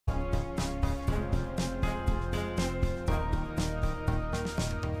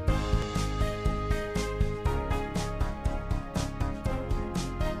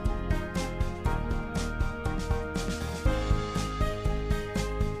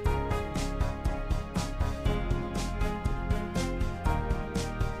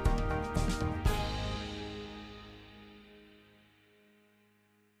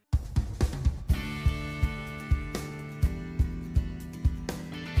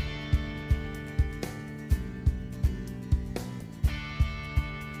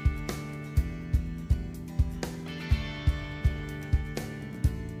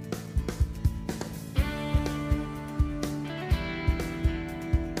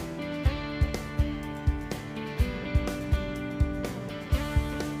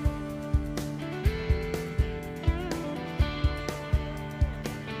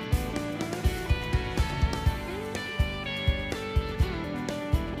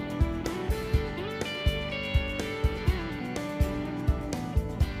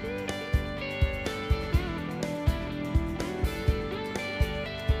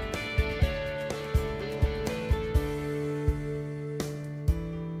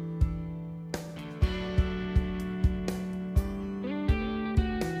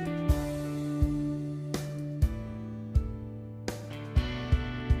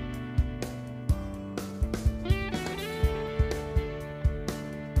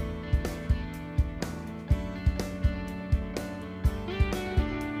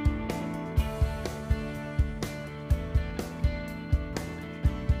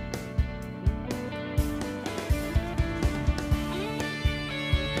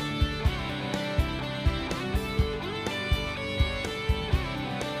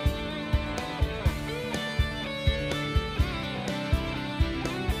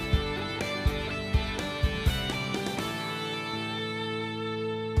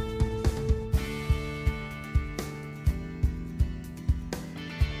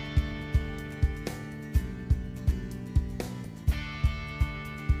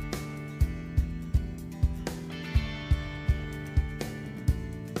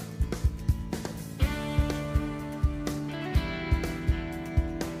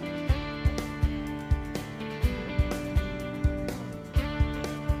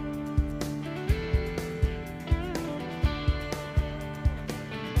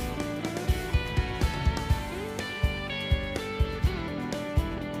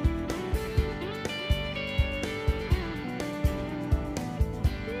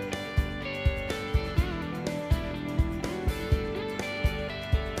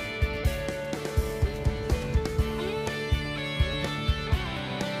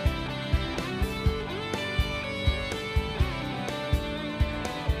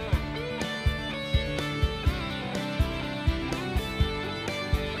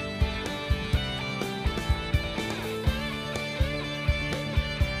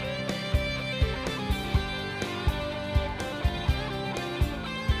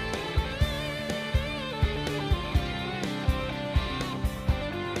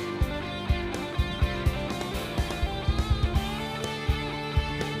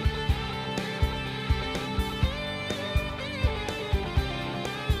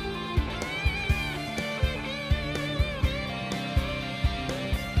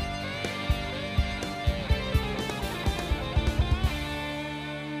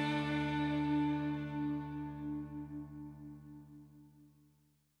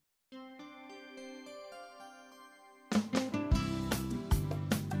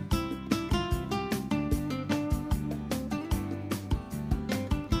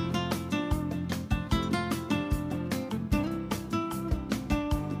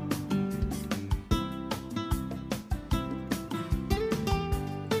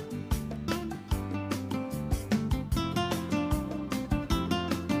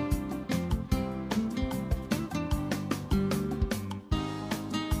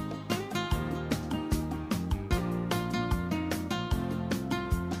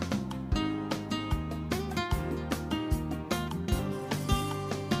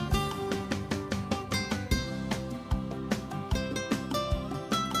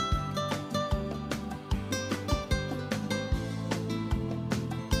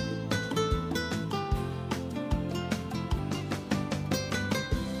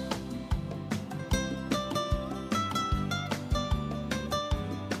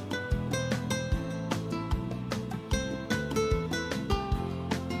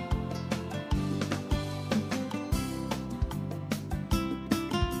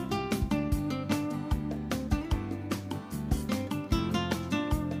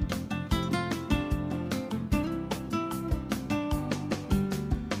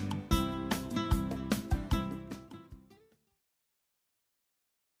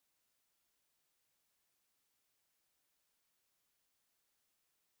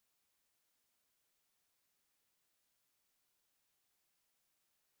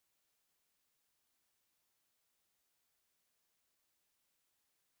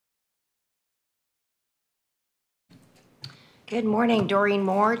Good morning, Doreen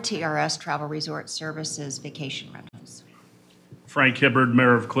Moore, TRS Travel Resort Services Vacation Rentals. Frank Hibbard,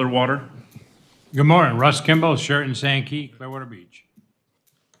 Mayor of Clearwater. Good morning, Russ Kimball, Sheraton Sankey, Clearwater Beach.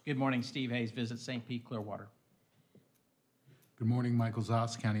 Good morning, Steve Hayes, Visit St. Pete, Clearwater. Good morning, Michael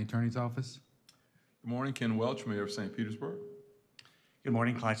Zoss, County Attorney's Office. Good morning, Ken Welch, Mayor of St. Petersburg. Good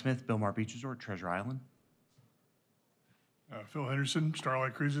morning, Clyde Smith, Bilmar Beach Resort, Treasure Island. Phil Henderson,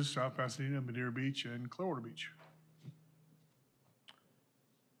 Starlight Cruises, South Pasadena, Madeira Beach, and Clearwater Beach.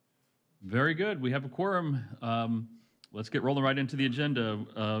 Very good. We have a quorum. Let's get rolling right into the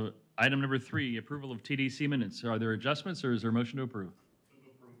agenda. Item number 3, approval of TDC minutes. Are there adjustments or is there a motion to approve?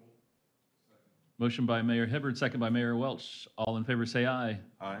 Motion by Mayor Hibbard, second by Mayor Welch. All in favor say aye.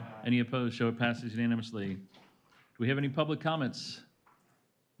 Aye. Any opposed? Show it passes unanimously. Do we have any public comments?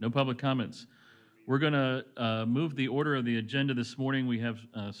 No public comments. We're going to move the order of the agenda this morning. We have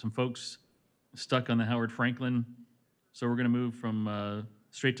some folks stuck on the Howard Franklin. So we're going to move from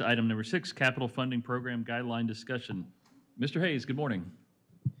straight to item number 6, capital funding program guideline discussion. Mr. Hayes, good morning.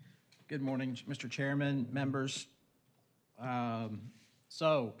 Good morning, Mr. Chairman, members.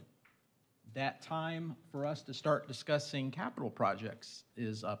 So that time for us to start discussing capital projects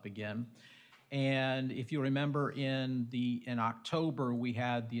is up again. And if you remember in October, we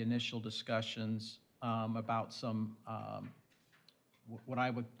had the initial discussions about some, what I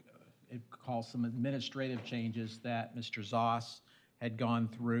would call some administrative changes that Mr. Zoss had gone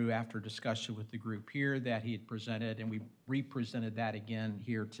through after discussion with the group here that he had presented, and we represented that again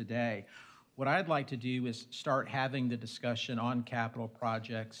here today. What I'd like to do is start having the discussion on capital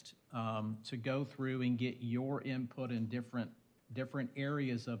projects to go through and get your input in different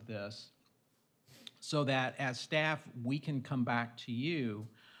areas of this, so that as staff, we can come back to you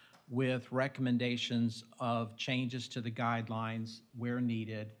with recommendations of changes to the guidelines where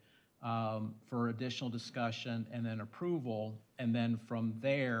needed for additional discussion and then approval. And then from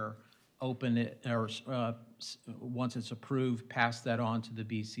there, open it, or once it's approved, pass that on to the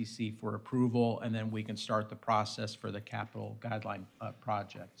BCC for approval, and then we can start the process for the capital guideline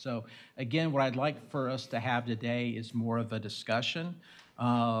project. So again, what I'd like for us to have today is more of a discussion.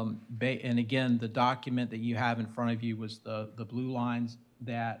 And again, the document that you have in front of you was the blue lines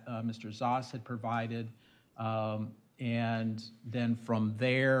that Mr. Zoss had provided. And then from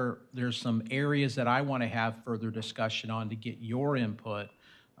there, there's some areas that I want to have further discussion on to get your input,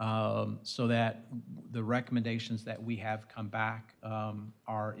 so that the recommendations that we have come back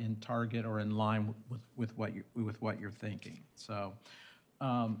are in target or in line with what you're thinking. So,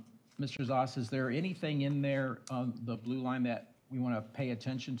 Mr. Zoss, is there anything in there on the blue line that we want to pay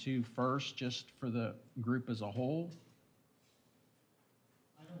attention to first, just for the group as a whole?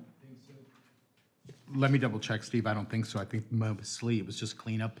 Let me double check, Steve. I don't think so. I think mostly it was just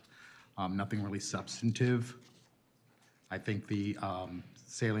cleanup, nothing really substantive. I think the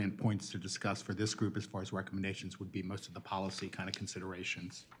salient points to discuss for this group as far as recommendations would be most of the policy kind of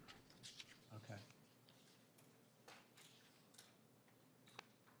considerations. Okay.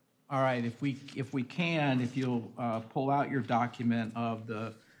 All right, if you'll pull out your document of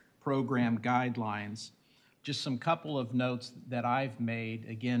the program guidelines, just some couple of notes that I've made,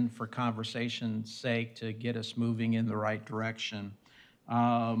 again, for conversation's sake, to get us moving in the right direction.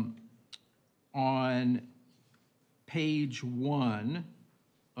 On page 1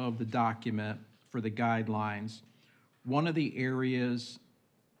 of the document for the guidelines, one of the areas,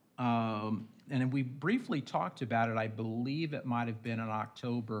 and we briefly talked about it, I believe it might have been in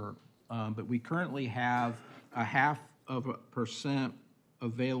October, but we currently have 0.5%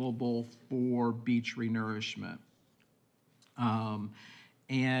 available for beach renourishment.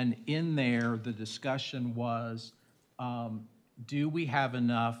 And in there, the discussion was, do we have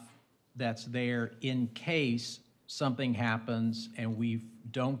enough that's there in case something happens and we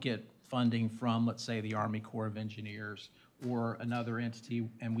don't get funding from, let's say, the Army Corps of Engineers or another entity,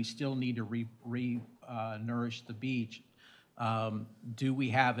 and we still need to nourish the beach? Do we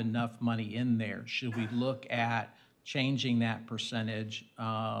have enough money in there? Should we look at changing that percentage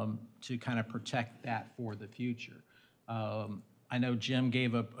to kind of protect that for the future? I know Jim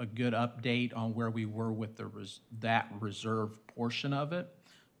gave a good update on where we were with that reserve portion of it,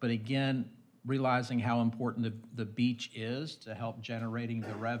 but again, realizing how important the beach is to help generating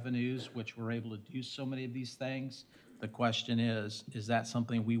the revenues, which we're able to do so many of these things, the question is that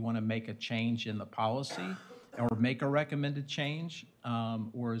something we want to make a change in the policy or make a recommended change,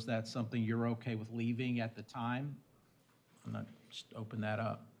 or is that something you're okay with leaving at the time? I'm going to just open that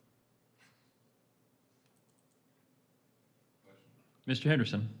up. Mr.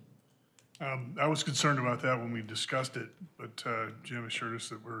 Henderson. I was concerned about that when we discussed it, but Jim assured us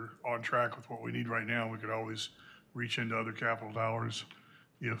that we're on track with what we need right now. We could always reach into other capital dollars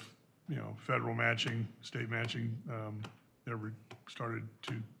if, federal matching, state matching ever started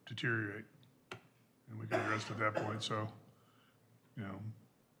to deteriorate. And we could address it at that point. So,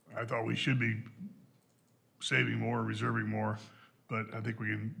 I thought we should be saving more, reserving more, but I think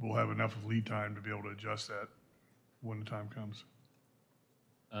we'll have enough of lead time to be able to adjust that when the time comes.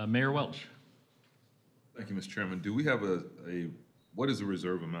 Mayor Welch. Thank you, Mr. Chairman. Do we have what is the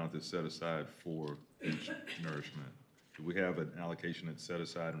reserve amount that's set aside for beach nourishment? Do we have an allocation that's set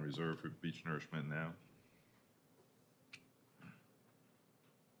aside and reserved for beach nourishment now?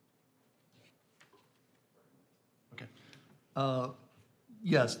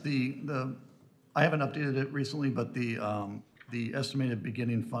 Yes, I haven't updated it recently, but the estimated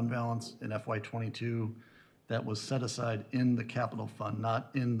beginning fund balance in FY '22 that was set aside in the capital fund, not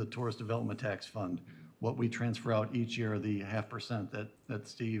in the tourist development tax fund. What we transfer out each year, the 0.5% that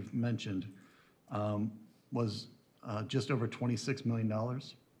Steve mentioned, was just over $26 million.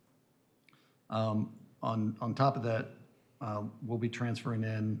 On top of that, we'll be transferring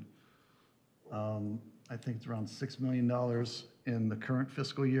in, I think it's around $6 million in the current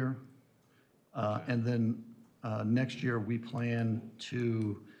fiscal year. And then next year, we plan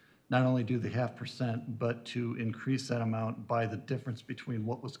to not only do the 0.5%, but to increase that amount by the difference between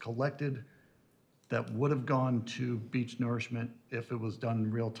what was collected that would have gone to beach nourishment if it was done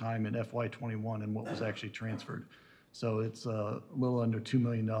in real time in FY '21 and what was actually transferred. So it's a little under $2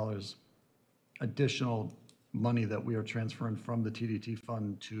 million additional money that we are transferring from the TDT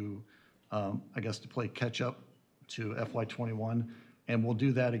fund to, I guess, to play catch up to FY '21. And we'll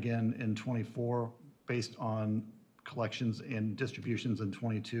do that again in '24 based on collections and distributions in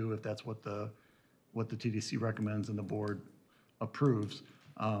 '22, if that's what the TDC recommends and the board approves.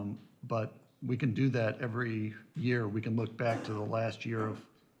 But we can do that every year. We can look back to the last year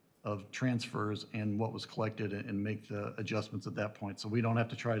of transfers and what was collected and make the adjustments at that point. So we don't have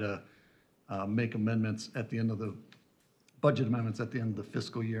to try to make amendments at the end of the budget amendments at the end of the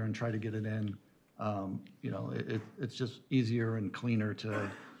fiscal year and try to get it in. It's just easier and cleaner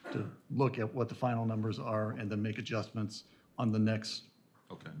to look at what the final numbers are and then make adjustments on the next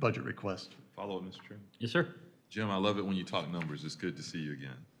budget request. Follow up, Mr. Chairman. Yes, sir. Jim, I love it when you talk numbers. It's good to see you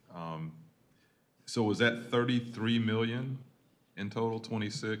again. So was that 33 million in total,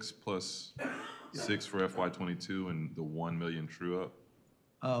 26 plus 6 for FY '22 and the 1 million true up?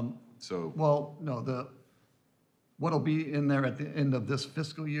 Well, no, what'll be in there at the end of this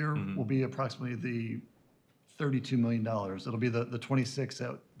fiscal year will be approximately the $32 million. It'll be the 26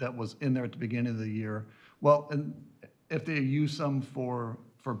 that was in there at the beginning of the year. Well, and if they use some for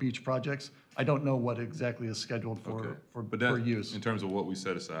beach projects, I don't know what exactly is scheduled for use. In terms of what we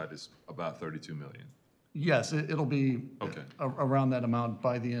set aside is about 32 million. Yes, it'll be around that amount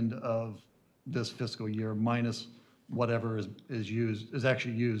by the end of this fiscal year, minus whatever is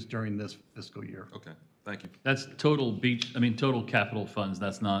actually used during this fiscal year. Okay, thank you. That's total total capital funds.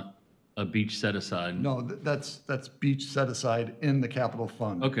 That's not a beach set aside. No, that's beach set aside in the capital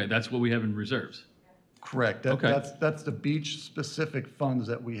fund. Okay, that's what we have in reserves. Correct. Okay. That's the beach-specific funds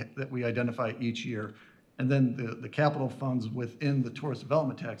that we identify each year. And then the capital funds within the tourist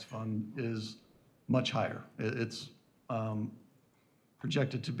development tax fund is much higher. It's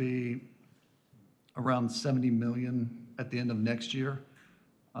projected to be around 70 million at the end of next year.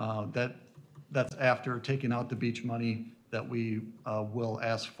 That's after taking out the beach money that we will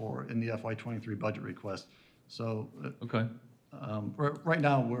ask for in the FY '23 budget request. So Okay. right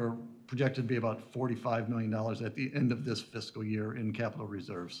now, we're projected to be about $45 million at the end of this fiscal year in capital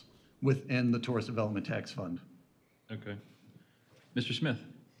reserves within the tourist development tax fund. Okay. Mr. Smith.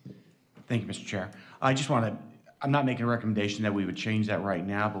 Thank you, Mr. Chair. I'm not making a recommendation that we would change that right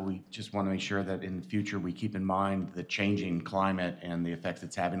now, but we just want to make sure that in the future we keep in mind the changing climate and the effects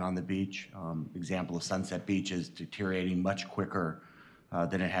it's having on the beach. Example of Sunset Beach is deteriorating much quicker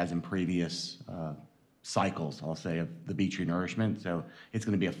than it has in previous cycles, I'll say, of the beach renourishment. So it's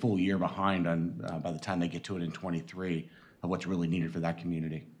going to be a full year behind by the time they get to it in '23 of what's really needed for that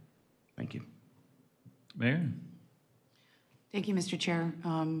community. Thank you. Mayor. Thank you, Mr. Chair.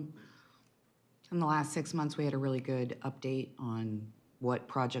 In the last 6 months, we had a really good update on what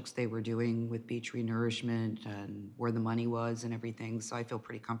projects they were doing with beach renourishment and where the money was and everything, so I feel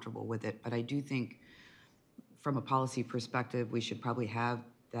pretty comfortable with it. But I do think from a policy perspective, we should probably have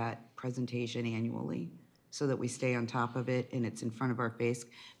that presentation annually so that we stay on top of it and it's in front of our face,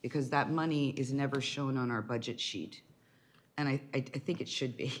 because that money is never shown on our budget sheet. And I think it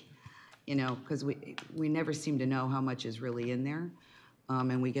should be, because we never seem to know how much is really in there.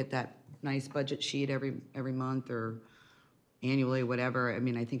 And we get that nice budget sheet every month or annually, whatever. I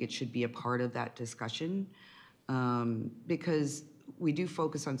mean, I think it should be a part of that discussion. because we do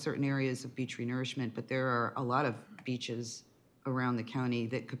focus on certain areas of beach renourishment, but there are a lot of beaches around the county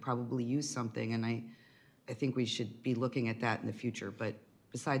that could probably use something, and I think we should be looking at that in the future. But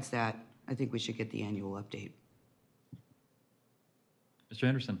besides that, I think we should get the annual update. Mr.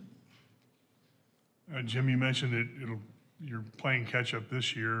 Anderson? Jim, you mentioned that you're playing catch-up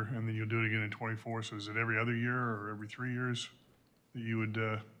this year, and then you'll do it again in '24. So is it every other year or every 3 years that you would,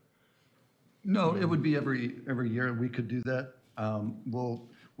 No, it would be every year we could do that. We'll,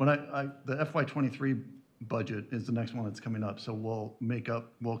 the FY '23 budget is the next one that's coming up, so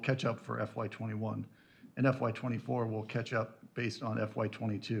we'll catch up for FY '21. And FY '24 will catch up based on FY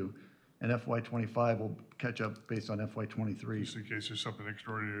 '22. And FY '25 will catch up based on FY '23. just in case there's something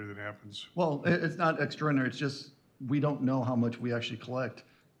extraordinary that happens? Well, it's not extraordinary, it's just, we don't know how much we actually collect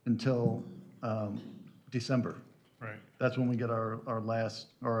until December. Right. That's when we get our last,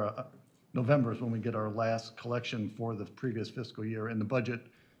 or November is when we get our last collection for the previous fiscal year, and the budget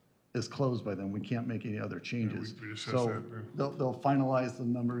is closed by then. We can't make any other changes. we discussed So that, yeah. they'll finalize the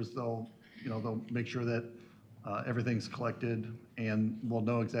numbers, they'll make sure that everything's collected, and we'll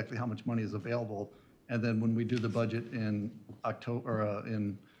know exactly how much money is available. And then when we do the budget in October, or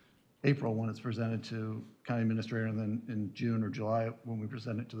in April, when it's presented to county administrator, and then in June or July, when we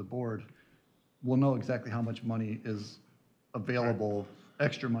present it to the board, we'll know exactly how much money is available,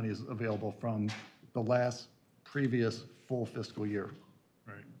 extra money is available from the last previous full fiscal year.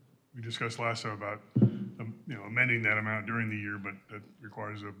 Right. We discussed last time about, amending that amount during the year, but that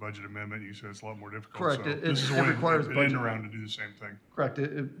requires a budget amendment. You said it's a lot more difficult. Correct. So It this is a it way requires to budget. end around to do the same thing. Correct.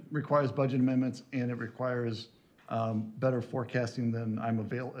 It requires budget amendments, and it requires better forecasting than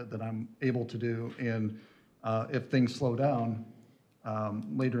I'm able to do. And if things slow down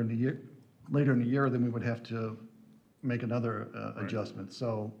later in the year, then we would have to make another adjustment.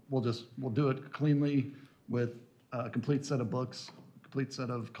 So we'll do it cleanly with a complete set of books, complete set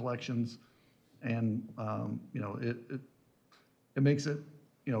of collections, and it makes it,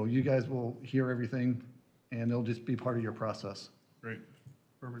 you guys will hear everything, and it'll just be part of your process. Great.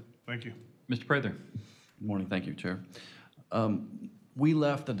 Perfect. Thank you. Mr. Prather? Good morning. Thank you, Chair. We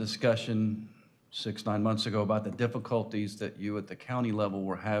left the discussion 6-9 months ago about the difficulties that you at the county level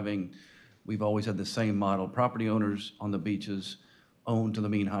were having. We've always had the same model. Property owners on the beaches own to the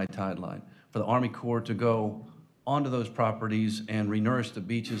mean high tide line. For the Army Corps to go onto those properties and renourish the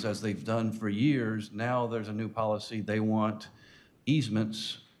beaches as they've done for years, now there's a new policy. They want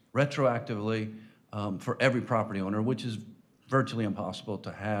easements retroactively for every property owner, which is virtually impossible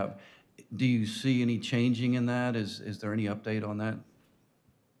to have. Do you see any changing in that? Is there any update on that?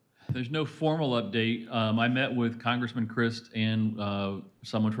 There's no formal update. I met with Congressman Christ and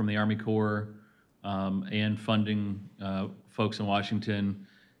someone from the Army Corps and funding folks in Washington,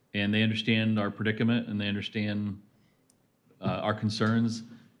 and they understand our predicament and they understand our concerns,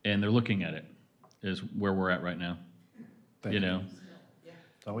 and they're looking at it, is where we're at right now. Thank you you. know?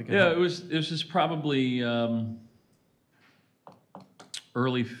 So we can Yeah, help. it was just probably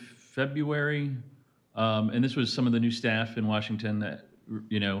early February, and this was some of the new staff in Washington that,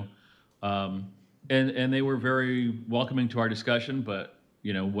 and they were very welcoming to our discussion, but,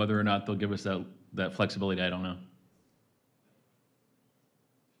 whether or not they'll give us that flexibility, I don't know.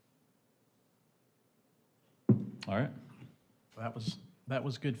 All right. That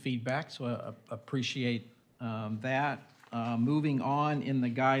was good feedback, so I appreciate that. Moving on in the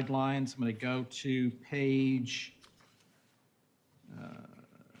guidelines, I'm going to go to page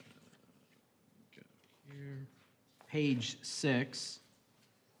page 6.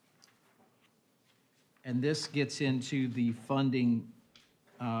 And this gets into the funding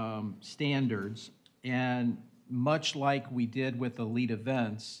standards. And much like we did with elite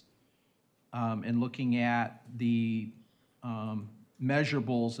events, and looking at the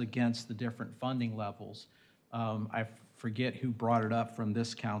measurables against the different funding levels, I forget who brought it up from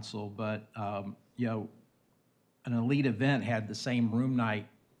this council, but an elite event had the same room night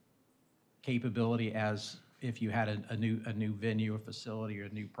capability as if you had a new venue, a facility, or a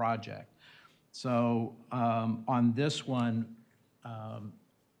new project. So on this one,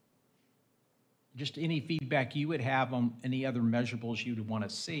 just any feedback you would have on any other measurables you'd want to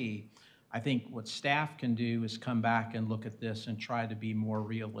see. I think what staff can do is come back and look at this and try to be more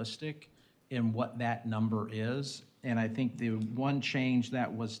realistic in what that number is. And I think the one change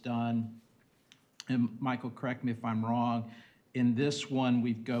that was done, and Michael, correct me if I'm wrong, in this one,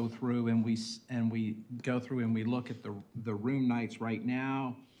 we go through and we look at the room nights right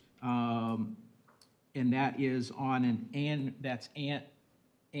now, and that is on that's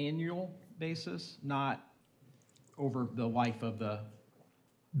annual basis, not over the life of the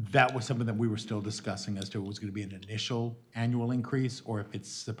That was something that we were still discussing as to if it was going to be an initial annual increase or if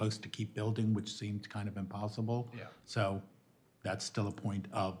it's supposed to keep building, which seemed kind of impossible. Yeah. So that's still a point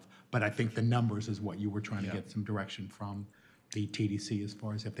of, but I think the numbers is what you were trying to Yeah. get some direction from the TDC as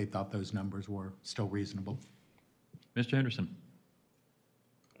far as if they thought those numbers were still reasonable. Mr. Henderson?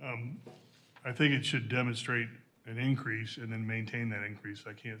 I think it should demonstrate an increase and then maintain that increase.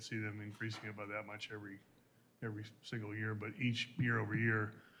 I can't see them increasing it by that much every single year, but each year over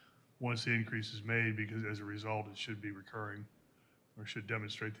year, once the increase is made, because as a result, it should be recurring or should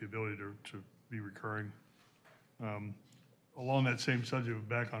demonstrate the ability to be recurring. Along that same subject,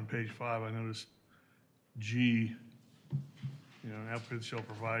 back on page 5, I noticed G, applicants shall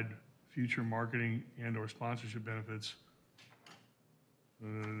provide future marketing and/or sponsorship benefits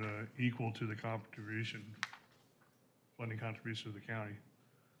equal to the funding contribution of the county.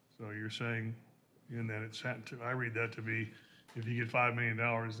 So you're saying in that I read that to be, if you get $5 million,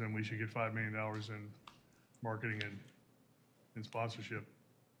 then we should get $5 million in marketing and sponsorship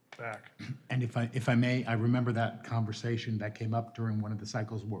back. And if I may, I remember that conversation that came up during one of the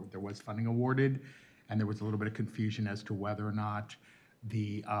cycles where there was funding awarded, and there was a little bit of confusion as to whether or not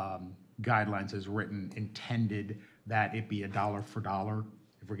the guidelines as written intended that it be a dollar for dollar.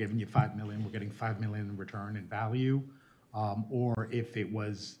 If we're giving you $5 million, we're getting $5 million in return in value, or if it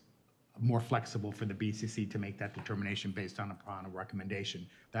was more flexible for the BCC to make that determination based upon a recommendation.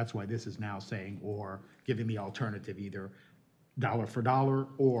 That's why this is now saying, or giving the alternative, either dollar for dollar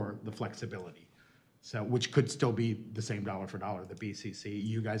or the flexibility. So, which could still be the same dollar for dollar, the BCC.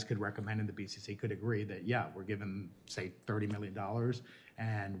 You guys could recommend and the BCC could agree that, yeah, we're given, say, $30 million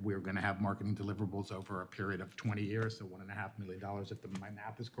and we're gonna have marketing deliverables over a period of 20 years, so $1.5 million, if my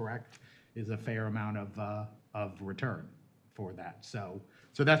math is correct, is a fair amount of return for that. So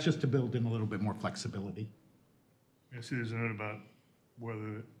that's just to build in a little bit more flexibility. I see there's a note about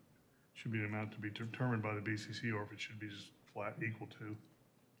whether it should be an amount to be determined by the BCC or if it should be just flat equal to.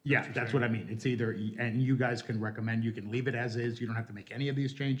 Yeah, that's what I mean. It's either, and you guys can recommend, you can leave it as is, you don't have to make any of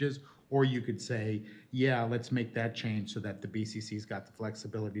these changes, or you could say, yeah, let's make that change so that the BCC's got the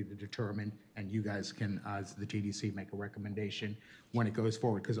flexibility to determine, and you guys can, as the TDC, make a recommendation when it goes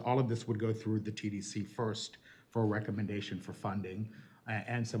forward, because all of this would go through the TDC first for a recommendation for funding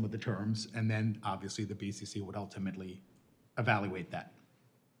and some of the terms, and then obviously the BCC would ultimately evaluate that.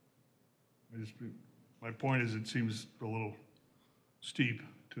 My point is, it seems a little steep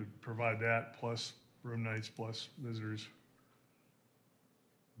to provide that plus room nights plus visitors.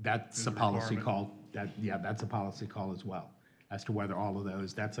 That's a policy call, that's a policy call as well, as to whether all of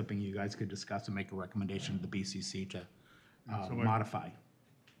those, that's something you guys could discuss and make a recommendation to the BCC to modify.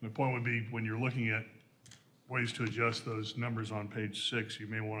 My point would be, when you're looking at ways to adjust those numbers on page 6, you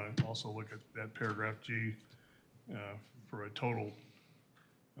may want to also look at that paragraph G for a total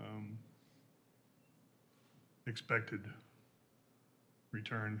expected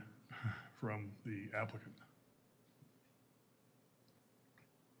return from the applicant.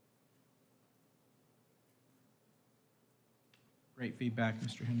 Great feedback,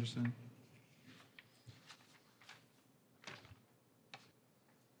 Mr. Henderson.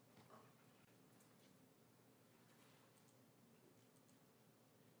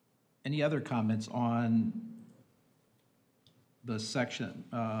 Any other comments on the section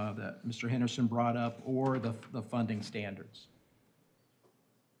that Mr. Henderson brought up or the funding standards?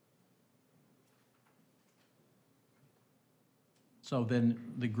 So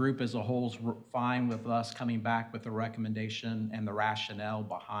then the group as a whole is fine with us coming back with a recommendation and the rationale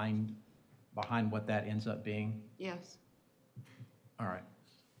behind what that ends up being? Yes. All right.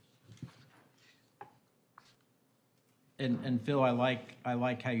 And Phil, I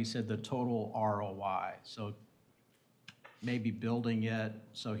like how you said the total ROI. So maybe building it,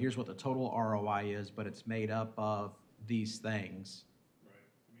 so here's what the total ROI is, but it's made up of these things. Right.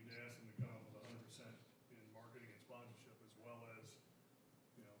 I mean, to ask them to come up with 100% in marketing and sponsorship as well as,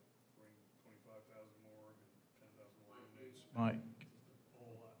 bring 25,000 more and 10,000 more inmates. Mike? A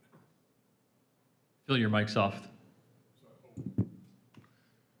whole lot. Phil, your mic's off.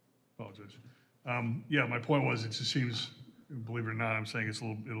 Apologize. Yeah, my point was, it just seems, believe it or not, I'm saying it's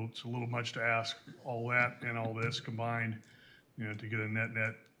a little much to ask, all that and all this combined, to get a net,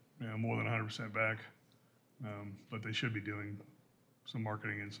 more than 100% back. But they should be doing some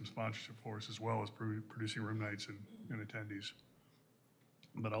marketing and some sponsorship for us, as well as producing room nights and attendees.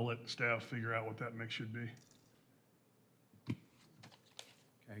 But I'll let staff figure out what that mix should be.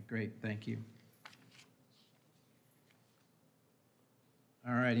 Okay, great, thank you.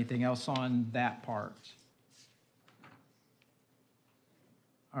 All right, anything else on that part?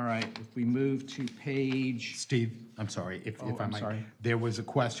 All right, if we move to page, Steve, I'm sorry, if I I'm might. sorry. There was a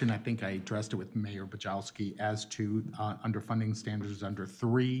question, I think I addressed it with Mayor Bajowski, as to, under funding standards under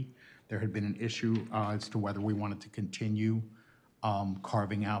 3, there had been an issue as to whether we wanted to continue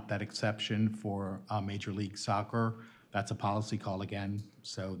carving out that exception for Major League Soccer. That's a policy call again,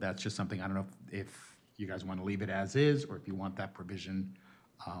 so that's just something, I don't know if you guys want to leave it as is, or if you want that provision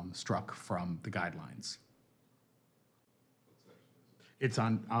struck from the guidelines. It's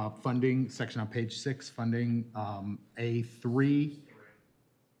on funding, section on page 6, funding A3.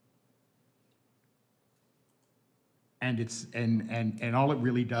 And it's, and all it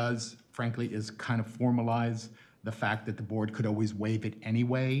really does, frankly, is kind of formalize the fact that the board could always waive it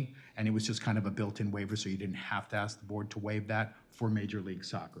anyway, and it was just kind of a built-in waiver, so you didn't have to ask the board to waive that for Major League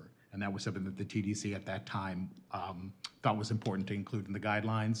Soccer. And that was something that the TDC at that time thought was important to include in the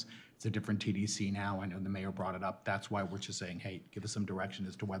guidelines. It's a different TDC now. I know the mayor brought it up. That's why we're just saying, hey, give us some direction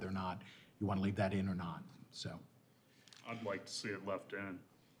as to whether or not you want to leave that in or not, so. I'd like to see it left in.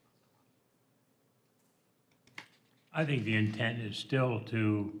 I think the intent is still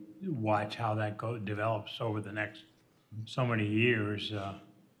to watch how that develops over the next so many years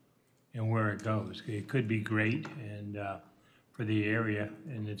and where it goes. It could be great and for the area,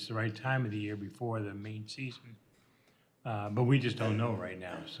 and it's the right time of the year before the main season. But we just don't know right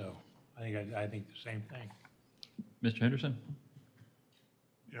now, so I think the same thing. Mr. Henderson?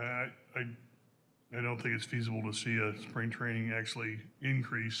 Yeah, I don't think it's feasible to see a spring training actually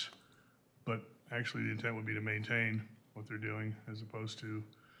increase, but actually the intent would be to maintain what they're doing as opposed to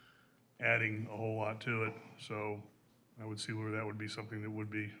adding a whole lot to it. So I would see where that would be something that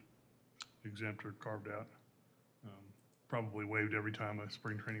would be exempt or carved out. Probably waived every time a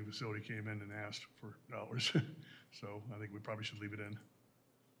spring training facility came in and asked for dollars. So I think we probably should leave it in.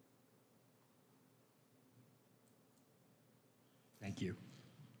 Thank you.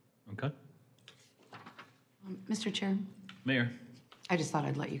 Okay. Mr. Chair, Mayor? I just thought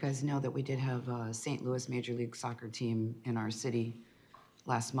I'd let you guys know that we did have a St. Louis Major League Soccer team in our city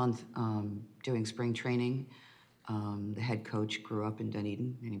last month doing spring training. The head coach grew up in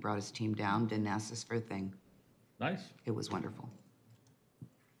Dunedin, and he brought his team down, didn't ask us for a thing. Nice. It was wonderful.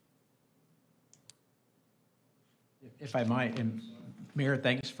 if I might, and Mayor,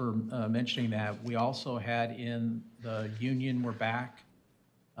 thanks for mentioning that. We also had in the Union, we're back.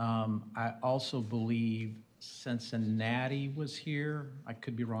 I also believe Cincinnati was here. I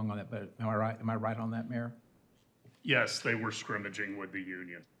could be wrong on that, but am I right? Am I right on that, Mayor? Yes, they were scrimmaging with the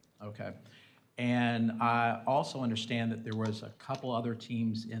Union. Okay. And I also understand that there was a couple other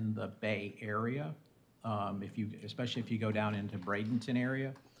teams in the Bay Area, especially if you go down into Bradenton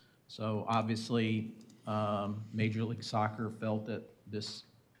area. So obviously, Major League Soccer felt that this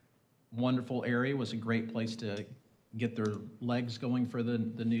wonderful area was a great place to get their legs going for the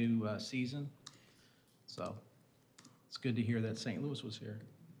new season. So it's good to hear that St. Louis was here.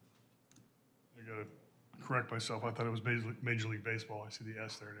 I gotta correct myself. I thought it was Major League Baseball. I see the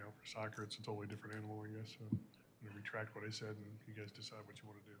S there now. For soccer, it's a totally different animal, I guess. So I'm gonna retract what I said, and you guys decide what you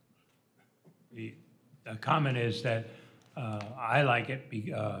want to do. The comment is that I like it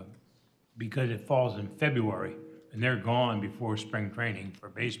because it falls in February, and they're gone before spring training for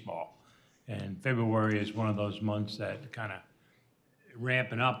baseball. And February is one of those months that kind of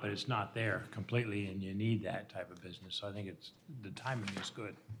ramping up, but it's not there completely, and you need that type of business. So I think the timing is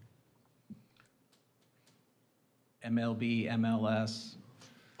good. MLB, MLS,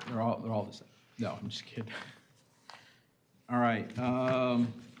 they're all the same. No, I'm just kidding. All right,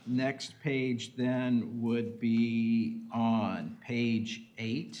 next page then would be on page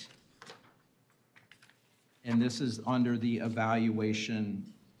 8. And this is under the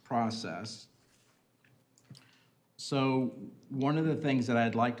evaluation process. So one of the things that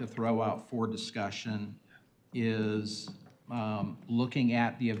I'd like to throw out for discussion is looking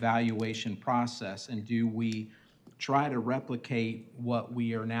at the evaluation process, and do we try to replicate what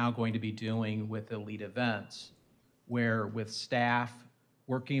we are now going to be doing with Elite Events, where with staff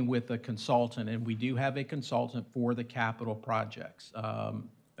working with a consultant, and we do have a consultant for the capital projects.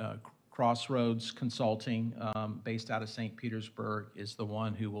 Crossroads Consulting, based out of St. Petersburg, is the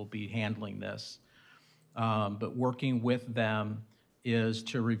one who will be handling this. But working with them is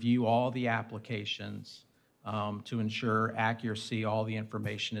to review all the applications, to ensure accuracy, all the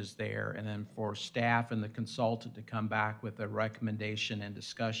information is there, and then for staff and the consultant to come back with a recommendation and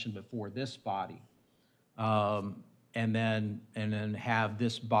discussion before this body. And then have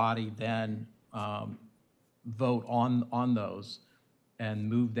this body then vote on those and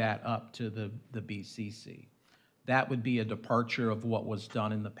move that up to the BCC. that would be a departure of what was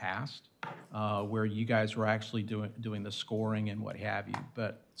done in the past, where you guys were actually doing the scoring and what have you.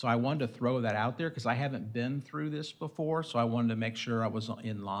 But, so I wanted to throw that out there because I haven't been through this before, so I wanted to make sure I was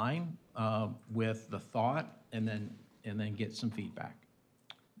in line with the thought and then get some feedback.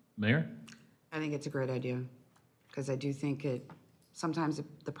 Mayor? I think it's a great idea, because I do think sometimes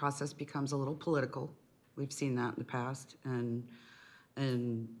the process becomes a little political. We've seen that in the past, and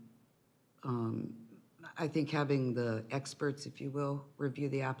I think having the experts, if you will, review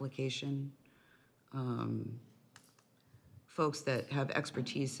the application, folks that have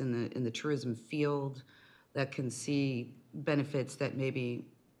expertise in the tourism field, that can see benefits that maybe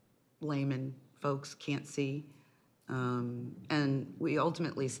layman folks can't see. And we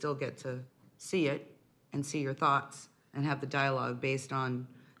ultimately still get to see it and see your thoughts and have the dialogue based on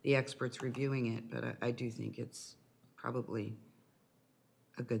the experts reviewing it. But I do think it's probably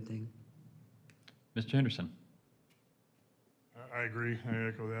a good thing. Mr. Henderson? I agree. I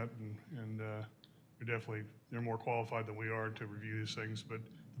echo that, and they're more qualified than we are to review these things, but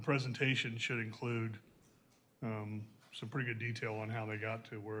the presentation should include some pretty good detail on how they got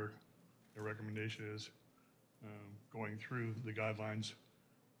to where their recommendation is, going through the guidelines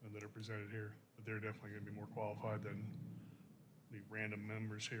that are presented here. But they're definitely going to be more qualified than the random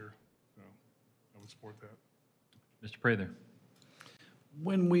members here, so I would support that. Mr. Prather?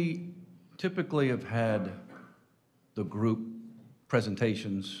 When we typically have had the group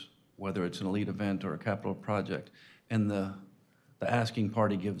presentations, whether it's an elite event or a capital project, and the asking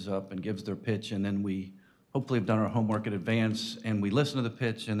party gives up and gives their pitch, and then we hopefully have done our homework in advance, and we listen to the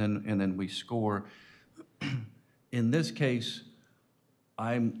pitch, and then we score. In this case,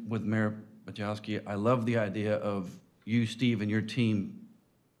 I'm with Mayor Majowski. I love the idea of you, Steve, and your team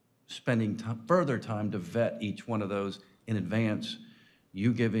spending further time to vet each one of those in advance,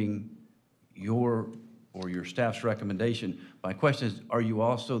 you giving your or your staff's recommendation. My question is, are you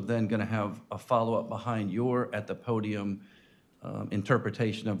also then going to have a follow-up behind your at the podium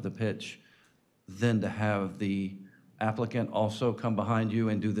interpretation of the pitch, then to have the applicant also come behind you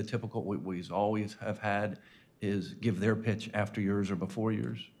and do the typical, what we always have had, is give their pitch after yours or before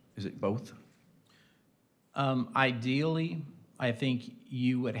yours? Is it both? Ideally, I think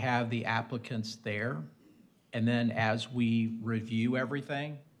you would have the applicants there, and then as we review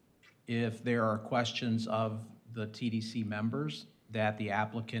everything, if there are questions of the TDC members, that the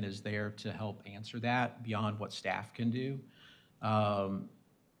applicant is there to help answer that beyond what staff can do.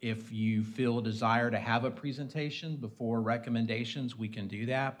 If you feel a desire to have a presentation before recommendations, we can do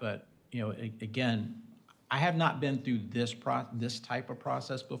that. But, you know, again, I have not been through this type of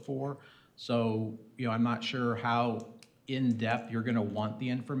process before. So, you know, I'm not sure how in-depth you're going to want the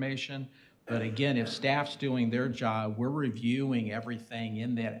information. But again, if staff's doing their job, we're reviewing everything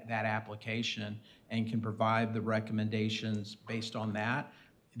in that application and can provide the recommendations based on that.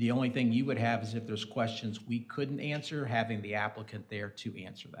 The only thing you would have is if there's questions we couldn't answer, having the applicant there to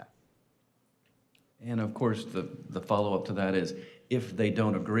answer that. And of course, the follow-up to that is, if they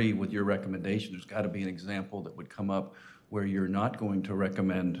don't agree with your recommendation, there's got to be an example that would come up where you're not going to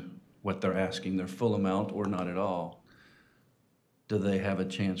recommend what they're asking, their full amount or not at all. Do they have a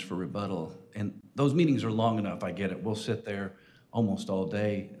chance for rebuttal? And those meetings are long enough, I get it. We'll sit there almost all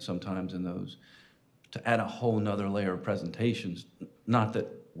day sometimes in those. To add a whole nother layer of presentations, not that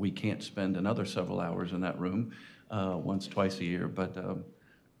we can't spend another several hours in that room once, twice a year, but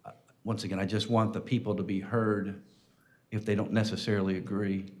once again, I just want the people to be heard if they don't necessarily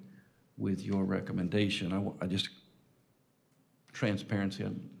agree with your recommendation. I just, transparency.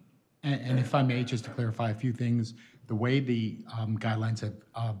 And if I may, just to clarify a few things, the way the guidelines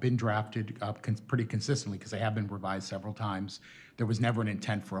have been drafted pretty consistently, because they have been revised several times, there was never an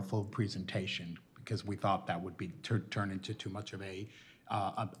intent for a full presentation, because we thought that would be turn into too much of a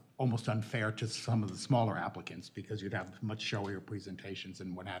almost unfair to some of the smaller applicants, because you'd have much showier presentations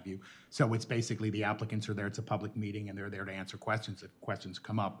and what have you. So it's basically the applicants are there, it's a public meeting, and they're there to answer questions if questions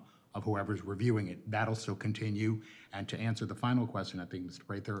come up of whoever's reviewing it. That'll still continue. And to answer the final question, I think, Mr.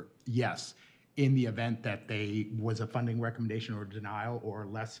 Prather, yes, in the event that they was a funding recommendation or denial or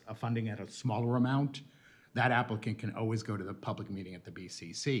less a funding at a smaller amount, that applicant can always go to the public meeting at the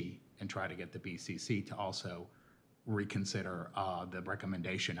BCC and try to get the BCC to also reconsider the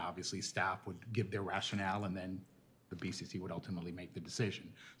recommendation. Obviously, staff would give their rationale, and then the BCC would ultimately make the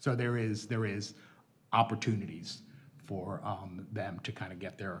decision. So there is opportunities for them to kind of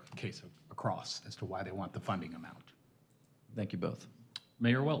get their case across as to why they want the funding amount. Thank you both.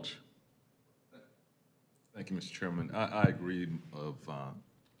 Mayor Welch? Thank you, Mr. Chairman. I agree of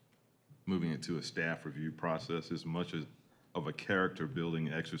moving it to a staff review process. As much as of a character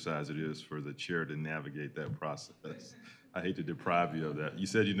building exercise it is for the chair to navigate that process. I hate to deprive you of that. You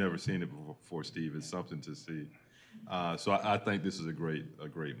said you've never seen it before, Steve. It's something to see. So I think this is a great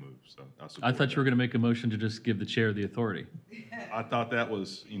move. So I I support thought you were that. going to make a motion to just give the chair the authority. I thought that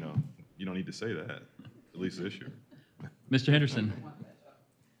was, you don't need to say that, at least this year. Mr. Henderson?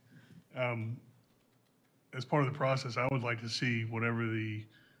 As part of the process, I would like to see whatever the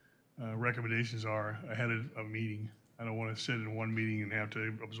recommendations are ahead of a meeting. I don't want to sit in one meeting and have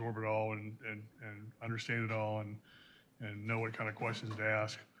to absorb it all and understand it all and know what kind of questions to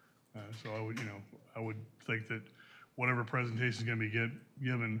ask. So I would think that whatever presentation is going to be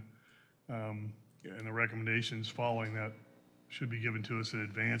given and the recommendations following that should be given to us in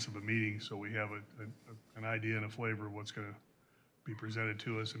advance of a meeting so we have an idea and a flavor of what's going to be presented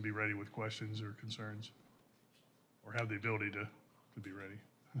to us and be ready with questions or concerns, or have the ability to be ready.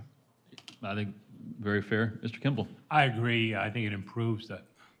 I think very fair. Mr. Kimball? I agree. I think it improves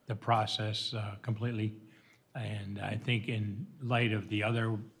the process completely. And I think in light of the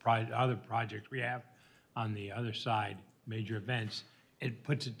other projects we have on the other side, major events, it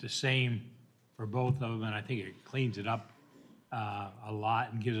puts it the same for both of them, and I think it cleans it up a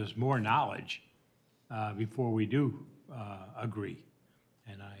lot and gives us more knowledge before we do agree.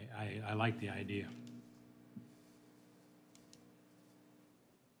 And I like the idea.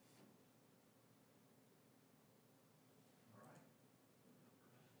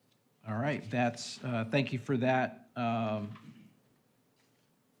 All right, that's, thank you for that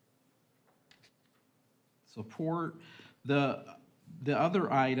support. The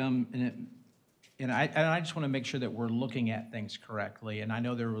other item, and I just want to make sure that we're looking at things correctly, and I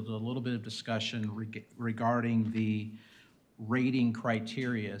know there was a little bit of discussion regarding the rating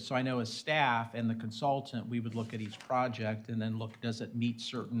criteria. So I know as staff and the consultant, we would look at each project and then look, does it meet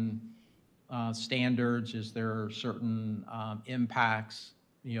certain standards? Is there certain impacts,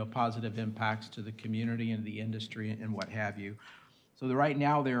 positive impacts to the community and the industry and what have you? So right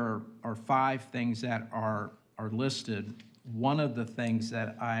now there are 5 things that are listed. One of the things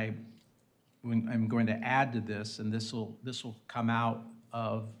that I'm going to add to this, and this will come out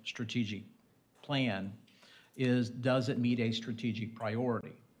of strategic plan, is does it meet a strategic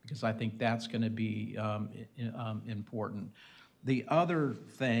priority? Because I think that's going to be important. The other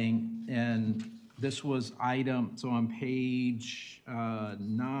thing, and this was so on page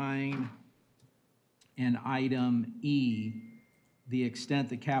 9 and item E, the extent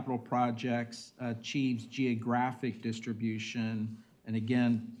the capital projects achieves geographic distribution, and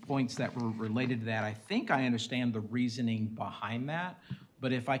again, points that were related to that. I think I understand the reasoning behind that,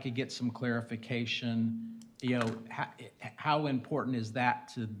 but if I could get some clarification, how important is that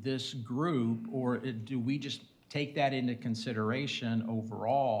to this group, or do we just take that into consideration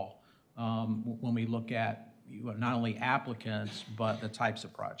overall when we look at not only applicants, but the types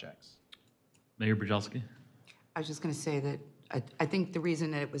of projects? Mayor Bujalski? I was just going to say that I think the reason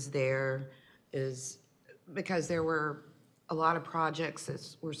that it was there is because there were a lot of projects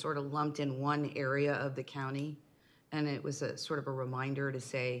that were sort of lumped in one area of the county, and it was a sort of a reminder to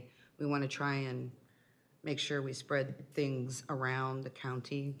say we want to try and make sure we spread things around the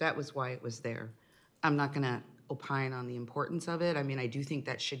county. That was why it was there. I'm not going to opine on the importance of it. I mean, I do think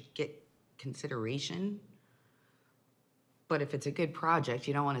that should get consideration, but if it's a good project,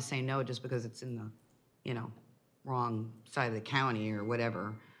 you don't want to say no just because it's in the, wrong side of the county or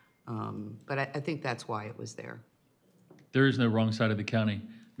whatever. But I think that's why it was there. There is no wrong side of the county.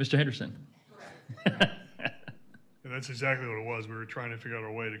 Mr. Henderson? And that's exactly what it was. We were trying to figure out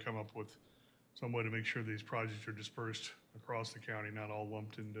a way to come up with some way to make sure these projects are dispersed across the county, not all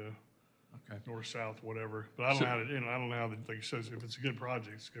lumped into north, south, whatever. But I don't know how to, I don't know how, like you said, if it's a good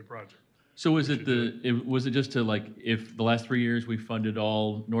project, it's a good project. So was it just to, like, if the last 3 years we funded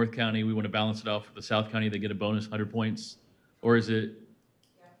all North County, we want to balance it out for the South County, they get a bonus 100 points? Or is it,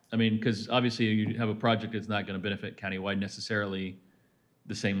 I mean, because obviously you have a project that's not going to benefit countywide necessarily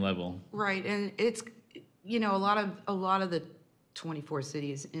the same level. Right, and it's, a lot of the 24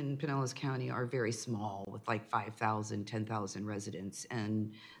 cities in Pinellas County are very small with like 5,000, 10,000 residents,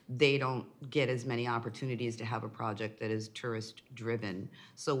 and they don't get as many opportunities to have a project that is tourist driven.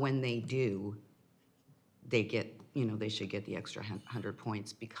 So when they do, they get, they should get the extra 100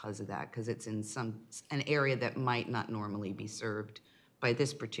 points because of that, because it's in an area that might not normally be served by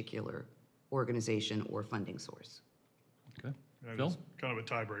this particular organization or funding source. Okay. And Phil? it's kind of a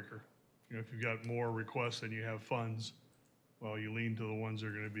tiebreaker. If you've got more requests than you have funds, well, you lean to the ones that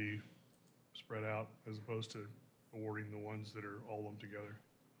are going to be spread out as opposed to awarding the ones that are all lumped together.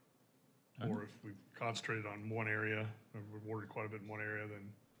 Or if we've concentrated on one area, or we've awarded quite a bit in one area, then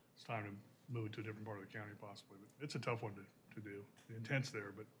it's time to move it to a different part of the county possibly. But it's a tough one to to do. The intent's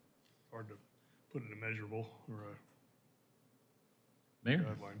there, but hard to put in a measurable or a Mayor?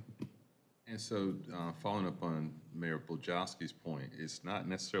 guideline. And so, following up on Mayor Blajowski's point, it's not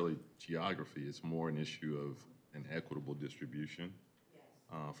necessarily geography, it's more an issue of an equitable distribution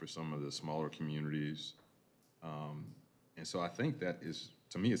for some of the smaller communities. And so I think that is,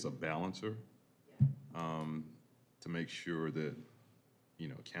 to me, it's a balancer to make sure that, you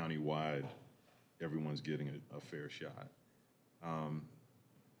know, countywide, everyone's getting a fair shot.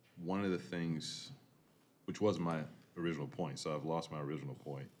 One of the things, which was my original point, so I've lost my original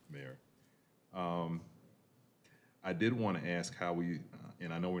point, Mayor. I did want to ask how we,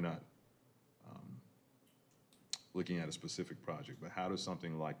 and I know we're not looking at a specific project, but how does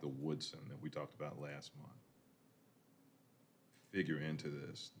something like the Woodson that we talked about last month figure into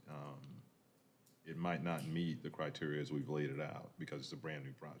this? It might not meet the criteria as we've laid it out because it's a brand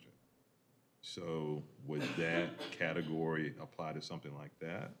new project. So would that category apply to something like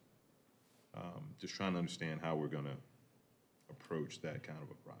that? Just trying to understand how we're going to approach that kind of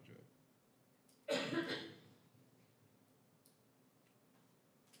a project.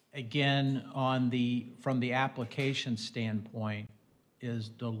 Again, from the application standpoint, is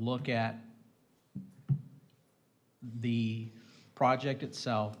to look at the project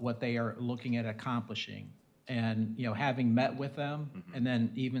itself, what they are looking at accomplishing. And, you know, having met with them and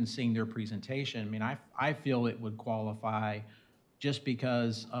then even seeing their presentation, I mean, I feel it would qualify just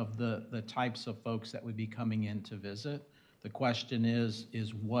because of the types of folks that would be coming in to visit. The question is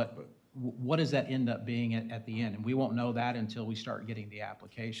what does that end up being at the end? And we won't know that until we start getting the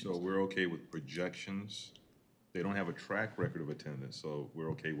applications. So we're okay with projections? They don't have a track record of attendance, so we're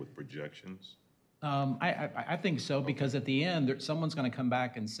okay with projections? I think so, because at the end, someone's going to come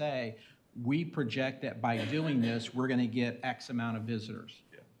back and say, we project that by doing this, we're going to get X amount of visitors.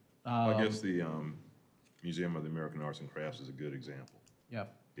 Yeah. I guess the Museum of the American Arts and Crafts is a good example.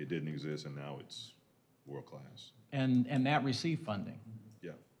 Yep. It didn't exist, and now it's world-class. And that received funding.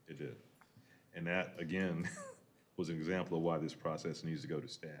 Yeah, it did. And that, again, was an example of why this process needs to go to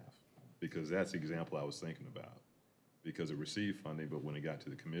staff, because that's the example I was thinking about. Because it received funding, but when it got to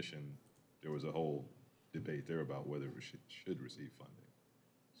the commission, there was a whole debate there about whether it should receive funding.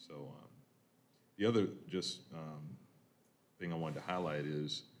 So the other thing I wanted to highlight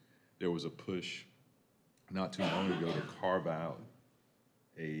is there was a push not too long ago to carve out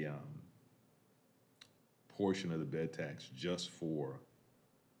a portion of the bed tax just for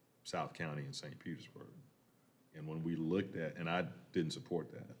South County and St. Petersburg. And when we looked at, and I didn't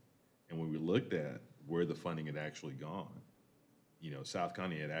support that, and when we looked at where the funding had actually gone, you know, South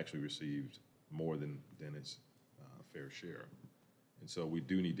County had actually received more than its fair share. And so we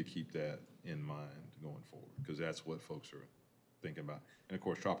do need to keep that in mind going forward, because that's what folks are thinking about. And of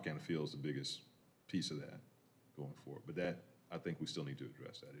course, Tropicana Field is the biggest piece of that going forward. But that, I think we still need to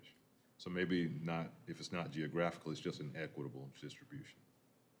address that issue. So maybe not, if it's not geographical, it's just an equitable distribution.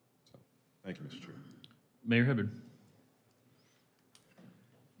 So, thank you, Mr. Chair. Mayor Hibbard.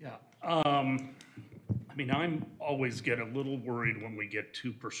 Yeah, I mean, I'm always get a little worried when we get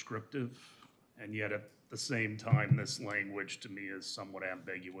too prescriptive, and yet at the same time, this language to me is somewhat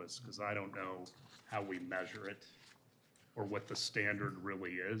ambiguous, because I don't know how we measure it or what the standard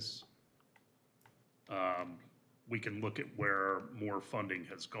really is. We can look at where more funding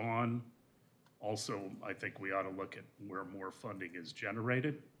has gone. Also, I think we ought to look at where more funding is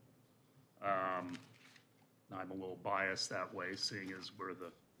generated. I'm a little biased that way, seeing as we're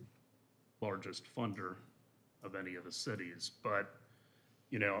the largest funder of any of the cities. But,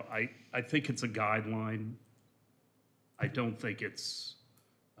 you know, I think it's a guideline. I don't think it's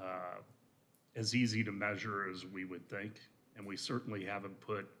as easy to measure as we would think. And we certainly haven't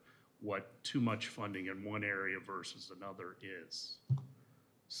put what too much funding in one area versus another is.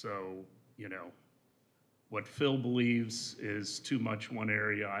 So, you know, what Phil believes is too much one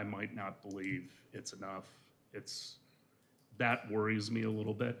area, I might not believe it's enough. That worries me a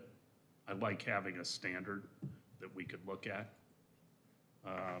little bit. I like having a standard that we could look at.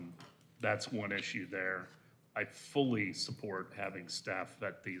 That's one issue there. I fully support having staff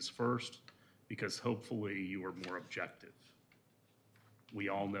vet these first, because hopefully you are more objective. We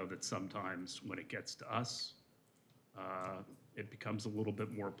all know that sometimes when it gets to us, it becomes a little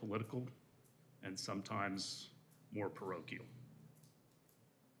bit more political and sometimes more parochial.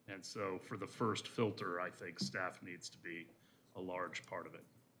 And so for the first filter, I think staff needs to be a large part of it.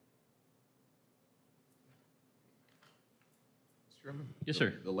 Mr. Chairman? Yes,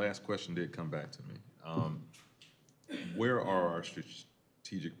 sir. The last question did come back to me. Where are our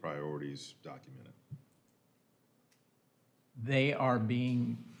strategic priorities documented? They are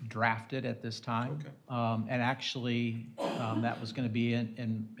being drafted at this time. And actually, that was going to be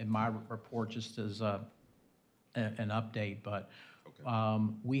in my report just as an update, but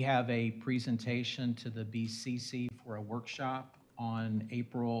we have a presentation to the BCC for a workshop on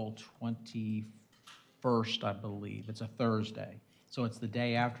April 21st, I believe. It's a Thursday. So it's the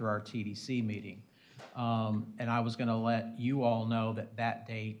day after our TDC meeting. And I was going to let you all know that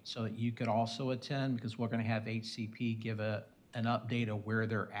date so that you could also attend, because we're going to have HCP give an update of where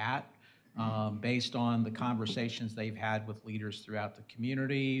they're at based on the conversations they've had with leaders throughout the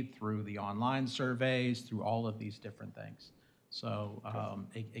community, through the online surveys, through all of these different things. So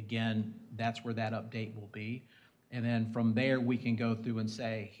again, that's where that update will be. And then from there, we can go through and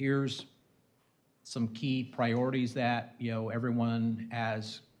say, here's some key priorities that, everyone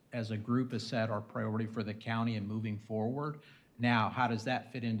as a group has set our priority for the county and moving forward. Now, how does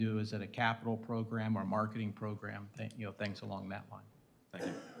that fit into, is it a capital program or marketing program, things along that line. Thank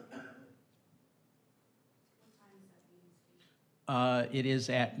you. It is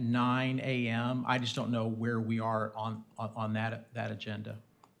at 9 a.m. I just don't know where we are on that agenda.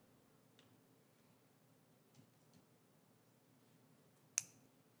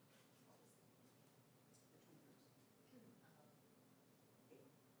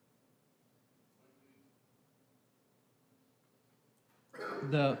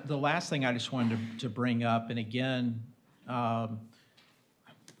 The last thing I just wanted to bring up, and again,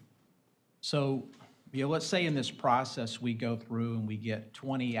 let's say in this process we go through and we get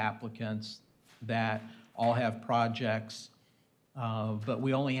 20 applicants that all have projects, but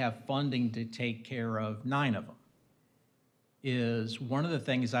we only have funding to take care of 9 of them. Is one of the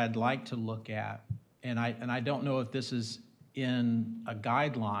things I'd like to look at, and I don't know if this is in a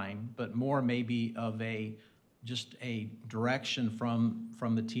guideline, but more maybe of just a direction from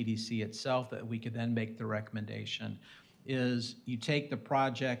the TDC itself that we could then make the recommendation, is you take the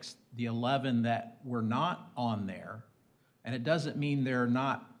projects, the 11 that were not on there, and it doesn't mean they're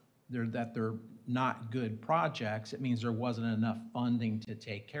not good projects, it means there wasn't enough funding to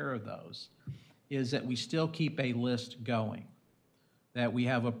take care of those, is that we still keep a list going. That we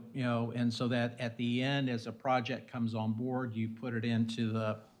have and so that at the end, as a project comes on board, you put it into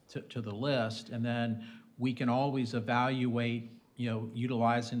the list, and then we can always evaluate,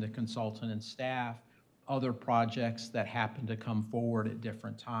 utilizing the consultant and staff, other projects that happen to come forward at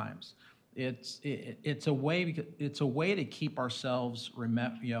different times. It's a way to keep ourselves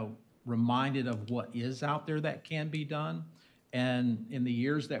reminded of what is out there that can be done. And in the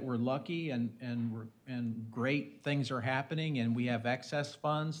years that we're lucky and great things are happening and we have excess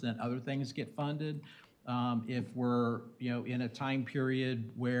funds, then other things get funded. If we're in a time period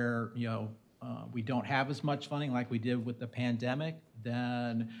where we don't have as much funding like we did with the pandemic,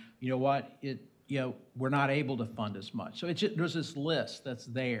 then we're not able to fund as much. So there's this list that's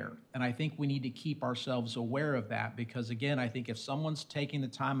there, and I think we need to keep ourselves aware of that, because again, I think if someone's taking the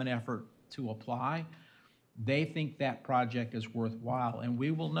time and effort to apply, they think that project is worthwhile, and we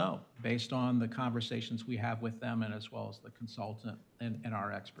will know based on the conversations we have with them and as well as the consultant and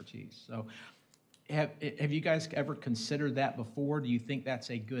our expertise. So have you guys ever considered that before? Do you think that's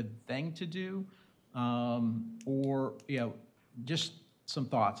a good thing to do? Or just some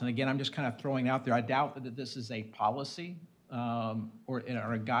thoughts. And again, I'm just kind of throwing out there, I doubt that this is a policy or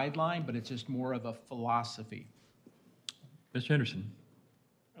a guideline, but it's just more of a philosophy. Mr. Henderson.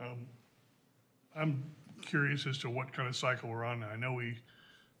 I'm curious as to what kind of cycle we're on now. I know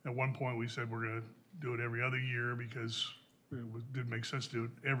at one point we said we're going to do it every other year because it didn't make sense to do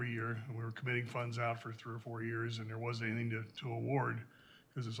it every year. And we were committing funds out for 3 or 4 years, and there wasn't anything to award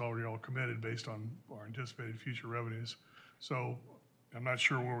because it's already all committed based on our anticipated future revenues. So I'm not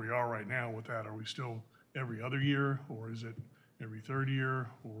sure where we are right now with that. Are we still every other year, or is it every 3rd year,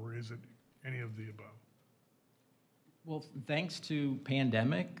 or is it any of the above? Well, thanks to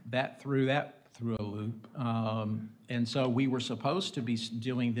pandemic, that threw a loop. And so we were supposed to be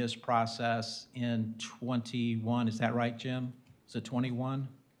doing this process in 21. Is that right, Jim? Is it 21?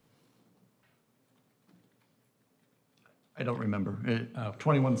 I don't remember.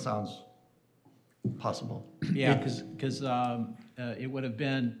 21 sounds possible. Yeah, because it would have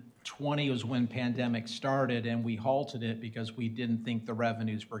been 20 was when pandemic started, and we halted it because we didn't think the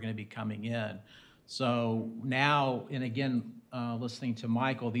revenues were going to be coming in. So now, and again, listening to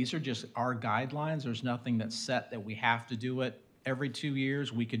Michael, these are just our guidelines. There's nothing that's set that we have to do it every 2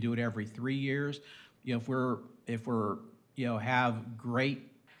 years. We could do it every 3 years. If we're have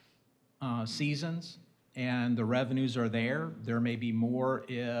great seasons and the revenues are there may be more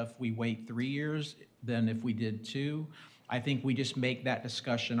if we wait 3 years than if we did 2. I think we just make that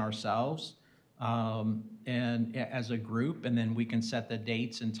discussion ourselves. and as a group, and then we can set the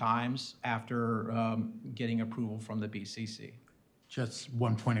dates and times after getting approval from the BCC. Just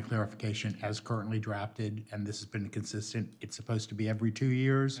one point of clarification, as currently drafted, and this has been consistent, it's supposed to be every 2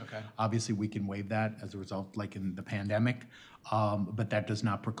 years. Okay. Obviously, we can waive that as a result, like in the pandemic, but that does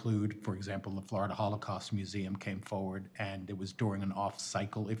not preclude, for example, the Florida Holocaust Museum came forward, and it was during an off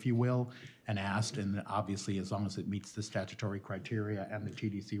cycle, if you will, and asked, and obviously, as long as it meets the statutory criteria and the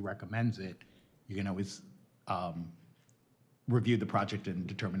TDC recommends it, you can always review the project and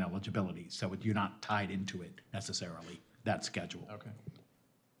determine eligibility. So you're not tied into it necessarily, that schedule. Okay.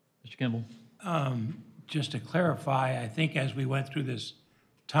 Mr. Kimball? Just to clarify, I think as we went through this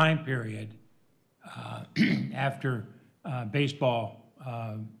time period, after baseball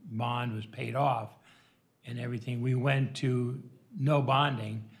bond was paid off and everything, we went to no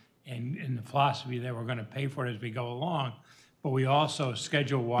bonding and the philosophy that we're going to pay for it as we go along. But we also,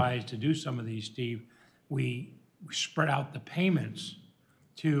 schedule-wise, to do some of these, Steve, we spread out the payments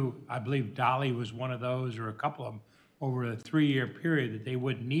to, I believe Dolly was one of those, or a couple of them, over a 3-year period, that they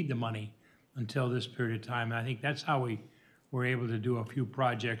wouldn't need the money until this period of time. And I think that's how we were able to do a few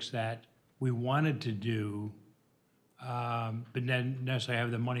projects that we wanted to do, but didn't necessarily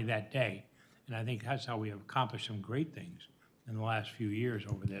have the money that day. And I think that's how we have accomplished some great things in the last few years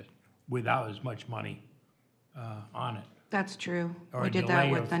over this, without as much money on it. That's true. Or We a did that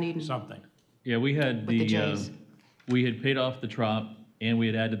delay with of Dunedin. something. Yeah, we had With the Jays. we had paid off the trop and we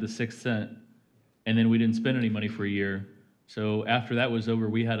had added the 6th cent, and then we didn't spend any money for a year. So after that was over,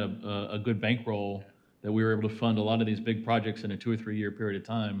 we had a good bankroll that we were able to fund a lot of these big projects in a 2 or 3 year period of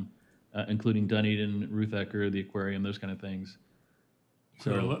time, including Dunedin, Ruth Ecker, the aquarium, those kind of things.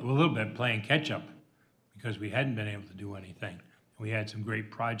 We were a So, little bit playing catch-up because we hadn't been able to do anything. We had some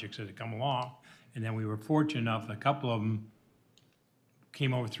great projects that had come along, and then we were fortunate enough, a couple of them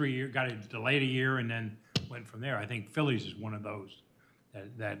came over 3 years, got it delayed a year, and then went from there. I think Phillies is one of those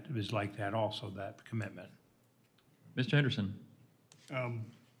that was like that also, that commitment. Mr. Henderson?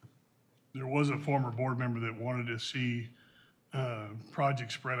 There was a former board member that wanted to see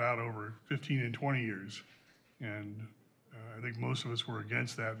projects spread out over 15 and 20 years. And I think most of us were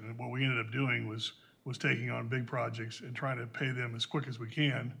against that. And what we ended up doing was taking on big projects and trying to pay them as quick as we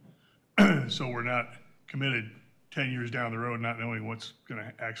can. So we're not committed 10 years down the road, not knowing what's going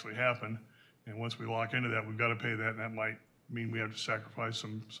to actually happen. And once we lock into that, we've got to pay that, and that might mean we have to sacrifice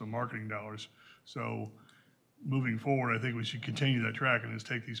some marketing dollars. So moving forward, I think we should continue that track and just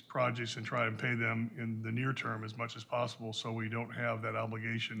take these projects and try and pay them in the near term as much as possible, so we don't have that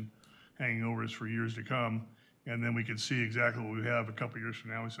obligation hanging over us for years to come. And then we can see exactly what we have a couple of years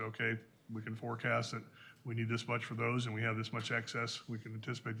from now. We say, okay, we can forecast that we need this much for those and we have this much excess. We can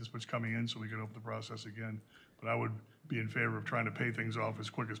anticipate this much coming in, so we can open the process again. But I would be in favor of trying to pay things off as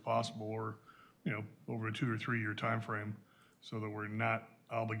quick as possible, or, over a 2 or 3 year time frame, so that we're not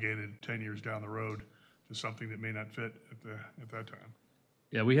obligated 10 years down the road to something that may not fit at that time.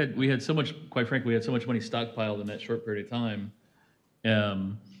 Yeah, we had so much, quite frankly, we had so much money stockpiled in that short period of time.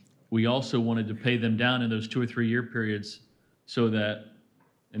 We also wanted to pay them down in those 2 or 3 year periods so that,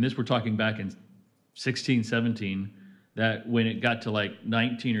 and this we're talking back in 16, 17, that when it got to like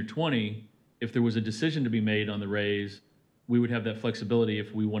 19 or 20, if there was a decision to be made on the raise, we would have that flexibility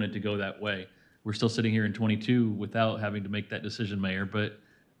if we wanted to go that way. We're still sitting here in 22 without having to make that decision, Mayor, but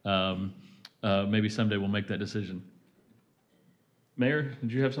maybe someday we'll make that decision. Mayor,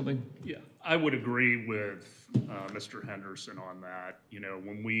 did you have something? Yeah, I would agree with Mr. Henderson on that.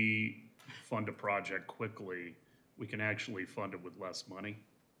 When we fund a project quickly, we can actually fund it with less money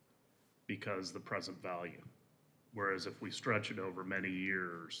because the present value. Whereas if we stretch it over many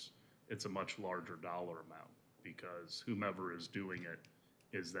years, it's a much larger dollar amount because whomever is doing it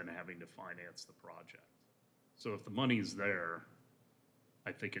is then having to finance the project. So if the money's there,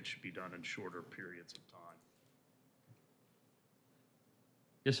 I think it should be done in shorter periods of time.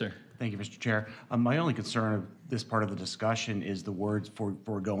 Yes, sir. Thank you, Mr. Chair. My only concern of this part of the discussion is the words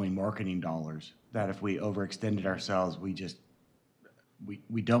foregoing marketing dollars, that if we overextended ourselves, we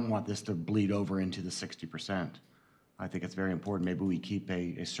don't want this to bleed over into the 60%. I think it's very important. Maybe we keep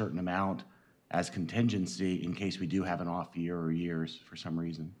a certain amount as contingency in case we do have an off year or years for some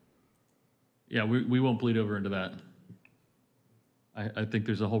reason. Yeah, we won't bleed over into that. I think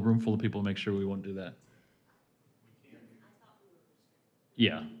there's a whole room full of people to make sure we won't do that.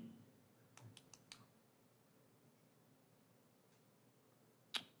 Yeah.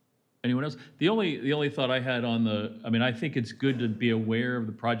 Anyone else? The only thought I had on I think it's good to be aware of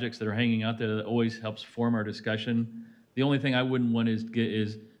the projects that are hanging out there. That always helps form our discussion. The only thing I wouldn't want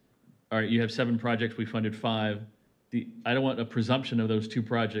is, all right, you have 7 projects, we funded 5. I don't want a presumption of those two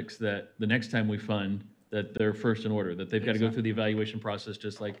projects that the next time we fund, that they're first in order, that they've got to go through the evaluation process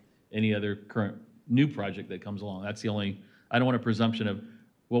just like any other current new project that comes along. That's the only, I don't want a presumption of,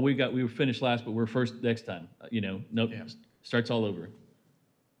 well, we were finished last, but we're first next time. Nope, starts all over.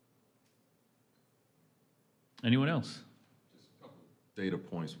 Anyone else? Data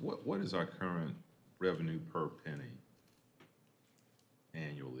points, what is our current revenue per penny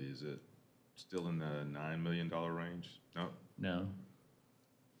annually? Is it still in the $9 million range? No? No.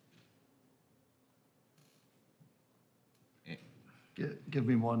 Give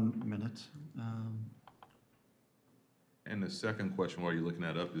me 1 minute. And the second question while you're looking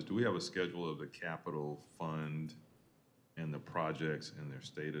that up is, do we have a schedule of the capital fund and the projects and their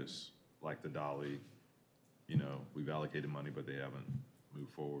status, like the Dolly? We've allocated money, but they haven't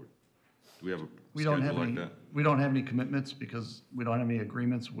moved forward. Do we have a schedule like that? We don't have any commitments because we don't have any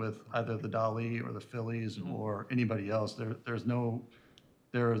agreements with either the Dolly or the Phillies or anybody else. There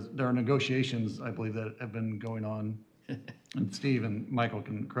are negotiations, I believe, that have been going on. And Steve and Michael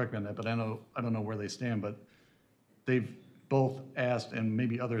can correct me on that, but I don't know where they stand, but they've both asked, and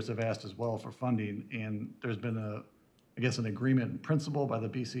maybe others have asked as well, for funding, and there's been an agreement in principle by the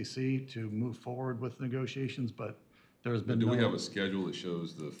BCC to move forward with negotiations, but there's been Do we no- have a schedule that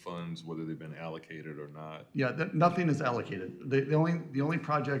shows the funds, whether they've been allocated or not? Yeah, nothing is allocated. The only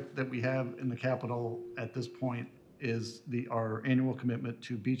project that we have in the capital at this point is our annual commitment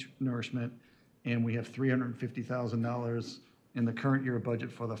to beach nourishment, and we have $350,000 in the current year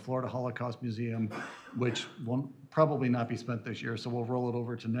budget for the Florida Holocaust Museum, which will probably not be spent this year, so we'll roll it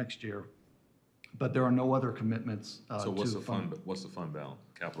over to next year. But there are no other commitments So to what's the the fund. what's the fund balance,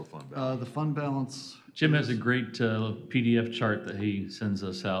 capital fund balance? The fund balance. Jim has a great PDF chart that he sends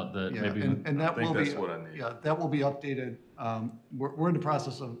us out that Yeah, maybe. and that I think will be, that's what I need. yeah, that will be updated. We're in the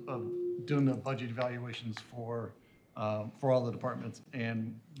process of doing the budget evaluations for all the departments,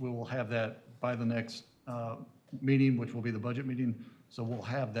 and we will have that by the next meeting, which will be the budget meeting. So we'll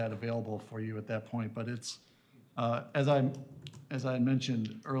have that available for you at that point. But it's, as I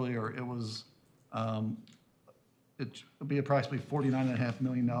mentioned earlier, it was, it will be approximately $49.5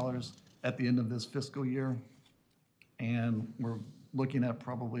 million at the end of this fiscal year. And we're looking at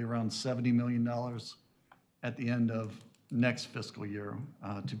probably around $70 million at the end of next fiscal year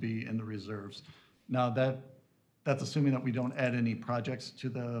to be in the reserves. Now, that's assuming that we don't add any projects to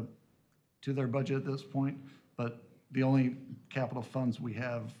their budget at this point, but the only capital funds we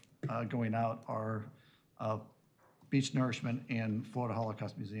have going out are beach nourishment and Florida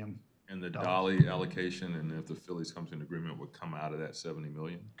Holocaust Museum. And the Dolly allocation, and if the Phillies come to an agreement, would come out of that 70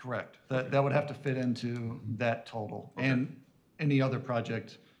 million? Correct. That would have to fit into that total and any other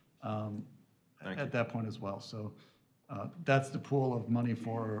project at that point as well. So that's the pool of money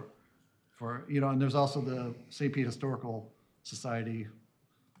for, and there's also the St. Pete Historical Society,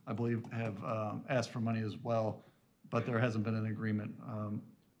 I believe, have asked for money as well, but there hasn't been an agreement.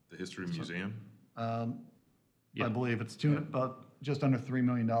 The History Museum? I believe it's about just under $3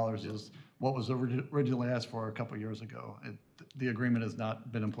 million is what was originally asked for a couple years ago. The agreement has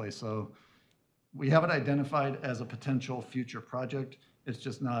not been in place, so we have it identified as a potential future project. It's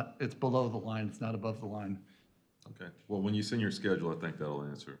just not, it's below the line, it's not above the line. Okay. Well, when you send your schedule, I think that'll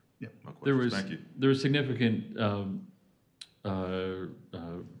answer my There questions. was, Thank you. there was significant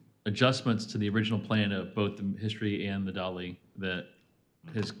adjustments to the original plan of both the history and the Dolly that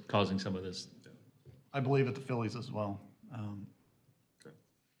is causing some of this. I believe at the Phillies as well.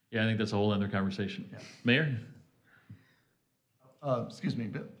 Yeah, I think that's a whole other conversation. Yeah. Mayor? Excuse me,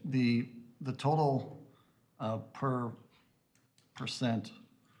 but the total per percent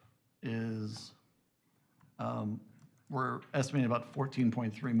is, we're estimating about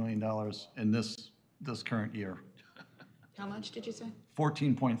 $14.3 million in this current year. How much did you say?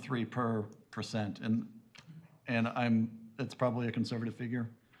 14.3 per percent, and it's probably a conservative figure.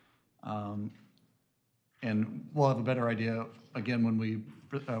 And we'll have a better idea again when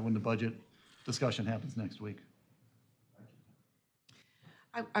the budget discussion happens next week.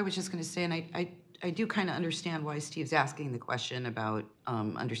 I was just going to say, and I do kind of understand why Steve's asking the question about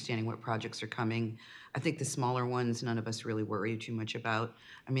understanding what projects are coming. I think the smaller ones, none of us really worry too much about.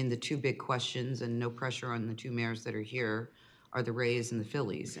 I mean, the two big questions, and no pressure on the two mayors that are here, are the Rays and the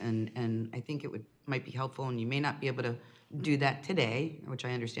Phillies. And I think it might be helpful, and you may not be able to do that today, which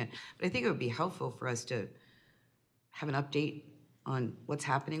I understand, but I think it would be helpful for us to have an update on what's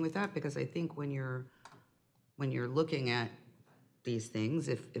happening with that, because I think when you're looking at these things,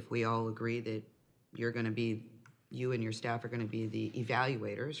 if we all agree that you and your staff are going to be the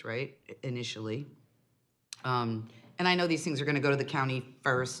evaluators, right, initially. And I know these things are going to go to the county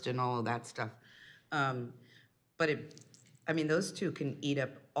first and all of that stuff. But I mean, those two can eat up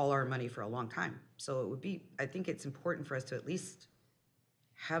all our money for a long time. So it would be, I think it's important for us to at least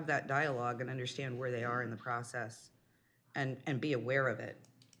have that dialogue and understand where they are in the process and be aware of it.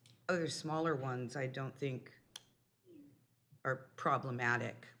 Other smaller ones, I don't think are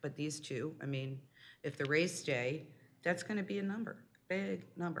problematic, but these two, I mean, if the rates stay, that's gonna be a number, big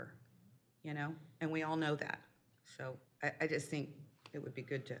number, you know? And we all know that. So I just think it would be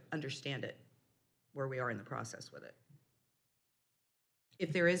good to understand it, where we are in the process with it.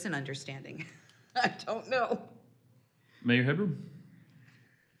 If there is an understanding, I don't know. Mayor Hedberg?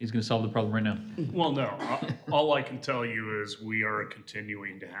 He's going to solve the problem right now. Well, no, all I can tell you is we are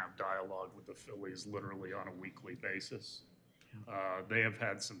continuing to have dialogue with the Phillies literally on a weekly basis. They have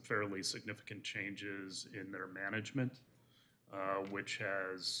had some fairly significant changes in their management, which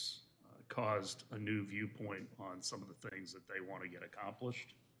has caused a new viewpoint on some of the things that they want to get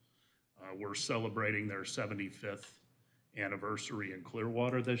accomplished. We're celebrating their 75th anniversary in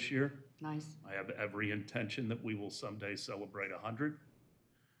Clearwater this year. Nice. I have every intention that we will someday celebrate 100.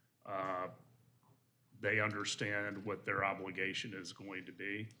 They understand what their obligation is going to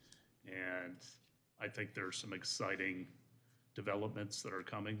be, and I think there's some exciting developments that are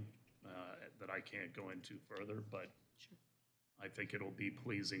coming that I can't go into further, but I think it'll be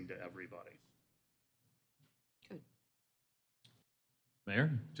pleasing to everybody. Good.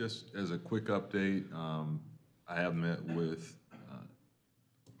 Mayor? Just as a quick update, I have met with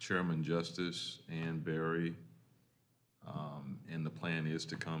Chairman Justice and Barry, and the plan is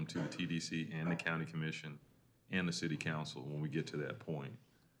to come to the TDC and the County Commission and the City Council when we get to that point.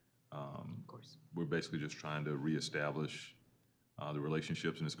 Of course. We're basically just trying to reestablish the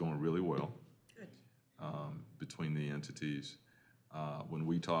relationships, and it's going really well. Good. Between the entities. When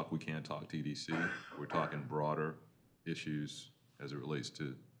we talk, we can't talk TDC. We're talking broader issues as it relates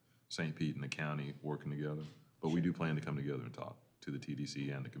to St. Pete and the county working together. But we do plan to come together and talk to the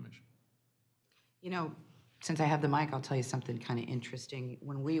TDC and the commission. You know, since I have the mic, I'll tell you something kind of interesting.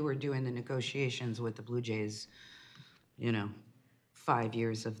 When we were doing the negotiations with the Blue Jays, you know, 5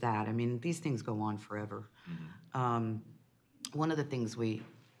 years of that, I mean, these things go on forever. One of the things we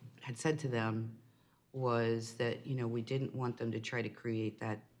had said to them was that, you know, we didn't want them to try to create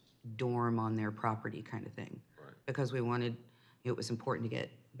that dorm on their property kind of thing. Right. Because we wanted, it was important to get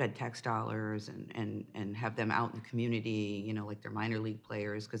bed tax dollars and have them out in the community, you know, like their minor league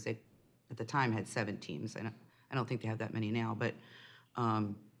players, because they, at the time, had 7 teams. I don't think they have that many now, but,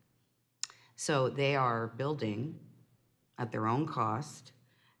 so they are building at their own cost,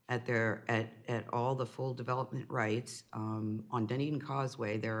 at all the full development rights, on Dunedin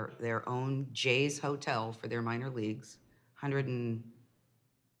Causeway, their own Jays Hotel for their minor leagues, I don't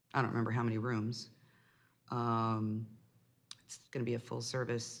remember how many rooms. It's gonna be a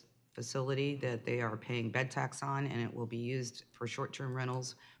full-service facility that they are paying bed tax on, and it will be used for short-term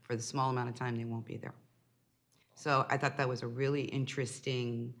rentals for the small amount of time they won't be there. So I thought that was a really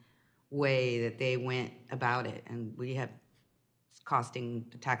interesting way that they went about it, and we have costing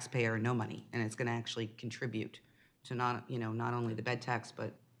the taxpayer no money, and it's gonna actually contribute to not only the bed tax,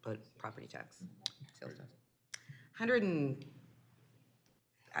 but property tax, sales tax.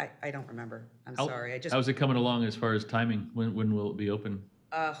 I don't remember, I'm sorry, How's it coming along as far as timing? When will it be open?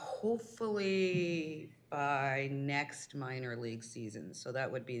 Hopefully by next minor league season, so that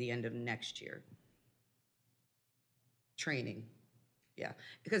would be the end of next year. Training, yeah,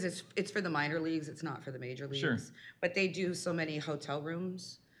 because it's for the minor leagues, it's not for the major leagues. Sure. But they do so many hotel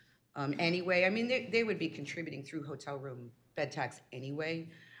rooms anyway. I mean, they would be contributing through hotel room bed tax anyway,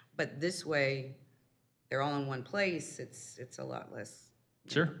 but this way, they're all in one place, it's a lot less.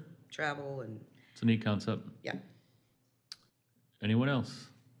 Sure. Travel and, It's a neat concept. yeah. Anyone else?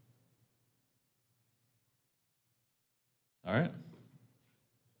 All right.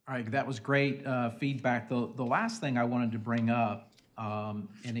 All right, that was great feedback. The last thing I wanted to bring up,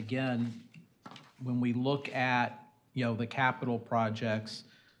 and again, when we look at, you know, the capital projects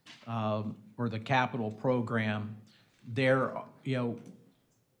or the capital program, there, you know,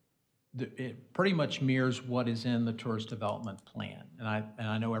 it pretty much mirrors what is in the tourist development plan, and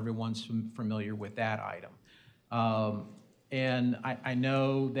I know everyone's familiar with that item. And I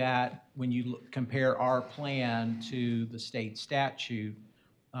know that when you compare our plan to the state statute,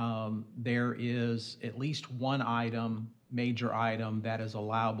 there is at least one item, major item, that is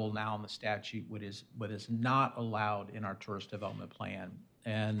allowable now in the statute, what is not allowed in our tourist development plan.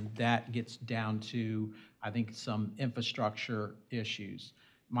 And that gets down to, I think, some infrastructure issues.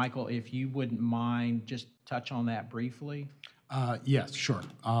 Michael, if you wouldn't mind, just touch on that briefly. Yes, sure.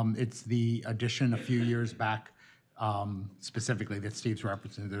 It's the addition a few years back specifically that Steve's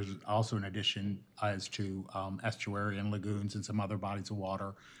referencing. There's also an addition as to estuary and lagoons and some other bodies of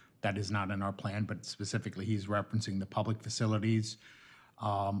water that is not in our plan, but specifically he's referencing the public facilities,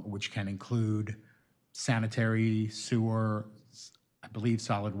 which can include sanitary, sewer, I believe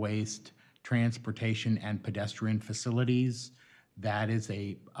solid waste, transportation, and pedestrian facilities. That is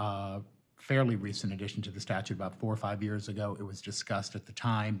a fairly recent addition to the statute, about 4 or 5 years ago. It was discussed at the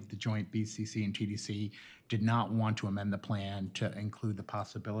time. The joint BCC and TDC did not want to amend the plan to include the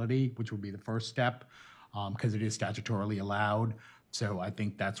possibility, which would be the first step, because it is statutorily allowed. So I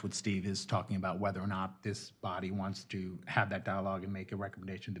think that's what Steve is talking about, whether or not this body wants to have that dialogue and make a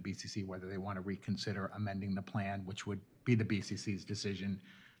recommendation to the BCC, whether they want to reconsider amending the plan, which would be the BCC's decision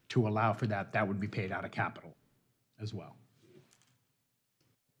to allow for that. That would be paid out of capital as well.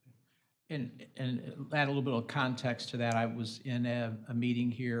 And add a little bit of context to that, I was in a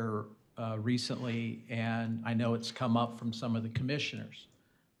meeting here recently, and I know it's come up from some of the commissioners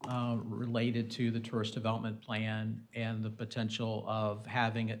related to the tourist development plan and the potential of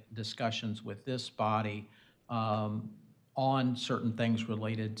having discussions with this body on certain things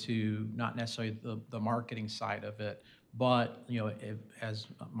related to not necessarily the marketing side of it, but, you know, as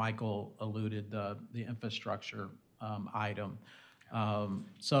Michael alluded, the infrastructure item.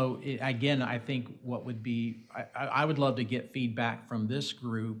 Again, I think what would be, I would love to get feedback from this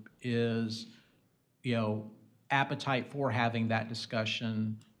group is, you know, appetite for having that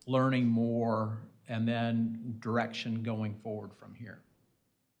discussion, learning more, and then direction going forward from here.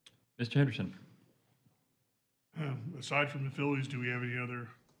 Mr. Henderson? Aside from the Phillies, do we have any other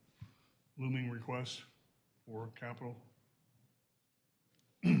looming requests for capital?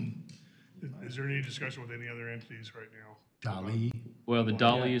 Is there any discussion with any other entities right now? Dolly. Well, the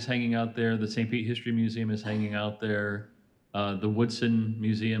Dolly is hanging out there, the St. Pete History Museum is hanging out there, the Woodson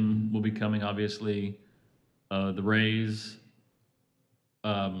Museum will be coming, obviously, the Rays.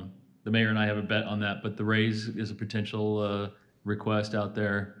 The mayor and I have a bet on that, but the Rays is a potential request out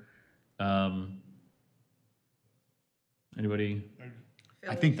there. Anybody?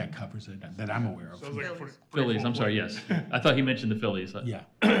 I think that covers it, that I'm aware of. Sounds like a pretty Phillies, full I'm sorry, plate. yes. I thought he mentioned the Phillies. Yeah.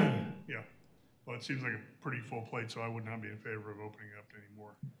 Yeah, well, it seems like a pretty full plate, so I would not be in favor of opening up to any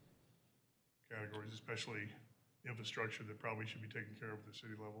more categories, especially infrastructure that probably should be taken care of at the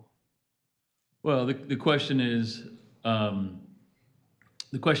city level. Well, the question is,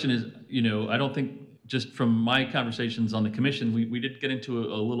 you know, I don't think, just from my conversations on the commission, we did get into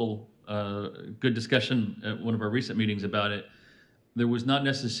a little good discussion at one of our recent meetings about it. There was not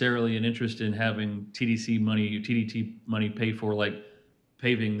necessarily an interest in having TDC money, TDT money pay for like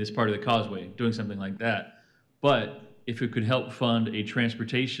paving this part of the causeway, doing something like that. But if it could help fund a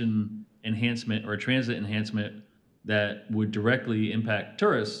transportation enhancement or a transit enhancement that would directly impact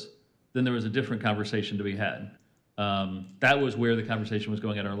tourists, then there was a different conversation to be had. That was where the conversation was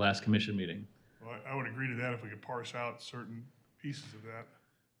going at our last commission meeting. Well, I would agree to that if we could parse out certain pieces of that.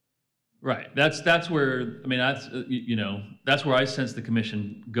 Right. That's where, I mean, that's, you know, that's where I sense the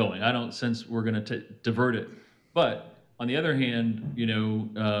commission going. I don't sense we're going to divert it. But on the other hand, you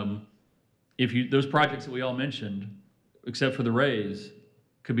know, those projects that we all mentioned, except for the Rays,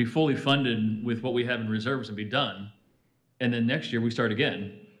 could be fully funded with what we have in reserves and be done. And then next year we start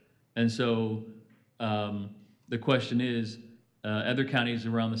again. And so the question is, other counties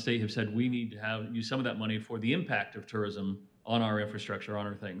around the state have said we need to use some of that money for the impact of tourism on our infrastructure, on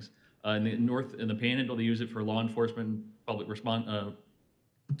our things. In the north, in the Panhandle, they use it for law enforcement, public response,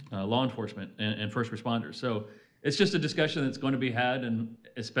 law enforcement, and first responders. So it's just a discussion that's going to be had, and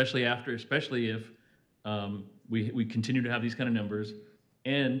especially if we continue to have these kind of numbers,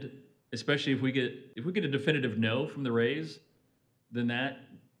 and especially if we get a definitive no from the Rays, then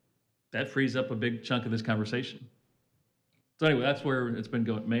that frees up a big chunk of this conversation. So anyway, that's where it's been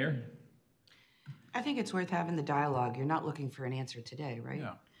going. Mayor? I think it's worth having the dialogue. You're not looking for an answer today, right?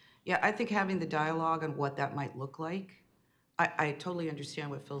 Yeah. Yeah, I think having the dialogue on what that might look like, I totally understand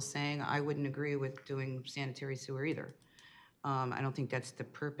what Phil's saying. I wouldn't agree with doing sanitary sewer either. I don't think that's the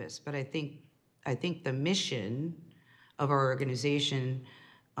purpose, but I think the mission of our organization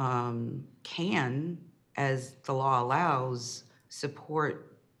can, as the law allows,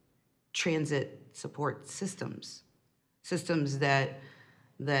 support transit support systems that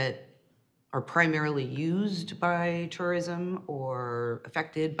are primarily used by tourism or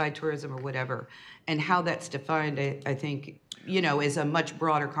affected by tourism or whatever. And how that's defined, I think, you know, is a much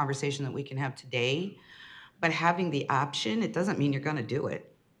broader conversation that we can have today. But having the option, it doesn't mean you're gonna do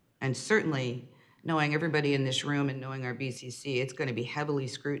it. And certainly, knowing everybody in this room and knowing our BCC, it's gonna be heavily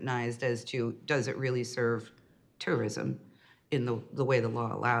scrutinized as to, does it really serve tourism in the way the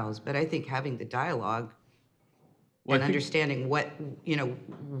law allows? But I think having the dialogue Well, I and think- understanding what,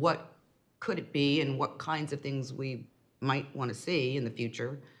 what could it be and what kinds of things we might want to see in the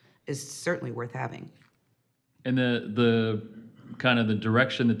future is certainly worth having. And the kind of the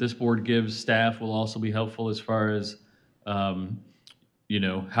direction that this board gives staff will also be helpful as far as,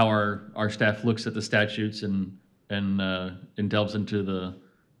 how our staff looks at the statutes and delves into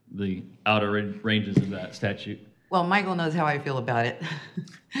the outer ranges of that statute. Well, Michael knows how I feel about it.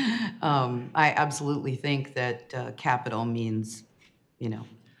 I absolutely think that capital means,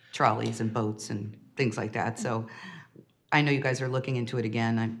 trolleys and boats and things like that. So I know you guys are looking into it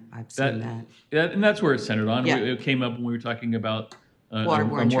again. I've seen that. Yeah, and that's where it's centered on. Yeah. It came up when we were talking about a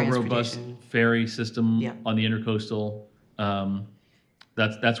Waterborne more robust transportation. ferry system Yeah. on the intercoastal.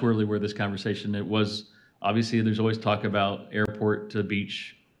 That's really where this conversation, it was, obviously, there's always talk about airport to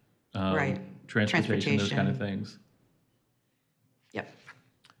beach, Right. transportation, those kind of Transportation. things. Yep.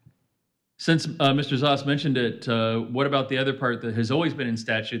 Since Mr. Zoss mentioned it, what about the other part that has always been in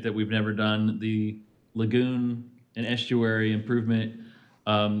statute that we've never done, the lagoon and estuary improvement?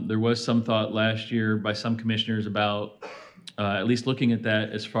 There was some thought last year by some commissioners about at least looking at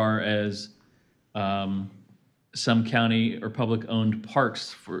that as far as some county or public-owned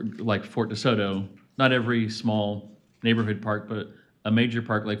parks, like Fort DeSoto. Not every small neighborhood park, but a major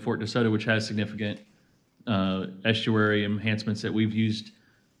park like Fort DeSoto, which has significant estuary enhancements that we've used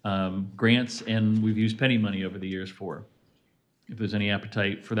grants and we've used penny money over the years for. If there's any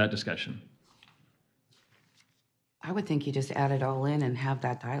appetite for that discussion. I would think you just add it all in and have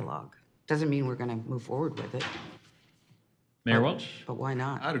that dialogue. Doesn't mean we're going to move forward with it, Mayor Welch? but why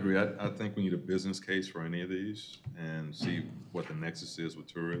not? I'd agree. I think we need a business case for any of these and see what the nexus is with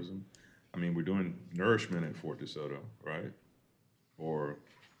tourism. I mean, we're doing nourishment at Fort DeSoto, right? Or,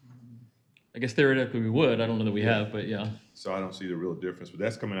 I guess theoretically we would. I don't know that we have, but yeah. so I don't see the real difference, but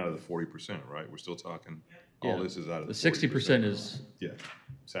that's coming out of the 40%, right? We're still talking, all Yeah. this is out of The the 60% is, Yeah,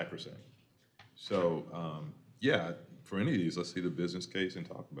 sacrosanct. So, yeah, for any of these, let's see the business case and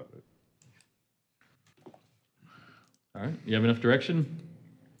talk about it. all right, you have enough direction?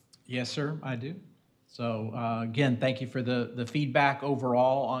 Yes, sir, I do. So again, thank you for the feedback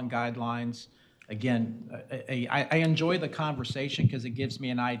overall on guidelines. Again, I enjoy the conversation because it gives me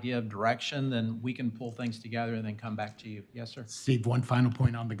an idea of direction, then we can pull things together and then come back to you. Yes, sir? Steve, one final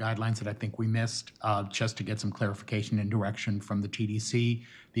point on the guidelines that I think we missed, just to get some clarification and direction from the TDC.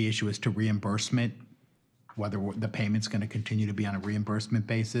 The issue is to reimbursement, whether the payment's going to continue to be on a reimbursement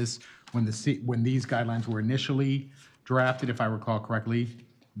basis. When these guidelines were initially drafted, if I recall correctly,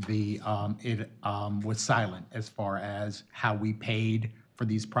 it was silent as far as how we paid for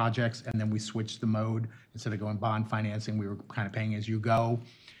these projects, and then we switched the mode. Instead of going bond financing, we were kind of paying as you go.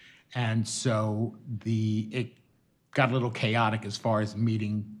 And so it got a little chaotic as far as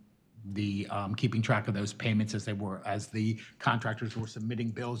meeting the, keeping track of those payments as the contractors were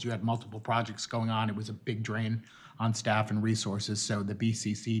submitting bills. You had multiple projects going on. It was a big drain on staff and resources. So the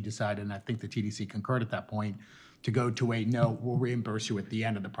BCC decided, and I think the TDC concurred at that point, to go to no, we'll reimburse you at the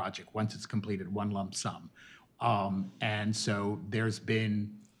end of the project, once it's completed, one lump sum. And so there's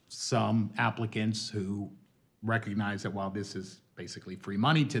been some applicants who recognize that while this is basically free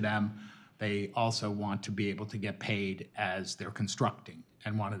money to them, they also want to be able to get paid as they're constructing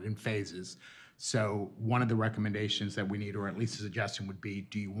and want it in phases. So one of the recommendations that we need, or at least a suggestion would be,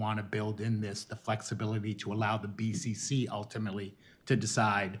 do you want to build in this the flexibility to allow the BCC ultimately to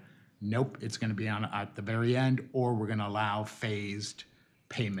decide, nope, it's going to be on at the very end, or we're going to allow phased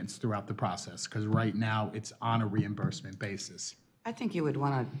payments throughout the process? Because right now it's on a reimbursement basis. I think you would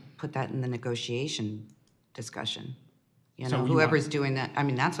want to put that in the negotiation discussion. So you Whoever's doing that, I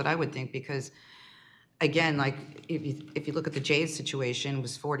mean, that's what I would think, because again, like, if you look at the Jays situation, it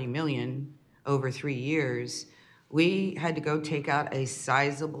was 40 million over 3 years. We had to go take out a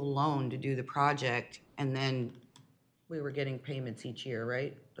sizable loan to do the project, and then we were getting payments each year,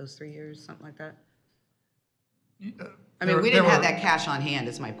 right? Those 3 years, something like that? I mean, we didn't have that cash on hand,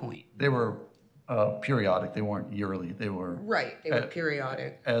 is my point. They were periodic, they weren't yearly, they were. Right, they were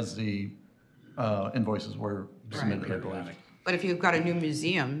periodic. As the invoices were submitted, I believe. But if you've got a new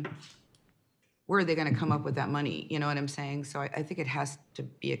museum, where are they gonna come up with that money? You know what I'm saying? So I think it has to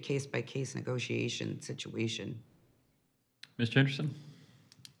be a case-by-case negotiation situation. Mr. Henderson?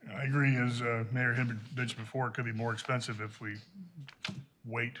 I agree, as Mayor Hibbert mentioned before, it could be more expensive if we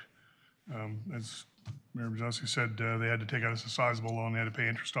wait. As Mayor Brzezowski said, they had to take out a sizable loan, they had to pay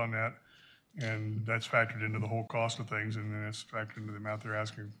interest on that, and that's factored into the whole cost of things, and then it's factored into the amount they're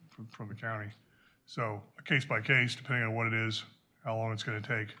asking from the county. So a case by case, depending on what it is, how long it's gonna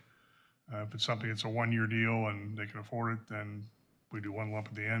take. If it's something that's a one-year deal and they can afford it, then we do one lump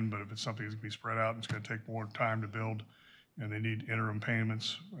at the end, but if it's something that's gonna be spread out and it's gonna take more time to build, and they need interim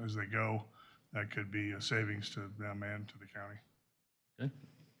payments as they go, that could be a savings to them and to the county. Okay.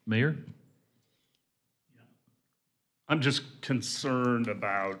 Mayor? I'm just concerned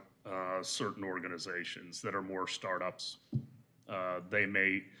about certain organizations that are more startups.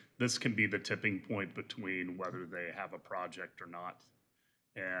 This can be the tipping point between whether they have a project or not.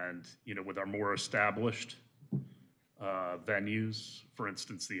 And, with our more established venues, for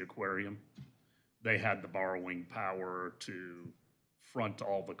instance, the aquarium, they had the borrowing power to front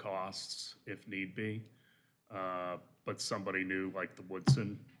all the costs if need be. But somebody new like the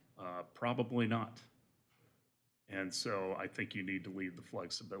Woodson, probably not. And so I think you need to leave the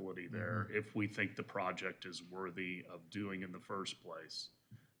flexibility there. If we think the project is worthy of doing in the first place,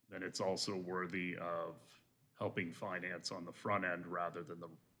 then it's also worthy of helping finance on the front end rather than the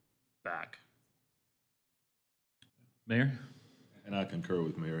back. Mayor? And I concur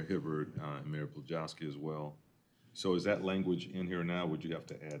with Mayor Hibbert and Mayor Plajowski as well. So is that language in here now? Would you have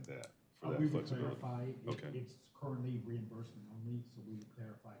to add that for that flexibility? Okay. It's currently reimbursement only, so we would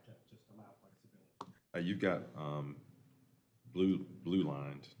clarify to just allow flexibility. You've got blue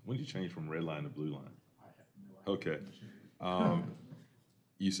lined. When did you change from red line to blue line? I have no idea. Okay.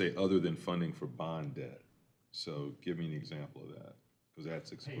 You say other than funding for bond debt. So give me an example of that, because that's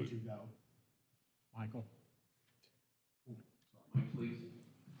Pay as excluded. you go. Michael?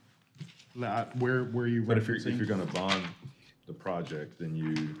 Where are you But if you're referencing? gonna bond the project, then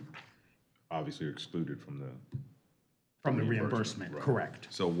you obviously are excluded from the. From the reimbursement, right. correct.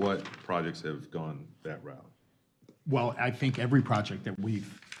 So what projects have gone that route? Well, I think every project that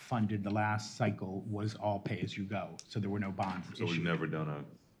we've funded the last cycle was all pay-as-you-go, so there were no bonds So we've issued. never done a,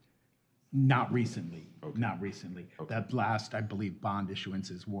 Not recently, Okay. not recently. Okay. That last, I believe, bond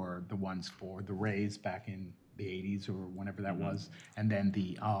issuances were the ones for the Rays back in the 80s or whenever that was, and then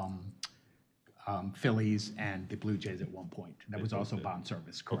the Phillies and the Blue Jays at one point. That was also bond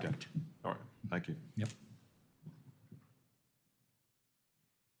service, okay, correct? all right, thank you. Yep.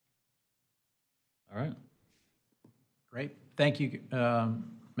 All right. Great. Thank you,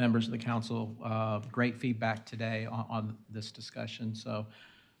 members of the council. Great feedback today on this discussion. So,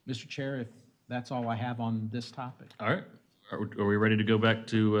 Mr. Chair, if that's all I have on this topic. All right. Are we ready to go back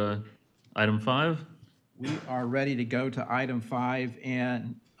to item 5? We are ready to go to item 5,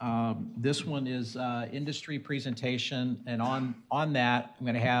 and this one is industry presentation. And on that, I'm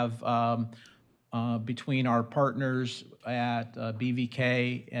going to have between our partners at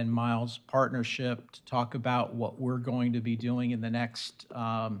BVK and Miles Partnership to talk about what we're going to be doing in the next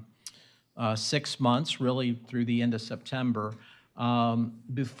 6 months, really through the end of September.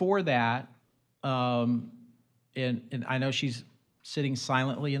 Before that, and I know she's sitting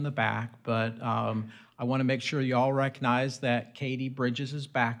silently in the back, but I want to make sure you all recognize that Katie Bridges is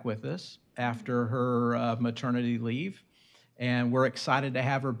back with us after her maternity leave. And we're excited to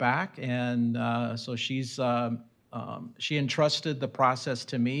have her back. And so she entrusted the process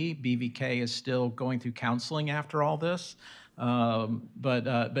to me. BVK is still going through counseling after all this.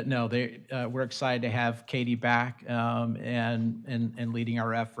 But no, we're excited to have Katie back and leading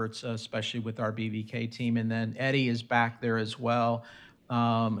our efforts, especially with our BVK team. And then Eddie is back there as well,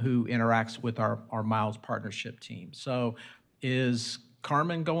 who interacts with our Miles Partnership team. So is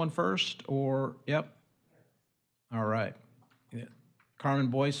Carmen going first or, yep? All right. Yeah. Carmen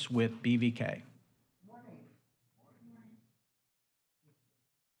Boyce with BVK.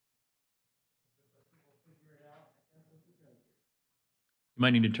 You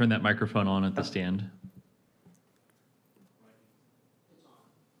might need to turn that microphone on at the stand.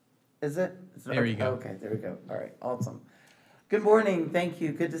 Is it? There you go. Okay, there we go. All right, awesome. Good morning, thank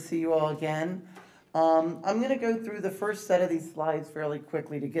you. Good to see you all again. I'm going to go through the first set of these slides fairly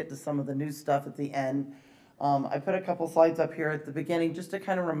quickly to get to some of the new stuff at the end. I put a couple slides up here at the beginning just to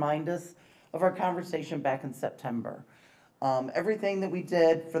kind of remind us of our conversation back in September. Everything that we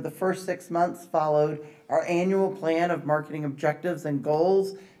did for the first 6 months followed our annual plan of marketing objectives and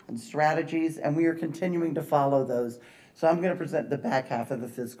goals and strategies, and we are continuing to follow those. So I'm going to present the back half of the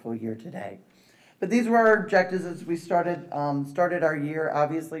fiscal year today. But these were our objectives as we started our year.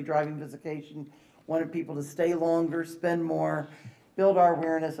 Obviously, driving visitation, wanted people to stay longer, spend more, build our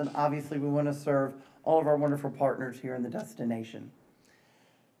awareness, and obviously we want to serve all of our wonderful partners here in the destination.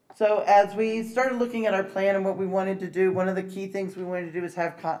 So as we started looking at our plan and what we wanted to do, one of the key things we wanted to do is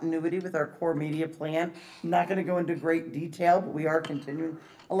have continuity with our core media plan. I'm not going to go into great detail, but we are continuing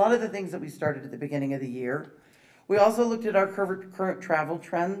a lot of the things that we started at the beginning of the year. We also looked at our current travel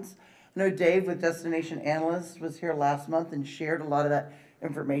trends. I know Dave with Destination Analyst was here last month and shared a lot of that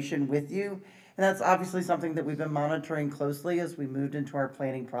information with you. And that's obviously something that we've been monitoring closely as we moved into our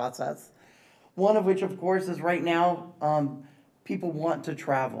planning process. One of which, of course, is right now, people want to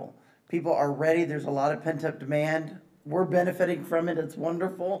travel. People are ready. There's a lot of pent-up demand. We're benefiting from it. It's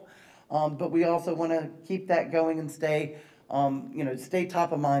wonderful. But we also want to keep that going and stay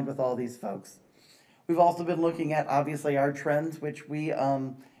top of mind with all these folks. We've also been looking at, obviously, our trends, which we in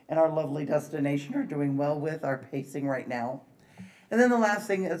our lovely destination are doing well with, our pacing right now. And then the last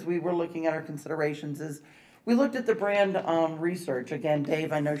thing as we were looking at our considerations is we looked at the brand research. Again,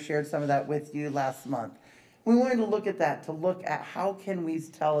 Dave, I know, shared some of that with you last month. We wanted to look at that, to look at how can we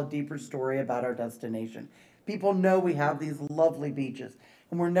tell a deeper story about our destination. People know we have these lovely beaches,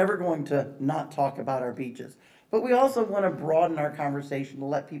 and we're never going to not talk about our beaches. But we also want to broaden our conversation to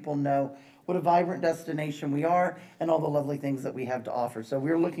let people know what a vibrant destination we are and all the lovely things that we have to offer. So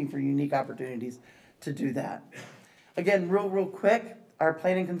we're looking for unique opportunities to do that. Again, real quick, our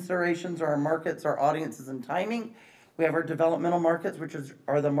planning considerations are our markets, our audiences, and timing. We have our developmental markets, which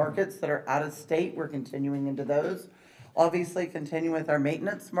are the markets that are out of state. We're continuing into those. Obviously, continue with our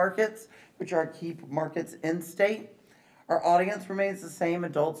maintenance markets, which are key markets in state. Our audience remains the same,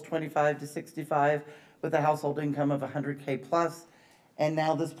 adults 25 to 65 with a household income of 100K plus. And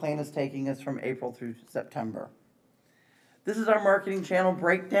now this plan is taking us from April through September. This is our marketing channel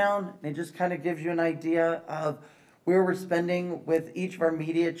breakdown. And it just kind of gives you an idea of where we're spending with each of our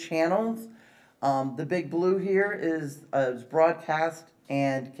media channels. The big blue here is broadcast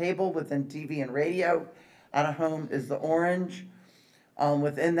and cable within TV and radio. Out of home is the orange.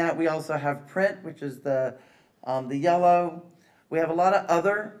 Within that, we also have print, which is the yellow. We have a lot of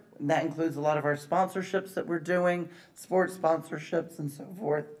other, and that includes a lot of our sponsorships that we're doing, sports sponsorships and so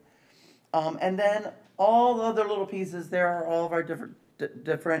forth. And then all the other little pieces there are all of our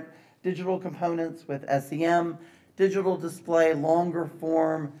different digital components with SEM, digital display, longer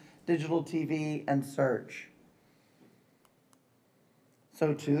form, digital TV, and search.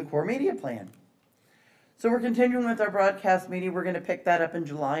 So to the core media plan. So we're continuing with our broadcast media. We're going to pick that up in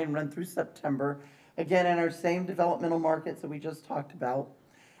July and run through September. Again, in our same developmental markets that we just talked about.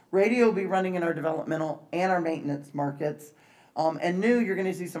 Radio will be running in our developmental and our maintenance markets. And new, you're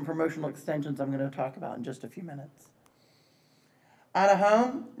going to see some promotional extensions I'm going to talk about in just a few minutes. Out of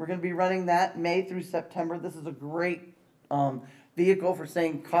home, we're going to be running that May through September. This is a great vehicle for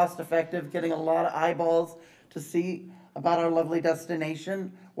staying cost effective, getting a lot of eyeballs to see about our lovely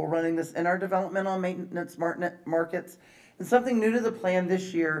destination. We're running this in our developmental and maintenance markets. And something new to the plan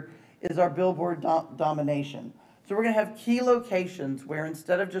this year is our billboard domination. So we're going to have key locations where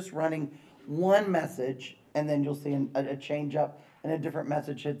instead of just running one message, and then you'll see a change up and a different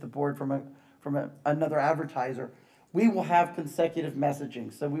message hit the board from another advertiser, we will have consecutive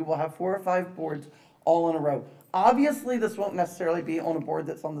messaging. So we will have 4 or 5 boards all in a row. Obviously, this won't necessarily be on a board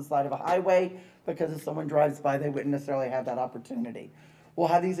that's on the side of a highway, because if someone drives by, they wouldn't necessarily have that opportunity. We'll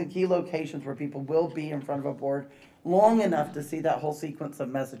have these in key locations where people will be in front of a board long enough to see that whole sequence of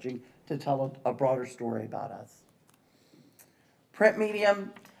messaging to tell a broader story about us. Print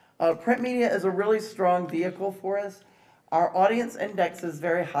medium. Print media is a really strong vehicle for us. Our audience indexes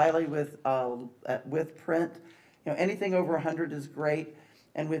very highly with print. Anything over 100 is great.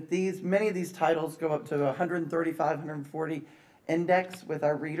 And with these, many of these titles go up to 135, 140 index with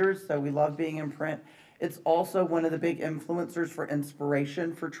our readers, so we love being in print. It's also one of the big influencers for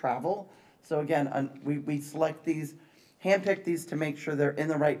inspiration for travel. So again, we select these, handpick these to make sure they're in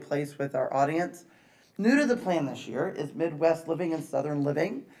the right place with our audience. New to the plan this year is Midwest Living and Southern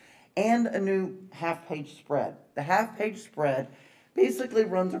Living, and a new half-page spread. The half-page spread basically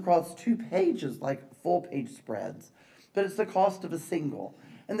runs across 2 pages like full-page spreads, but it's the cost of a single.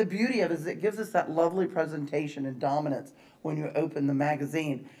 And the beauty of it is it gives us that lovely presentation and dominance when you open the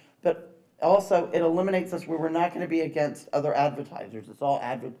magazine. But also, it eliminates us where we're not going to be against other advertisers. It's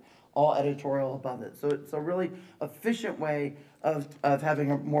all editorial above it. So it's a really efficient way of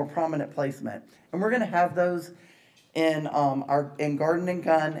having a more prominent placement. And we're going to have those in in Garden and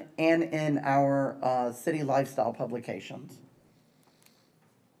Gun and in our city lifestyle publications.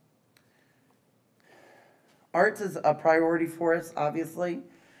 Arts is a priority for us, obviously.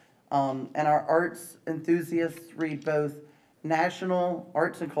 And our arts enthusiasts read both national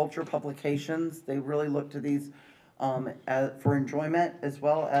arts and culture publications. They really look to these for enjoyment, as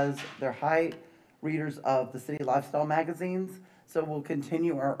well as they're high readers of the city lifestyle magazines. So we'll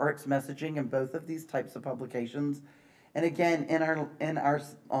continue our arts messaging in both of these types of publications. And again, in our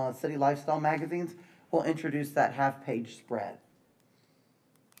city lifestyle magazines, we'll introduce that half-page spread.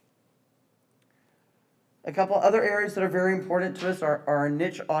 A couple other areas that are very important to us are our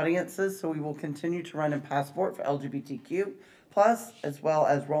niche audiences. So we will continue to run in Passport for LGBTQ plus, as well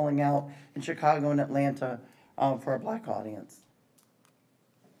as rolling out in Chicago and Atlanta for a Black audience.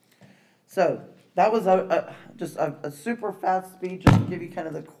 So that was just a super fast speech, just to give you kind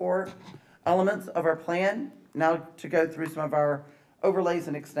of the core elements of our plan. Now to go through some of our overlays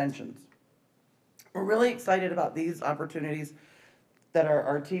and extensions. We're really excited about these opportunities that are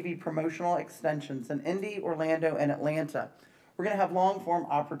our TV promotional extensions in Indy, Orlando, and Atlanta. We're going to have long-form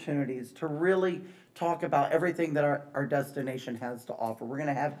opportunities to really talk about everything that our destination has to offer. We're going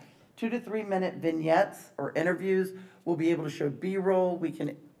to have 2 to 3 minute vignettes or interviews. We'll be able to show B-roll. We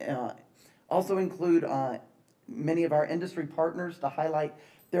can also include many of our industry partners to highlight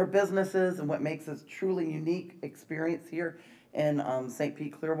their businesses and what makes this truly unique experience here in St.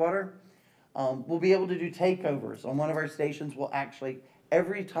 Pete Clearwater. We'll be able to do takeovers on one of our stations. We'll actually,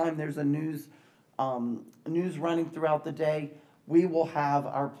 every time there's a news running throughout the day, we will have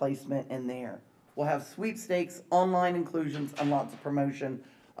our placement in there. We'll have sweepstakes, online inclusions, and lots of promotion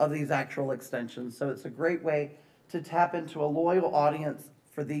of these actual extensions. So it's a great way to tap into a loyal audience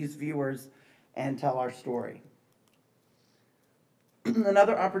for these viewers and tell our story.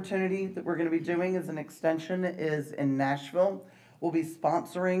 Another opportunity that we're going to be doing as an extension is in Nashville. We'll be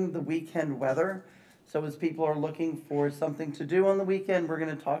sponsoring the weekend weather. So as people are looking for something to do on the weekend, we're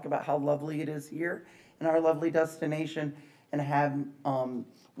going to talk about how lovely it is here in our lovely destination and have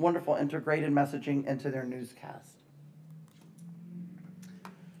wonderful integrated messaging into their newscast.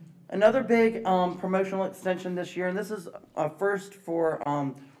 Another big promotional extension this year, and this is a first for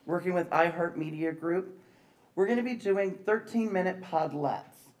working with iHeartMedia Group. We're going to be doing 13-minute podlets.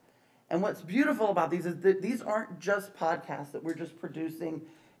 And what's beautiful about these is that these aren't just podcasts that we're just producing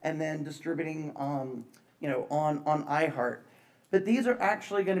and then distributing on iHeart. But these are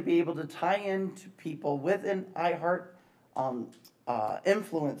actually going to be able to tie into people within iHeart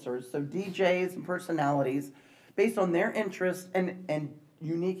influencers, so DJs and personalities, based on their interests and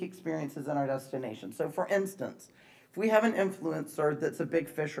unique experiences in our destination. So for instance, if we have an influencer that's a big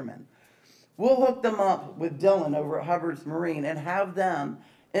fisherman, we'll hook them up with Dylan over at Hubbard's Marine and have them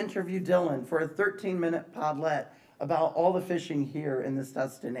interview Dylan for a 13-minute podlet about all the fishing here in this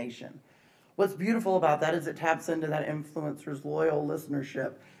destination. What's beautiful about that is it taps into that influencer's loyal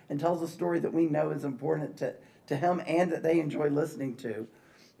listenership and tells a story that we know is important to him and that they enjoy listening to.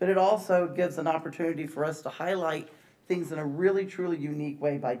 But it also gives an opportunity for us to highlight things in a really, truly unique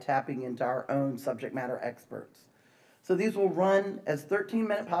way by tapping into our own subject matter experts. So these will run as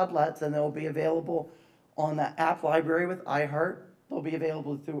 13-minute podlets, and they'll be available on the app library with iHeart. They'll be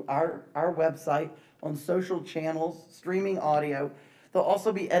available through our website, on social channels, streaming audio. They'll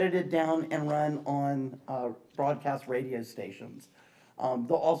also be edited down and run on broadcast radio stations.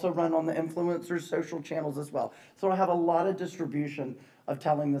 They'll also run on the influencers' social channels as well. So we'll have a lot of distribution of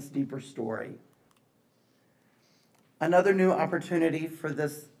telling this deeper story. Another new opportunity for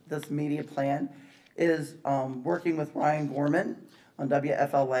this media plan is working with Ryan Gorman on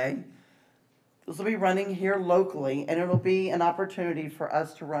WFLA. This will be running here locally, and it'll be an opportunity for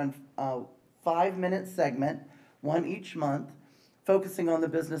us to run a 5-minute segment, one each month, focusing on the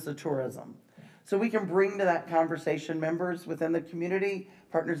business of tourism. So we can bring to that conversation members within the community,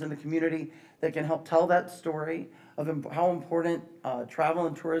 partners in the community that can help tell that story of how important travel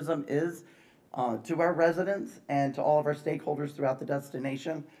and tourism is to our residents and to all of our stakeholders throughout the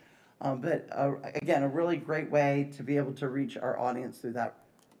destination. But again, a really great way to be able to reach our audience through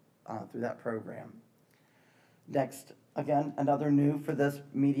that program. Next, again, another new for this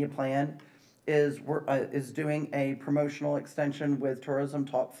media plan is doing a promotional extension with Tourism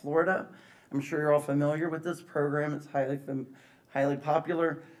Talk Florida. I'm sure you're all familiar with this program. It's highly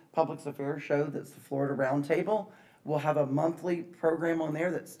popular public affairs show that's the Florida Roundtable. We'll have a monthly program on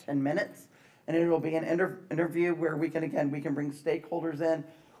there that's 10 minutes, and it will be an interview where we can bring stakeholders in.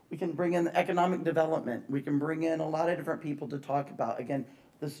 We can bring in economic development. We can bring in a lot of different people to talk about, again,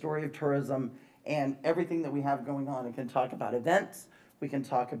 the story of tourism and everything that we have going on. We can talk about events. We can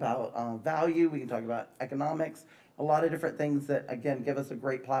talk about value. We can talk about economics. A lot of different things that, again, give us a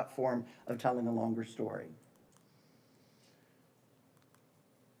great platform of telling a longer story.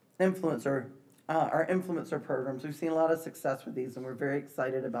 Our influencer programs, we've seen a lot of success with these, and we're very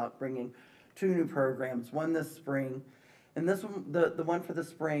excited about bringing 2 new programs, one this spring. And this one, the one for the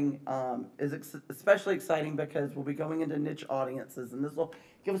spring is especially exciting because we'll be going into niche audiences, and this will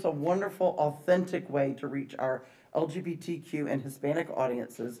give us a wonderful, authentic way to reach our LGBTQ and Hispanic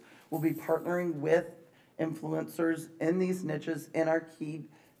audiences. We'll be partnering with influencers in these niches in our key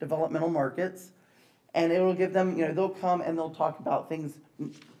developmental markets, and it will give them, they'll come and they'll talk about things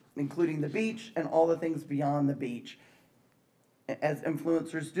including the beach and all the things beyond the beach as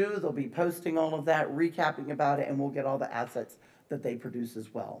influencers do, they'll be posting all of that, recapping about it, and we'll get all the assets that they produce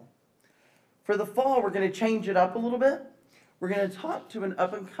as well. For the fall, we're going to change it up a little bit. We're going to talk to an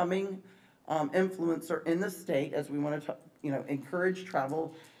up-and-coming influencer in the state, as we want to, encourage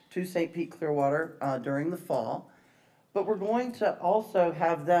travel to St. Pete Clearwater during the fall. But we're going to also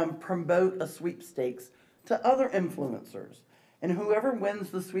have them promote a sweepstakes to other influencers. And whoever wins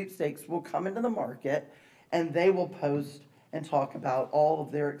the sweepstakes will come into the market and they will post and talk about all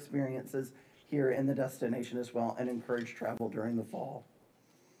of their experiences here in the destination as well and encourage travel during the fall.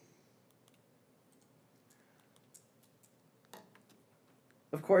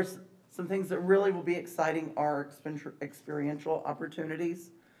 Of course, some things that really will be exciting are experiential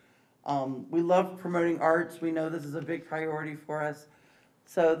opportunities. We love promoting arts. We know this is a big priority for us.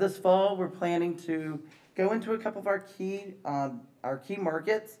 So this fall, we're planning to go into a couple of our key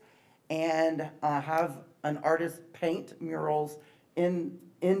markets and have an artist paint murals in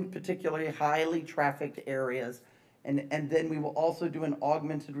particularly highly trafficked areas. And then we will also do an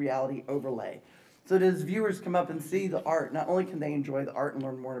augmented reality overlay. So that as viewers come up and see the art, not only can they enjoy the art and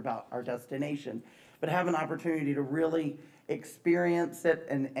learn more about our destination, but have an opportunity to really experience it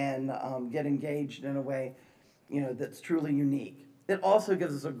and get engaged in a way, that's truly unique. It also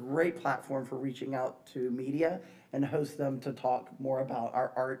gives us a great platform for reaching out to media and host them to talk more about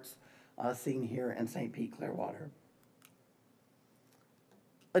our arts scene here in St. Pete Clearwater.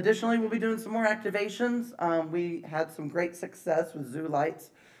 Additionally, we'll be doing some more activations. We had some great success with Zoo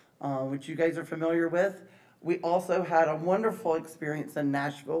Lights, which you guys are familiar with. We also had a wonderful experience in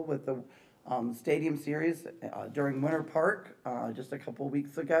Nashville with the Stadium Series during Winter Park just a couple of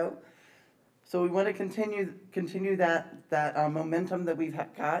weeks ago. So we want to continue that momentum that we've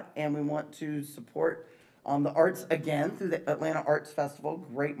got, and we want to support the arts again through the Atlanta Arts Festival,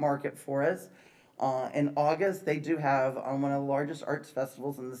 great market for us. In August, they do have one of the largest arts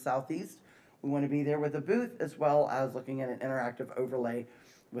festivals in the Southeast. We want to be there with a booth as well as looking at an interactive overlay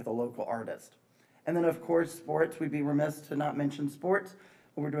with a local artist. And then, of course, sports. We'd be remiss to not mention sports.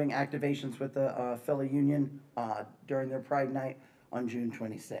 We're doing activations with the Philly Union during their Pride Night on June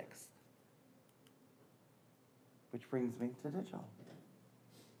 26th. Which brings me to digital.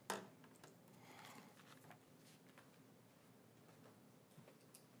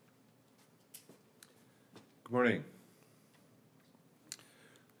 Good morning.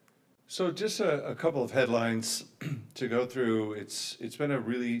 So just a couple of headlines to go through. It's been a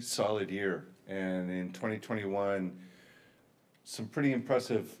really solid year, and in 2021, some pretty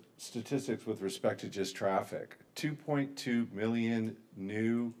impressive statistics with respect to just traffic. 2.2 million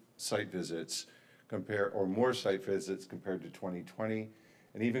new site visits more site visits compared to 2020,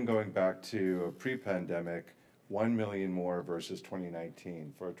 and even going back to a pre-pandemic, 1 million more versus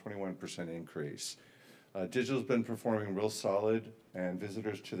 2019 for a 21% increase. Digital's been performing real solid, and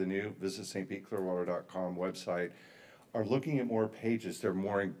visitors to the new visitstpeteclearwater.com website are looking at more pages. They're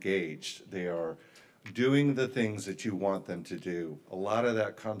more engaged. They are doing the things that you want them to do. A lot of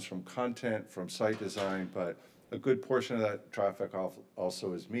that comes from content, from site design, but a good portion of that traffic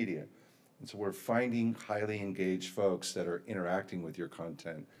also is media. And so we're finding highly engaged folks that are interacting with your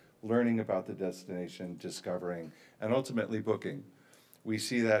content, learning about the destination, discovering, and ultimately booking. We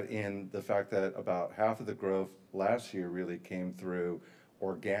see that in the fact that about half of the growth last year really came through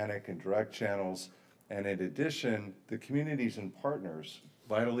organic and direct channels. And in addition, the communities and partners,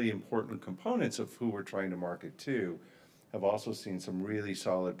 vitally important components of who we're trying to market to, have also seen some really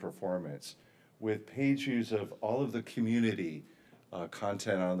solid performance. With page views of all of the community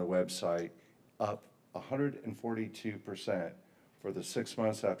content on the website up 142% for the 6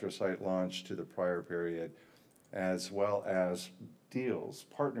 months after site launch to the prior period, as well as deals,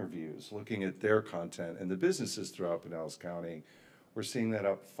 partner views, looking at their content and the businesses throughout Pinellas County. We're seeing that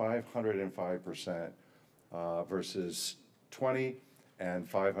up 505% versus 20 and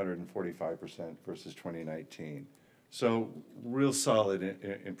 545% versus 2019. So real solid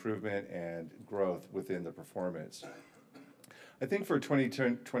improvement and growth within the performance. I think for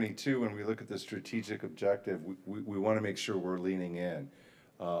 2022, when we look at the strategic objective, we want to make sure we're leaning in.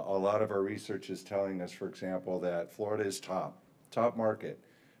 A lot of our research is telling us, for example, that Florida is top market.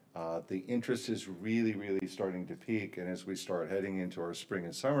 The interest is really starting to peak, and as we start heading into our spring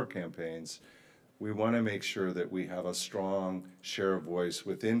and summer campaigns, we want to make sure that we have a strong share of voice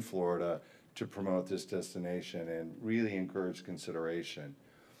within Florida to promote this destination and really encourage consideration.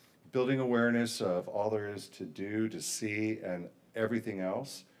 Building awareness of all there is to do, to see, and everything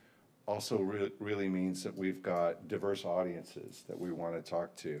else also really means that we've got diverse audiences that we want to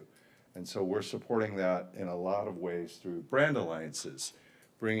talk to. And so we're supporting that in a lot of ways through brand alliances,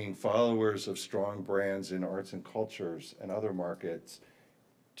 bringing followers of strong brands in arts and cultures and other markets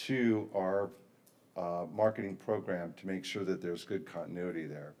to our marketing program to make sure that there's good continuity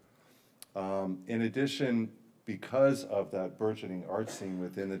there. In addition, because of that burgeoning art scene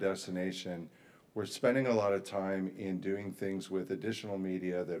within the destination, we're spending a lot of time in doing things with additional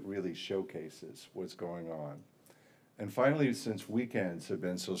media that really showcases what's going on. And finally, since weekends have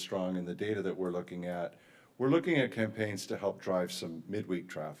been so strong in the data that we're looking at campaigns to help drive some midweek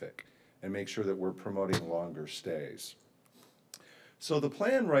traffic and make sure that we're promoting longer stays. So the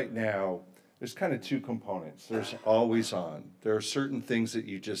plan right now, there's kind of two components. There's always on. There are certain things that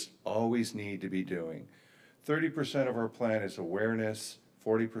you just always need to be doing. 30% of our plan is awareness,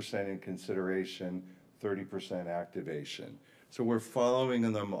 40% in consideration, 30% activation. So we're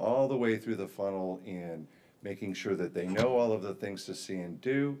following them all the way through the funnel in making sure that they know all of the things to see and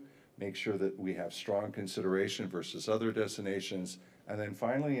do, make sure that we have strong consideration versus other destinations, and then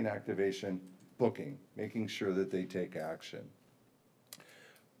finally in activation, booking, making sure that they take action.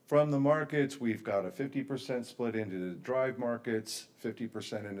 From the markets, we've got a 50% split into the drive markets,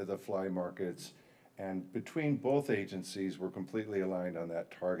 50% into the fly markets, and between both agencies, we're completely aligned on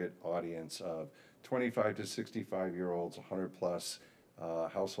that target audience of 25 to 65-year-olds, 100+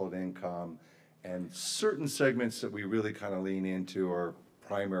 household income, and certain segments that we really kind of lean into are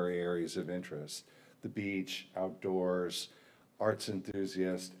primary areas of interest: the beach, outdoors, arts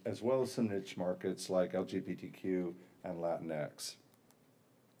enthusiasts, as well as some niche markets like LGBTQ and Latinx.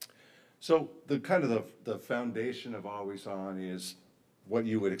 So the foundation of Always On is what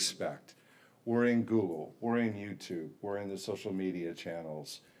you would expect. We're in Google, we're in YouTube, we're in the social media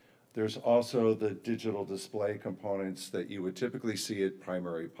channels. There's also the digital display components that you would typically see at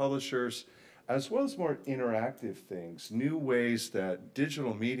primary publishers, as well as more interactive things, new ways that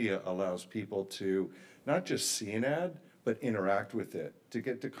digital media allows people to not just see an ad, but interact with it, to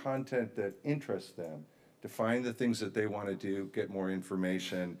get to content that interests them, to find the things that they want to do, get more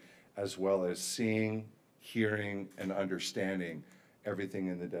information, as well as seeing, hearing, and understanding everything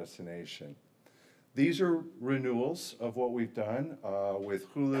in the destination. These are renewals of what we've done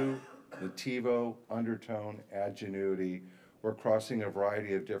with Hulu, Nativo, Undertone, Adgenuity. We're crossing a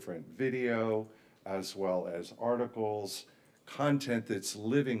variety of different video, as well as articles, content that's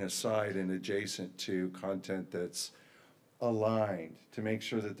living aside and adjacent to content that's aligned to make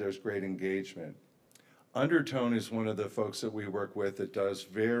sure that there's great engagement. Undertone is one of the folks that we work with that does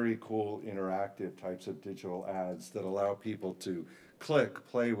very cool interactive types of digital ads that allow people to click,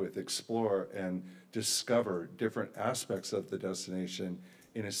 play with, explore, and discover different aspects of the destination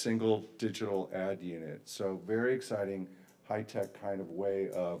in a single digital ad unit. So very exciting, high-tech kind of way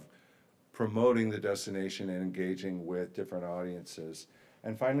of promoting the destination and engaging with different audiences.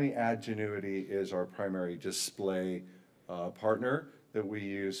 And finally, Adgenuity is our primary display partner that we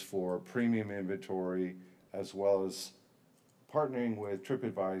use for premium inventory, as well as partnering with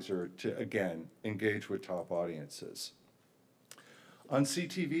TripAdvisor to, again, engage with top audiences. On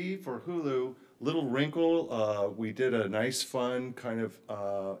CTV for Hulu, little wrinkle, we did a nice, fun kind of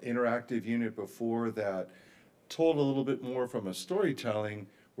interactive unit before that told a little bit more from a storytelling.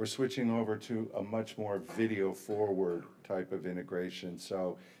 We're switching over to a much more video forward type of integration.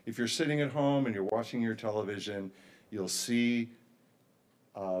 So if you're sitting at home and you're watching your television, you'll see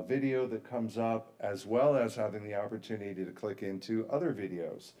video that comes up, as well as having the opportunity to click into other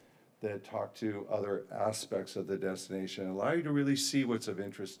videos that talk to other aspects of the destination, allow you to really see what's of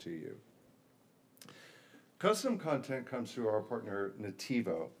interest to you. Custom content comes through our partner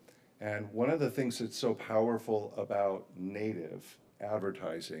Nativo, and one of the things that's so powerful about native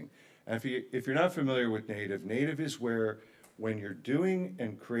advertising, and if you're not familiar with native, native is where when you're doing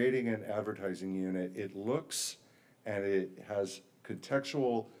and creating an advertising unit, it looks and it has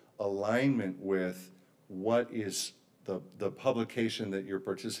contextual alignment with what is the publication that you're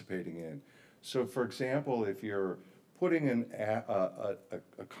participating in. So for example, if you're putting a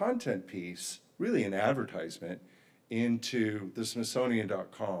content piece, really an advertisement, into the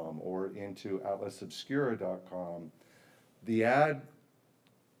Smithsonian.com or into AtlasObscura.com, the ad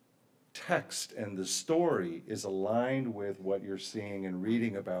text and the story is aligned with what you're seeing and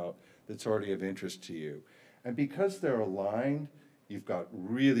reading about that's already of interest to you. And because they're aligned, you've got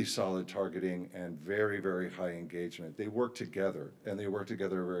really solid targeting and very, very high engagement. They work together, and they work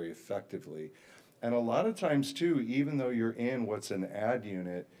together very effectively. And a lot of times too, even though you're in what's an ad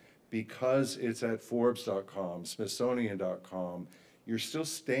unit, because it's at Forbes.com, Smithsonian.com, you're still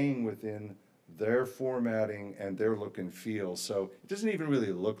staying within their formatting and their look and feel. So it doesn't even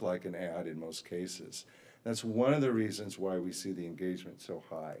really look like an ad in most cases. That's one of the reasons why we see the engagement so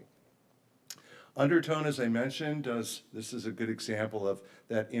high. Undertone, as I mentioned, this is a good example of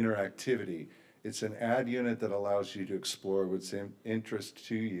that interactivity. It's an ad unit that allows you to explore what's in interest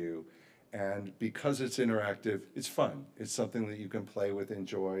to you. And because it's interactive, it's fun. It's something that you can play with,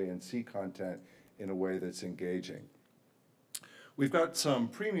 enjoy, and see content in a way that's engaging. We've got some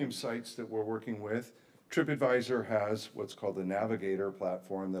premium sites that we're working with. TripAdvisor has what's called the Navigator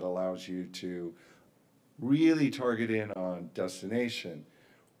platform that allows you to really target in on destination.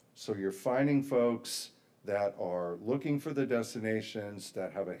 So you're finding folks that are looking for the destinations,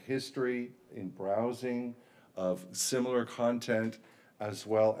 that have a history in browsing of similar content, as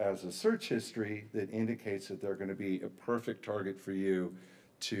well as a search history that indicates that they're going to be a perfect target for you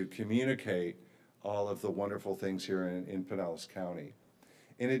to communicate all of the wonderful things here in Pinellas County.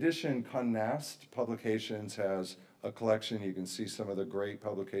 In addition, Condé Nast Publications has a collection. You can see some of the great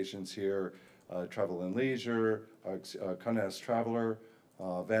publications here, Travel and Leisure, Condé Nast Traveler,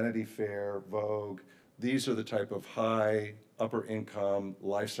 Vanity Fair, Vogue. These are the type of high, upper income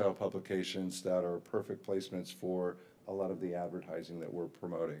lifestyle publications that are perfect placements for a lot of the advertising that we're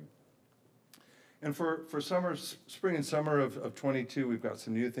promoting. And for spring and summer of 22, we've got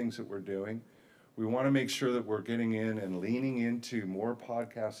some new things that we're doing. We want to make sure that we're getting in and leaning into more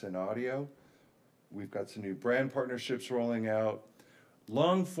podcasts and audio. We've got some new brand partnerships rolling out.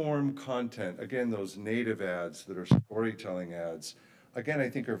 Long form content, again, those native ads that are storytelling ads, again, I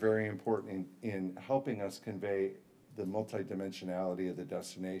think are very important in helping us convey the multidimensionality of the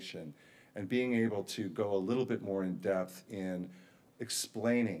destination and being able to go a little bit more in depth in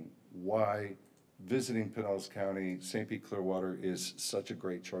explaining why visiting Pinellas County, St. Pete Clearwater is such a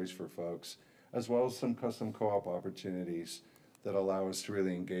great choice for folks, as well as some custom co-op opportunities that allow us to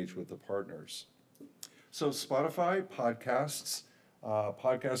really engage with the partners. So Spotify, podcasts.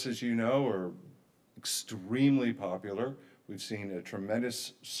 Podcasts, as you know, are extremely popular. We've seen a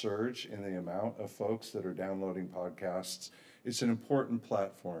tremendous surge in the amount of folks that are downloading podcasts. It's an important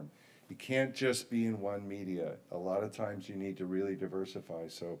platform. You can't just be in one media. A lot of times you need to really diversify.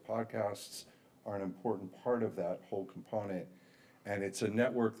 So podcasts are an important part of that whole component. And it's a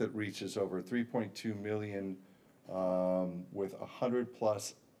network that reaches over 3.2 million with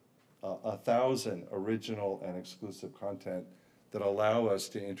 1,000 original and exclusive content that allow us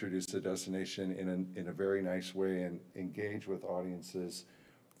to introduce the destination in a very nice way and engage with audiences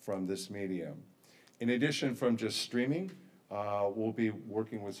from this medium. In addition, from just streaming, we'll be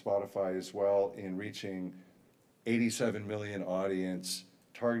working with Spotify as well in reaching 87 million audience,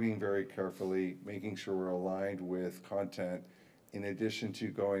 targeting very carefully, making sure we're aligned with content, in addition to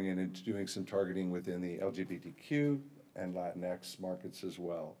going in and doing some targeting within the LGBTQ and Latinx markets as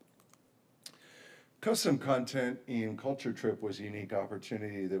well. Custom content in Culture Trip was a unique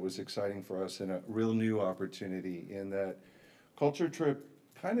opportunity that was exciting for us and a real new opportunity in that Culture Trip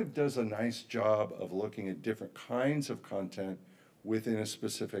kind of does a nice job of looking at different kinds of content within a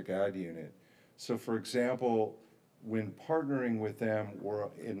specific ad unit. So for example, when partnering with them, we're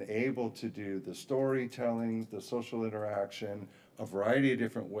enabled to do the storytelling, the social interaction, a variety of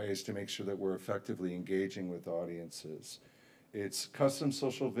different ways to make sure that we're effectively engaging with audiences. It's custom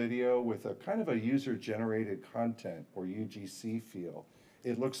social video with a kind of a user-generated content or UGC feel.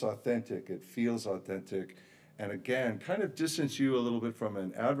 It looks authentic, it feels authentic, and again, kind of distance you a little bit from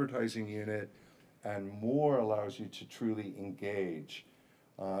an advertising unit and more allows you to truly engage.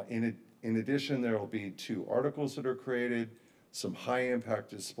 In addition, there will be 2 articles that are created, some high-impact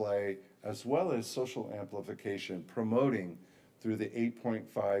display, as well as social amplification, promoting through the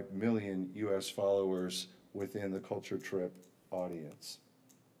 8.5 million US followers within the Culture Trip audience.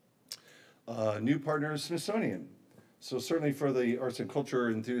 New partner is Smithsonian. So certainly for the arts and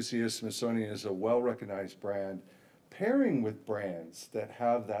culture enthusiasts, Smithsonian is a well-recognized brand. Pairing with brands that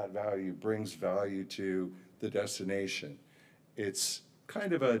have that value brings value to the destination. It's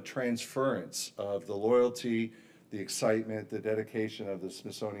kind of a transference of the loyalty, the excitement, the dedication of the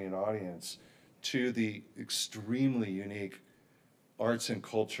Smithsonian audience to the extremely unique arts and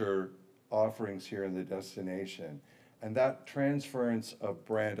culture offerings here in the destination. And that transference of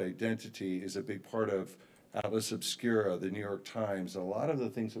brand identity is a big part of Atlas Obscura, the New York Times, and a lot of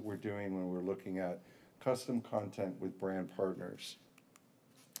the things that we're doing when we're looking at custom content with brand partners.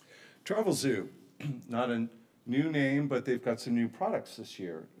 Travelzoo, not a new name, but they've got some new products this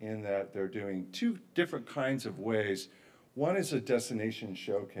year in that they're doing 2 different kinds of ways. One is a destination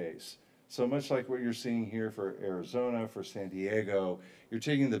showcase. So much like what you're seeing here for Arizona, for San Diego, you're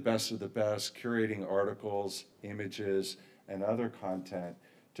taking the best of the best, curating articles, images, and other content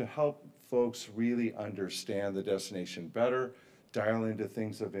to help folks really understand the destination better, dial into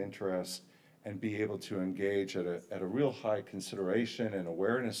things of interest, and be able to engage at a real high consideration and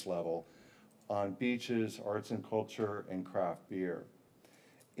awareness level on beaches, arts and culture, and craft beer.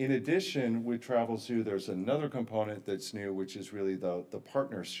 In addition, with Travel Zoo, there's another component that's new, which is really the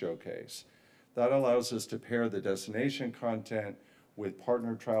Partners Showcase. That allows us to pair the destination content with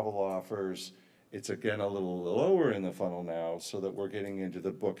partner travel offers. It's again a little lower in the funnel now, so that we're getting into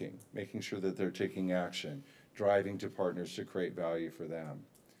the booking, making sure that they're taking action, driving to partners to create value for them.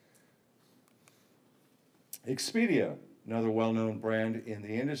 Expedia, another well-known brand in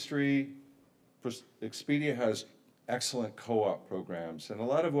the industry. Expedia has excellent co-op programs, and a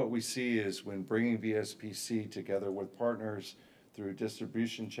lot of what we see is when bringing VSPC together with partners through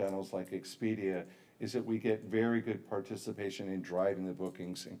distribution channels like Expedia, is that we get very good participation in driving the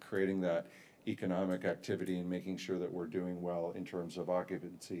bookings and creating that economic activity and making sure that we're doing well in terms of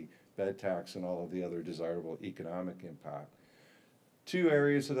occupancy, bed tax, and all of the other desirable economic impact. Two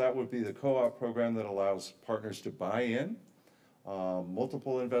areas of that would be the co-op program that allows partners to buy in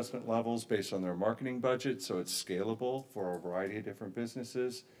multiple investment levels based on their marketing budget, so it's scalable for a variety of different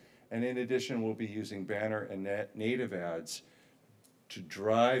businesses. And in addition, we'll be using banner and native ads to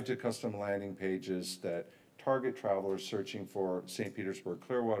drive to custom landing pages that target travelers searching for St. Petersburg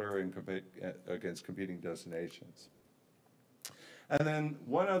Clearwater and compete against competing destinations. And then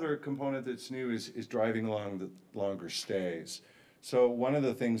one other component that's new is driving along the longer stays. So one of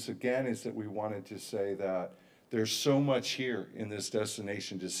the things, again, is that we wanted to say that there's so much here in this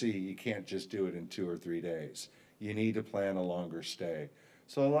destination to see, you can't just do it in 2 or 3 days. You need to plan a longer stay.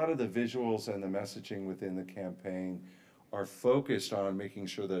 So a lot of the visuals and the messaging within the campaign are focused on making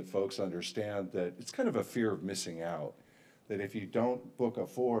sure that folks understand that it's kind of a fear of missing out. That if you don't book a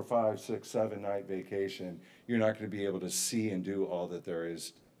 4, 5, 6, 7 night vacation, you're not going to be able to see and do all that there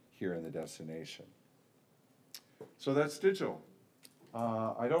is here in the destination. So that's digital.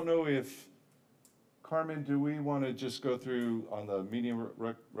 I don't know if, Carmen, do we want to just go through on the media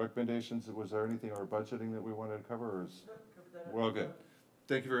recommendations? Was there anything or budgeting that we wanted to cover, or is we're all good?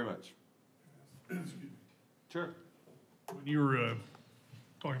 Thank you very much. Sure. When you were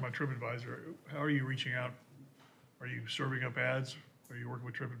talking about TripAdvisor, how are you reaching out? Are you serving up ads? Are you working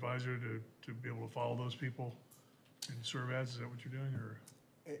with TripAdvisor to be able to follow those people and serve ads? Is that what you're doing, or?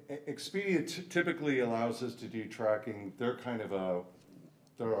 Expedia typically allows us to do tracking. They're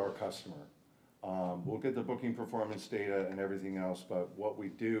our customer. We'll get the booking performance data and everything else, but what we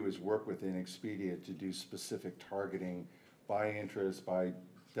do is work within Expedia to do specific targeting by interest, by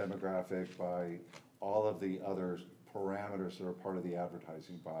demographic, by all of the other parameters that are part of the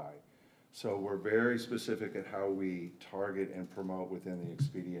advertising buy. So we're very specific at how we target and promote within the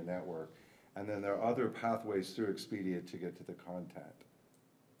Expedia network. And then there are other pathways through Expedia to get to the content.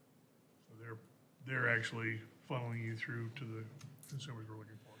 So they're actually funneling you through to the consumers we're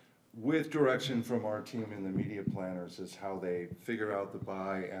looking for. With direction from our team in the media planners is how they figure out the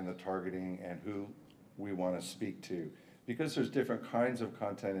buy and the targeting and who we want to speak to. Because there's different kinds of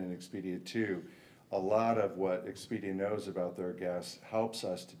content in Expedia too, a lot of what Expedia knows about their guests helps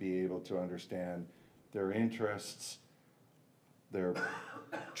us to be able to understand their interests, their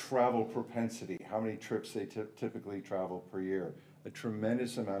travel propensity, how many trips they typically travel per year. A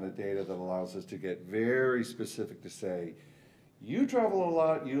tremendous amount of data that allows us to get very specific to say, you travel a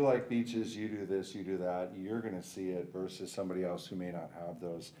lot, you like beaches, you do this, you do that, you're going to see it versus somebody else who may not have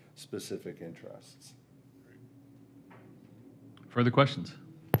those specific interests. Further questions?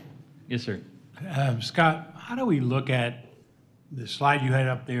 Yes, sir. Scott, how do we look at the slide you had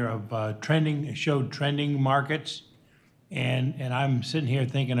up there of trending, it showed trending markets? And I'm sitting here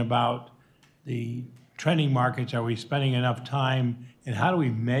thinking about the trending markets. Are we spending enough time? And how do we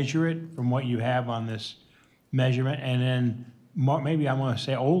measure it from what you have on this measurement? And then maybe I want to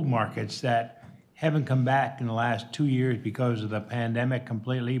say old markets that haven't come back in the last 2 years because of the pandemic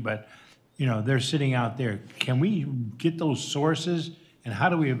completely, but you know, they're sitting out there. Can we get those sources? And how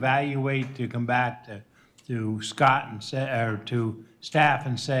do we evaluate to come back to Scott and say, or to staff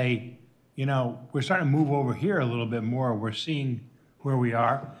and say, you know, we're starting to move over here a little bit more. We're seeing where we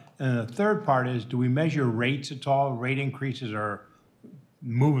are. And the third part is, do we measure rates at all? Rate increases are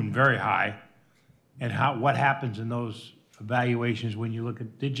moving very high. And what happens in those evaluations when you look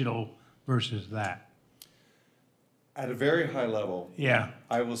at digital versus that? At a very high level, yeah,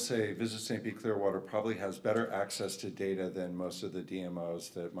 I will say Visit St. Pete Clearwater probably has better access to data than most of the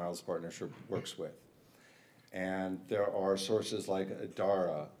DMOs that Miles Partnership works with. And there are sources like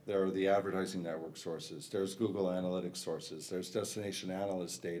Adara, there are the advertising network sources, there's Google Analytics sources, there's destination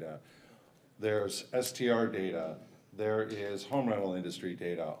analyst data, there's STR data, there is home rental industry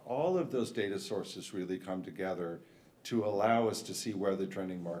data. All of those data sources really come together to allow us to see where the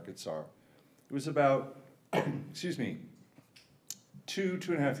trending markets are. It was about, excuse me,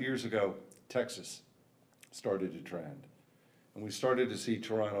 2.5 years ago, Texas started to trend. And we started to see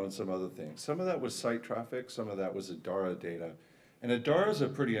Toronto and some other things. Some of that was site traffic, some of that was Adara data. And Adara is a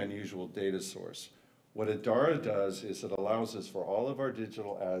pretty unusual data source. What Adara does is it allows us for all of our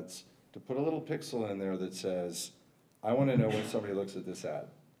digital ads to put a little pixel in there that says, I want to know when somebody looks at this ad.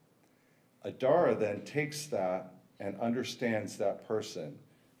 Adara then takes that and understands that person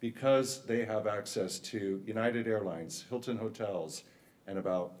because they have access to United Airlines, Hilton Hotels, and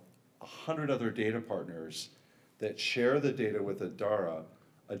about 100 other data partners that share the data with Adara.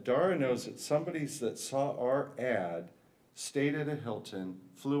 Adara knows that somebody that saw our ad stayed at a Hilton,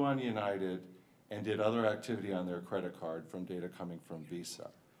 flew on United, and did other activity on their credit card from data coming from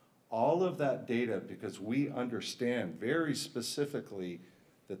Visa. All of that data, because we understand very specifically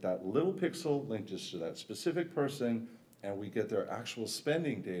that that little pixel linked us to that specific person, and we get their actual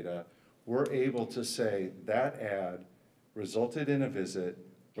spending data, we're able to say that ad resulted in a visit,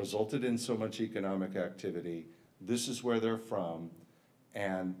 resulted in so much economic activity, this is where they're from,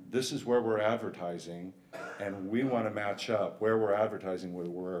 and this is where we're advertising, and we want to match up where we're advertising with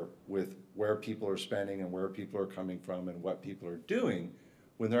where people are spending and where people are coming from and what people are doing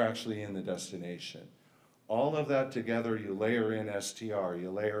when they're actually in the destination. All of that together, you layer in STR, you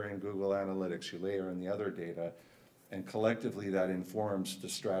layer in Google Analytics, you layer in the other data, and collectively that informs the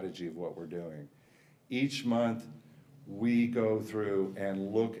strategy of what we're doing. Each month, we go through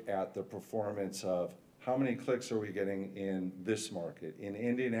and look at the performance of how many clicks are we getting in this market, in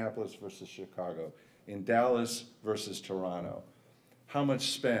Indianapolis versus Chicago, in Dallas versus Toronto. How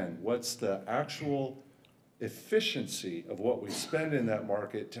much spend? What's the actual efficiency of what we spend in that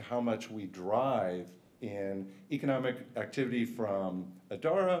market to how much we drive in economic activity from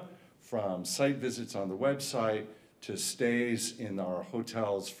Adara, from site visits on the website, to stays in our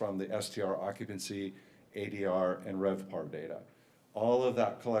hotels from the STR occupancy, ADR, and RevPAR data. All of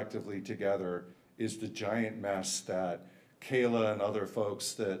that collectively together is the giant mess that Kayla and other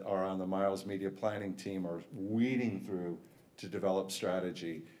folks that are on the Miles Media Planning team are weeding through to develop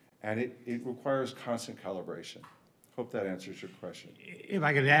strategy. And it requires constant calibration. Hope that answers your question. If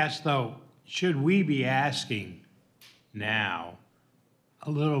I could ask, though, should we be asking now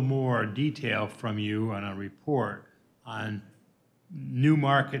a little more detail from you on a report on new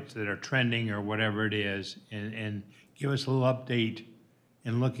markets that are trending or whatever it is, and give us a little update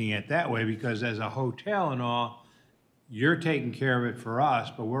in looking at that way? Because as a hotel and all, you're taking care of it for us,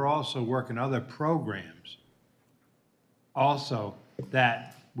 but we're also working other programs also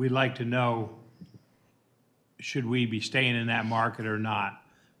that we'd like to know, should we be staying in that market or not,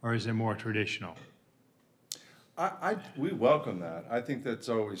 or is it more traditional? We welcome that. I think that's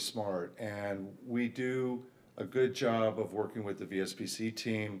always smart, and we do a good job of working with the VSBC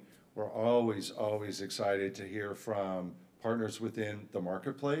team. We're always excited to hear from partners within the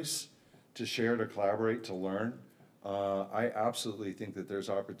marketplace, to share, to collaborate, to learn. I absolutely think that there's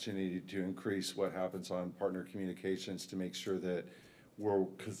opportunity to increase what happens on partner communications to make sure that we're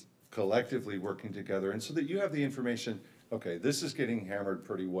collectively working together, and so that you have the information, okay, this is getting hammered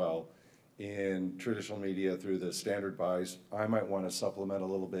pretty well in traditional media through the standard buys. I might want to supplement a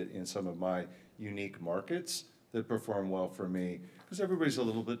little bit in some of my unique markets that perform well for me, because everybody's a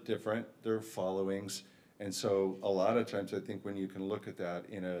little bit different, their followings, and so a lot of times I think when you can look at that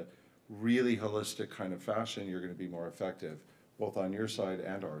in a really holistic kind of fashion, you're going to be more effective, both on your side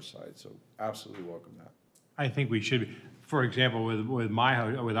and our side. So absolutely welcome that. I think we should be. For example, with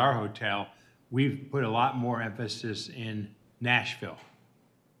our hotel, we've put a lot more emphasis in Nashville.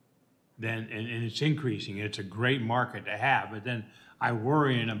 And it's increasing. It's a great market to have. But then I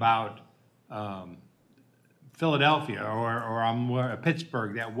worrying about Philadelphia or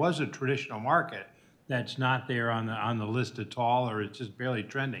Pittsburgh. That was a traditional market that's not there on the list at all, or it's just barely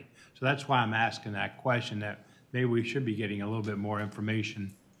trending. So that's why I'm asking that question, that maybe we should be getting a little bit more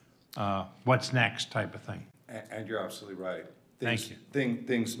information, what's next type of thing. And you're absolutely right. Thank you.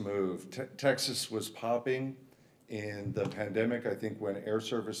 Things move. Texas was popping in the pandemic. I think when air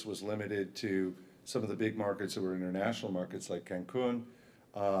service was limited to some of the big markets that were international markets like Cancun,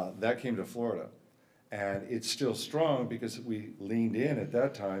 that came to Florida. And it's still strong because we leaned in at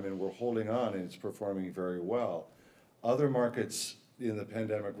that time and we're holding on, and it's performing very well. Other markets in the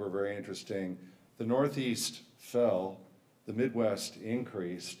pandemic were very interesting. The Northeast fell, the Midwest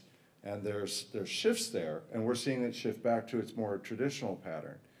increased, and there's shifts there, and we're seeing it shift back to its more traditional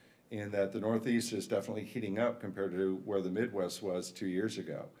pattern, in that the Northeast is definitely heating up compared to where the Midwest was 2 years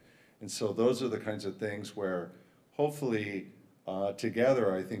ago. And so those are the kinds of things where hopefully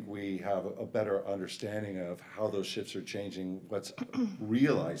together, I think we have a better understanding of how those shifts are changing, what's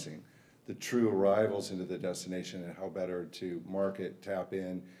realizing the true arrivals into the destination, and how better to market, tap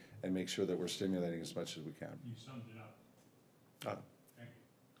in, and make sure that we're stimulating as much as we can. You summed it up.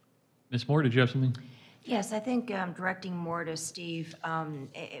 Ms. Moore, did you have something? Yes, I think directing more to Steve,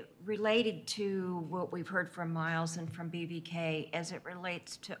 related to what we've heard from Miles and from BVK as it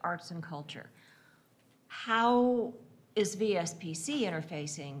relates to arts and culture. How is VSPC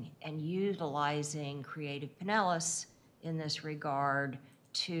interfacing and utilizing Creative Pinellas in this regard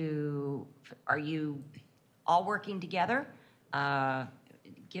are you all working together?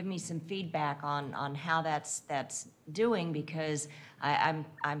 Give me some feedback on how that's doing, because I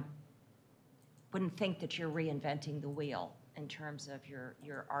wouldn't think that you're reinventing the wheel in terms of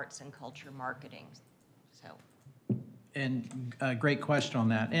your arts and culture marketing, so. And great question on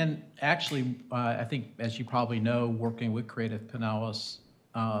that. And actually, I think, as you probably know, working with Creative Pinellas,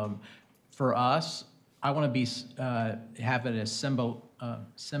 for us, I want to have it as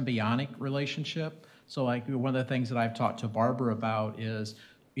symbiotic relationship. So like one of the things that I've talked to Barbara about is,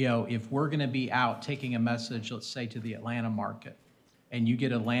 if we're going to be out taking a message, let's say to the Atlanta market, and you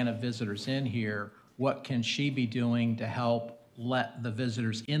get Atlanta visitors in here, what can she be doing to help let the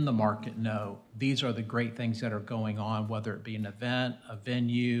visitors in the market know these are the great things that are going on, whether it be an event, a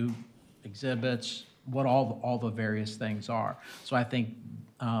venue, exhibits, what all the various things are. So I think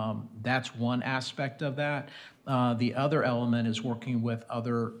that's one aspect of that. The other element is working with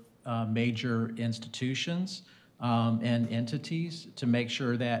other major institutions and entities to make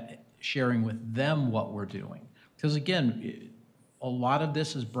sure that sharing with them what we're doing. Because again, a lot of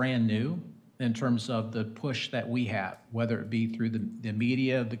this is brand new in terms of the push that we have, whether it be through the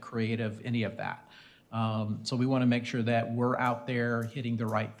media, the creative, any of that. So we want to make sure that we're out there hitting the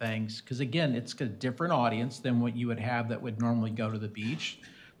right things. Because again, it's a different audience than what you would have that would normally go to the beach.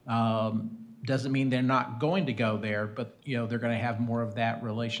 Doesn't mean they're not going to go there, but they're going to have more of that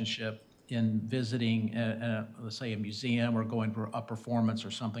relationship in visiting, let's say, a museum or going for a performance or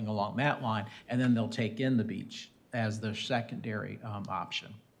something along that line, and then they'll take in the beach as their secondary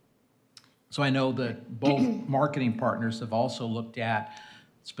option. So I know that both marketing partners have also looked at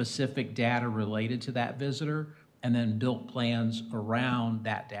specific data related to that visitor and then built plans around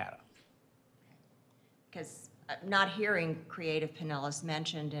that data. Because not hearing Creative Pinellas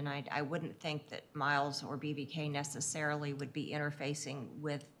mentioned, and I wouldn't think that Miles or BVK necessarily would be interfacing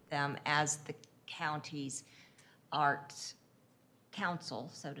with them as the county's arts council,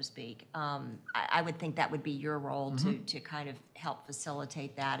 so to speak. I would think that would be your role to kind of help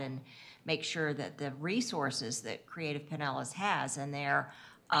facilitate that and make sure that the resources that Creative Pinellas has and their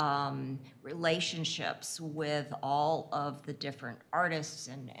relationships with all of the different artists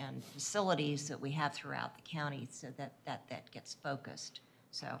and facilities that we have throughout the county, so that gets focused.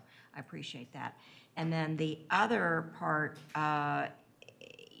 So I appreciate that. And then the other part,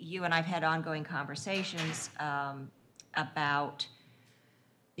 you and I've had ongoing conversations about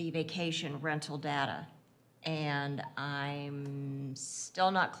the vacation rental data. And I'm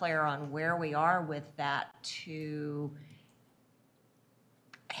still not clear on where we are with that to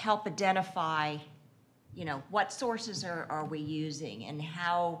help identify, what sources are we using and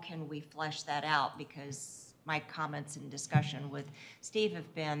how can we flesh that out? Because my comments and discussion with Steve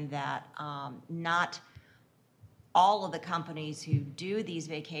have been that not all of the companies who do these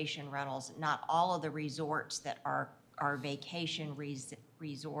vacation rentals, not all of the resorts that are vacation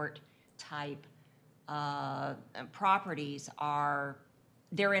resort type properties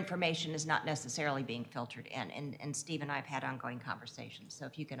their information is not necessarily being filtered in. And Steve and I have had ongoing conversations, so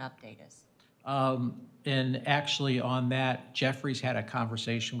if you can update us. And actually on that, Jeffrey's had a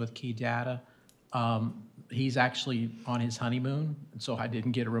conversation with Key Data. He's actually on his honeymoon, and so I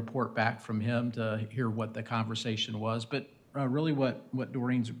didn't get a report back from him to hear what the conversation was. But really what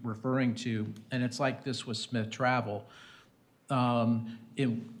Doreen's referring to, and it's like this with Smith Travel,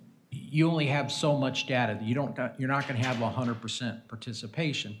 you only have so much data. You're not going to have 100%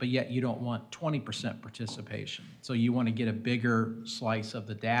 participation, but yet you don't want 20% participation. So you want to get a bigger slice of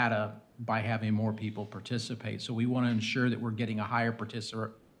the data by having more people participate. So we want to ensure that we're getting a higher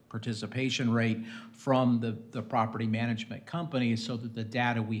participation rate from the property management companies so that the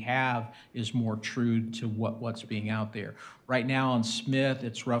data we have is more true to what's being out there. Right now on Smith,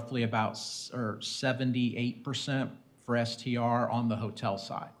 it's roughly about 78% for STR on the hotel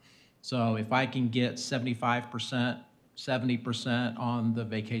side. So if I can get 75%, 70% on the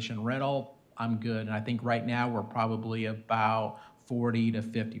vacation rental, I'm good. And I think right now we're probably about 40 to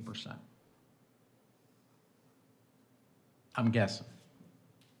 50%. I'm guessing.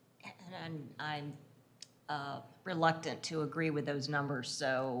 And I'm reluctant to agree with those numbers.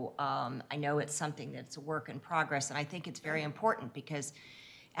 So I know it's something that's a work in progress, and I think it's very important because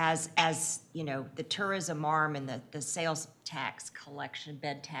as, you know, the tourism arm and the sales tax collection,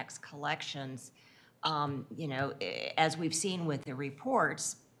 bed tax collections, you know, as we've seen with the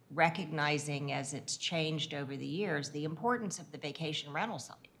reports, recognizing as it's changed over the years, the importance of the vacation rental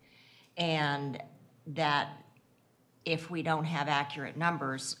side. And that if we don't have accurate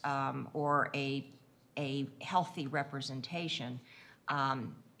numbers, or a healthy representation,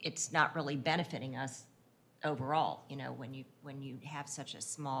 it's not really benefiting us overall, you know, when you have such a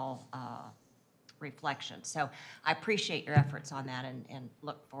small reflection. So I appreciate your efforts on that and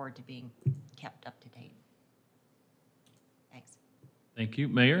look forward to being kept up to date. Thanks. Thank you.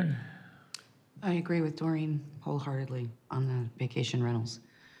 Mayor? I agree with Doreen wholeheartedly on the vacation rentals.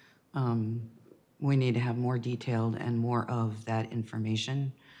 We need to have more detailed and more of that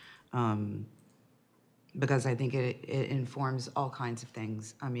information, because I think it informs all kinds of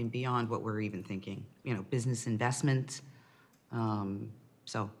things. I mean, beyond what we're even thinking, you know, business investment.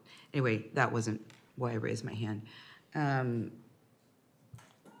 So anyway, that wasn't why I raised my hand.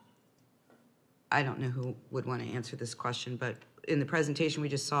 I don't know who would want to answer this question, but in the presentation we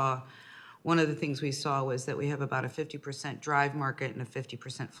just saw, one of the things we saw was that we have about a 50% drive market and a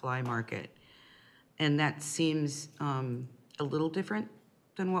 50% fly market. And that seems a little different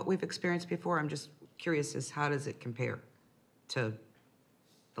than what we've experienced before. I'm just curious as how does it compare to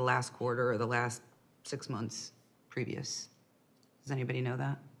the last quarter or the last 6 months previous? Does anybody know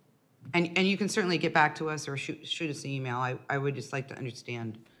that? And you can certainly get back to us or shoot us an email. I would just like to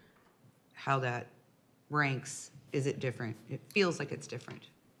understand how that ranks. Is it different? It feels like it's different.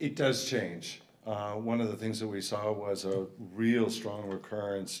 It does change. One of the things that we saw was a real strong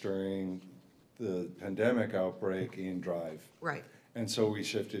recurrence during the pandemic outbreak in drive. Right. And so we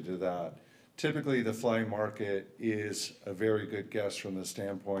shifted to that. Typically, the fly market is a very good guess from the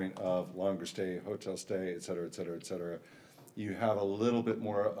standpoint of longer stay, hotel stay, et cetera, et cetera, et cetera. You have a little bit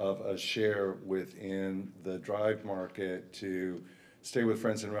more of a share within the drive market to stay with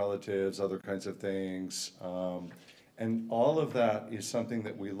friends and relatives, other kinds of things. And all of that is something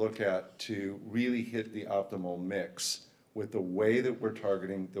that we look at to really hit the optimal mix with the way that we're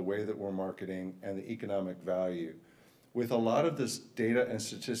targeting, the way that we're marketing, and the economic value. With a lot of this data and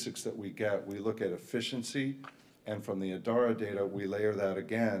statistics that we get, we look at efficiency, and from the Adara data, we layer that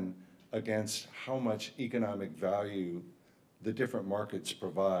again against how much economic value the different markets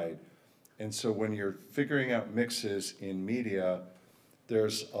provide. And so when you're figuring out mixes in media,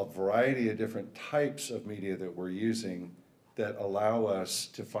 there's a variety of different types of media that we're using that allow us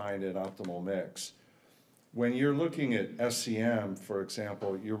to find an optimal mix. When you're looking at SCM, for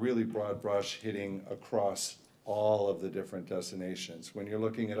example, you're really broad brush hitting across all of the different destinations. When you're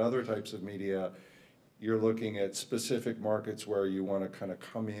looking at other types of media, you're looking at specific markets where you want to kind of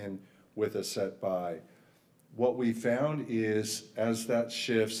come in with a set buy. What we found is as that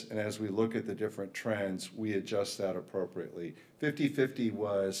shifts and as we look at the different trends, we adjust that appropriately. 50-50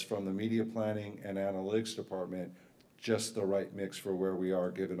 was from the media planning and analytics department, just the right mix for where we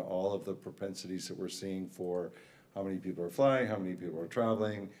are given all of the propensities that we're seeing for how many people are flying, how many people are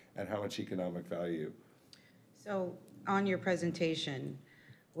traveling, and how much economic value. So on your presentation,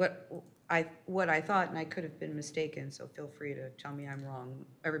 what I thought, and I could have been mistaken, so feel free to tell me I'm wrong.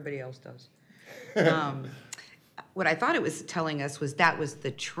 Everybody else does. What I thought it was telling us was that was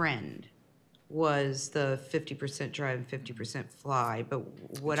the trend, was the 50% drive and 50% fly. But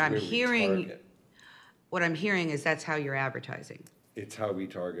what I'm hearing is that's how you're advertising. It's how we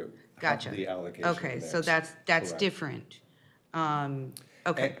target Gotcha. The allocation. Okay, so that's Correct. different.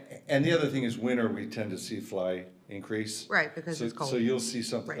 Okay. And the other thing is winter, we tend to see fly increase. Right, because it's cold. So you'll see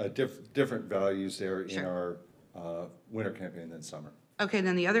some Right. different values there in Sure. our winter campaign than summer. Okay,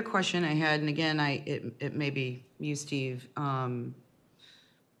 then the other question I had, and again, it may be you, Steve.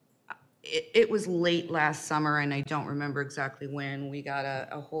 It was late last summer, and I don't remember exactly when, we got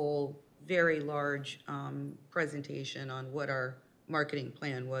a whole very large presentation on what our marketing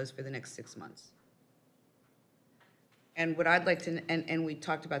plan was for the next 6 months. And what I'd like to, and we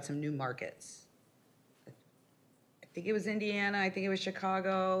talked about some new markets. I think it was Indiana, I think it was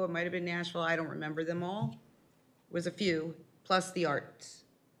Chicago, it might have been Nashville, I don't remember them all. It was a few, plus the arts.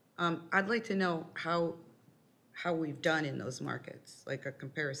 I'd like to know how we've done in those markets, like a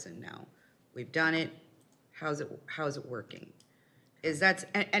comparison now. We've done it, how's it working?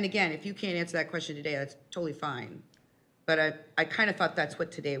 And again, if you can't answer that question today, that's totally fine. But I kind of thought that's what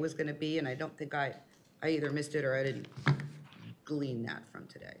today was gonna be, and I don't think I either missed it or I didn't glean that from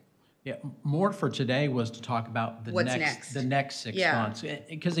today. Yeah, more for today was to talk about What's next? the next 6 Yeah. months.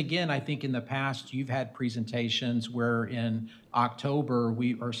 Because again, I think in the past, you've had presentations where in October,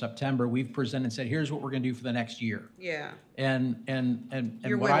 or September, we've presented and said, here's what we're going to do for the next year. Yeah, And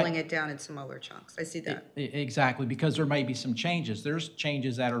you're what I- whittling it down in smaller chunks. I see that. Exactly, because there may be some changes. There's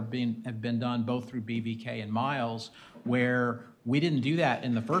changes that have been done both through BVK and Miles, where we didn't do that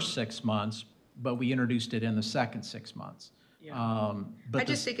in the first 6 months, but we introduced it in the second 6 months. But I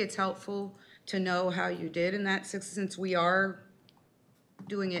just think it's helpful to know how you did in that since we are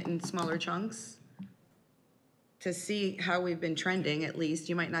doing it in smaller chunks, to see how we've been trending, at least.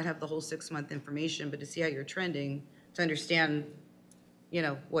 You might not have the whole 6-month information, but to see how you're trending, to understand,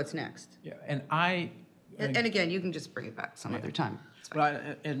 what's next. Yeah, and I. And again, you can just bring it back some other time. It's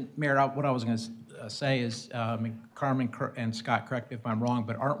fine. And Mayor, what I was going to say is, Carmen and Scott, correct me if I'm wrong,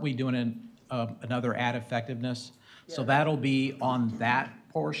 but aren't we doing another ad effectiveness? So that'll be on that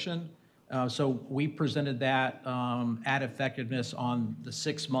portion. So we presented that ad effectiveness on the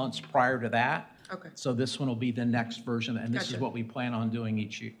 6 months prior to that. Okay. So this one will be the next version, and this is Gotcha. what we plan on doing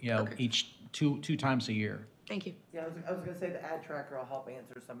Okay. each two times a year. Thank you. Yeah, I was gonna say the ad tracker will help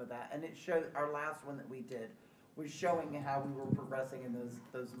answer some of that, and it showed, our last one that we did was showing how we were progressing in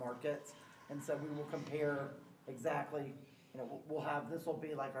those markets. And so we will compare exactly, we'll have, this will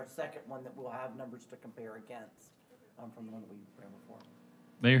be like our second one that we'll have numbers to compare against, from the one that we ran before.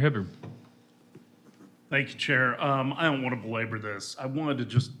 Mayor Hibbard. Thank you, Chair. I don't want to belabor this. I wanted to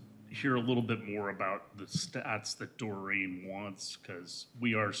just hear a little bit more about the stats that Doreen wants, because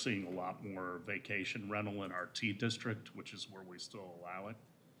we are seeing a lot more vacation rental in our T district, which is where we still allow it.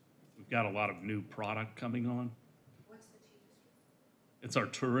 We've got a lot of new product coming on. What's the T district? It's our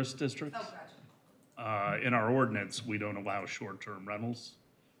tourist district. Oh, gotcha. In our ordinance, we don't allow short-term rentals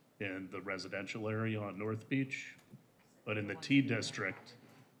in the residential area on North Beach, but in the T district,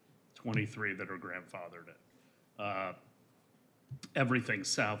 23 that are grandfathered in. Everything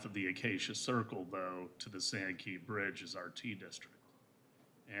south of the Acacia Circle, though, to the Sand Key Bridge is our T district.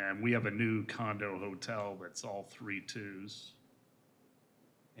 And we have a new condo hotel that's all 3-2s.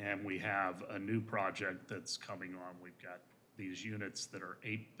 And we have a new project that's coming on. We've got these units that are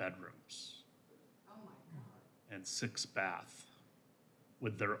 8 bedrooms and 6 bath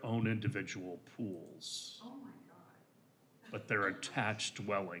with their own individual pools. Oh, my God. But they're attached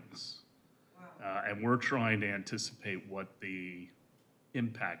dwellings. And we're trying to anticipate what the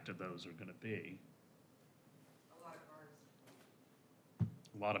impact of those are gonna be. A lot of cars.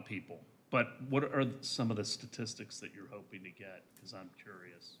 A lot of people. But what are some of the statistics that you're hoping to get? Because I'm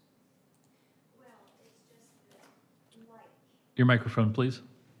curious. Your microphone, please.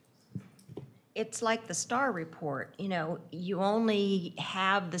 It's like the STAR report, you only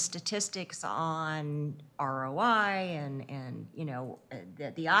have the statistics on ROI and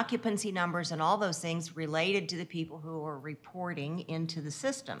the occupancy numbers and all those things related to the people who are reporting into the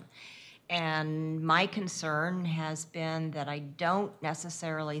system. And my concern has been that I don't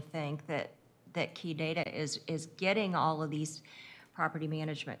necessarily think that Key Data is getting all of these property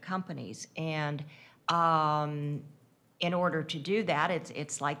management companies. And in order to do that,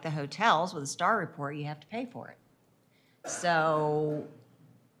 it's like the hotels with a STAR report, you have to pay for it. So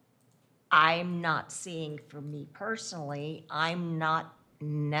I'm not seeing, for me personally, I'm not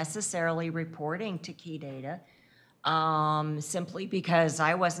necessarily reporting to Key Data simply because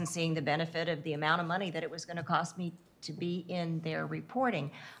I wasn't seeing the benefit of the amount of money that it was going to cost me to be in their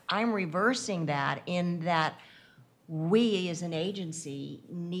reporting. I'm reversing that in that we as an agency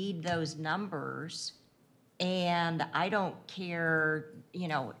need those numbers. And I don't care,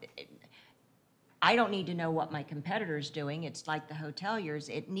 I don't need to know what my competitor's doing. It's like the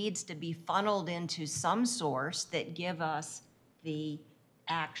hoteliers. It needs to be funneled into some source that give us the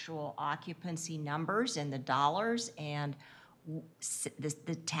actual occupancy numbers and the dollars and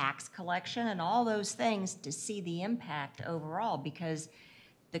the tax collection and all those things to see the impact overall, because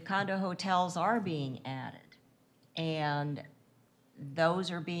the condo hotels are being added. And those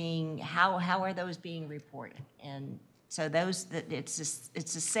are being, how are those being reported? And so it's the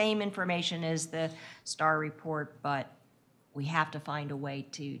same information as the STAR report, but we have to find a way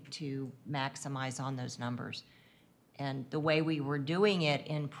to maximize on those numbers. And the way we were doing it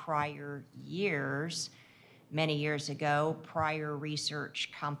in prior years, many years ago, prior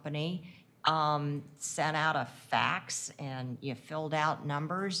research company sent out a fax and you filled out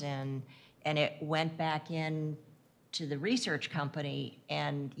numbers and it went back in to the research company,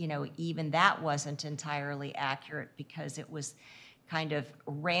 and even that wasn't entirely accurate because it was kind of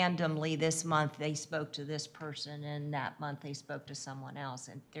randomly. This month they spoke to this person, and that month they spoke to someone else,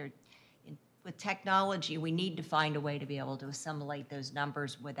 and with technology, we need to find a way to be able to assimilate those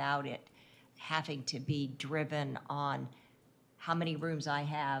numbers without it having to be driven on how many rooms I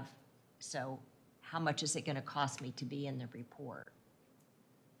have, so how much is it going to cost me to be in the report?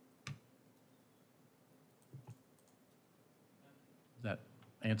 That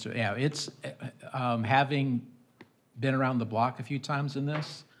answer, yeah, it's, having been around the block a few times in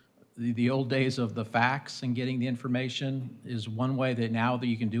this, the old days of the fax and getting the information is one way that now that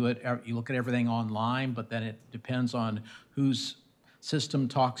you can do it, you look at everything online, but then it depends on whose system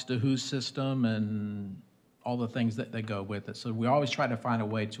talks to whose system and all the things that go with it. So we always try to find a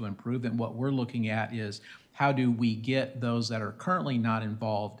way to improve, and what we're looking at is how do we get those that are currently not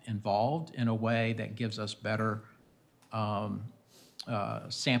involved in a way that gives us better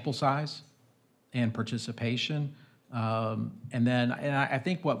sample size and participation. And I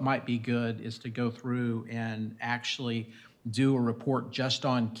think what might be good is to go through and actually do a report just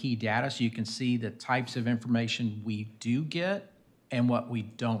on key data so you can see the types of information we do get and what we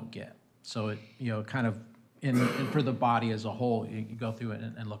don't get. So it, kind of, for the body as a whole, you can go through it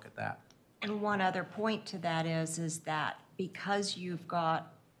and look at that. And one other point to that is that because you've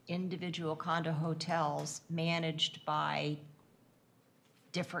got individual condo hotels managed by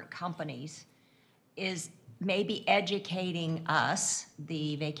different companies, is maybe educating us,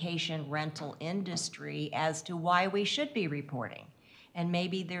 the vacation rental industry, as to why we should be reporting. And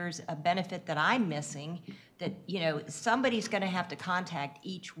maybe there's a benefit that I'm missing that, somebody's gonna have to contact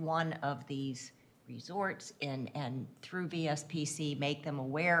each one of these resorts and through VSPC, make them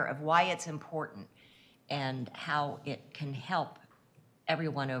aware of why it's important and how it can help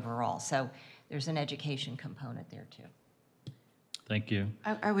everyone overall. So there's an education component there too. Thank you.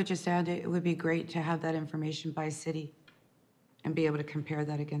 I would just add, it would be great to have that information by city and be able to compare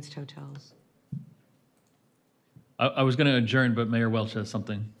that against hotels. I was going to adjourn, but Mayor Welch has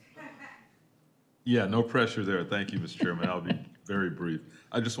something. Yeah, no pressure there. Thank you, Mr. Chairman. I'll be very brief.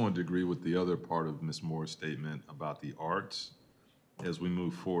 I just wanted to agree with the other part of Ms. Moore's statement about the arts. As we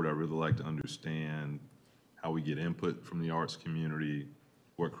move forward, I'd really like to understand how we get input from the arts community,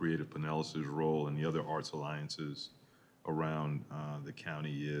 what Creative Pinellas' role and the other arts alliances around the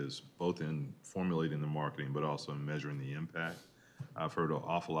county is, both in formulating the marketing, but also in measuring the impact. I've heard an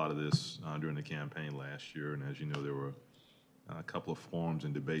awful lot of this during the campaign last year, and as you know, there were a couple of forums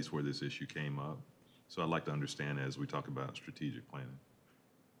and debates where this issue came up. So I'd like to understand as we talk about strategic planning.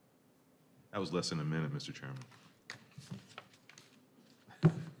 That was less than a minute, Mr. Chairman.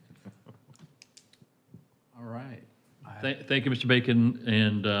 All right. Thank you, Mr. Bacon,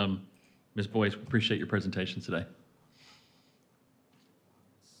 and Ms. Boyce, appreciate your presentation today.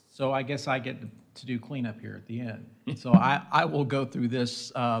 So I guess I get to do cleanup here at the end. So I will go through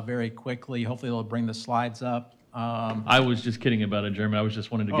this very quickly. Hopefully they'll bring the slides up. I was just kidding about adjournment. I was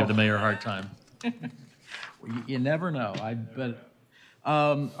just wanting to give the mayor a hard time. You never know.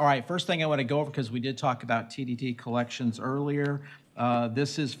 All right, first thing I want to go over, because we did talk about TDT collections earlier.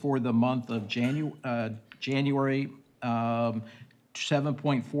 This is for the month of January.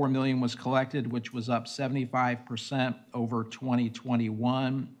 7.4 million was collected, which was up 75% over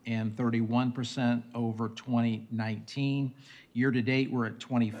 2021 and 31% over 2019. Year to date, we're at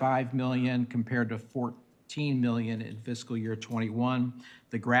 25 million compared to 14 million in fiscal year 21.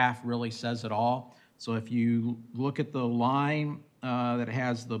 The graph really says it all. So if you look at the line that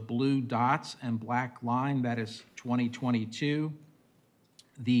has the blue dots and black line, that is 2022.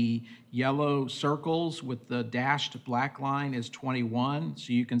 The yellow circles with the dashed black line is 21,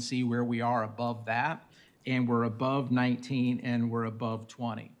 so you can see where we are above that, and we're above 19, and we're above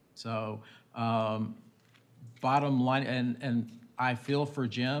 20. So bottom line, and I feel for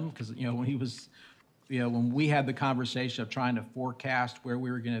Jim, because when he was, when we had the conversation of trying to forecast where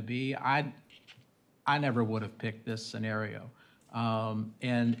we were going to be, I never would have picked this scenario.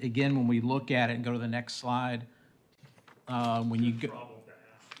 And again, when we look at it and go to the next slide, when you go.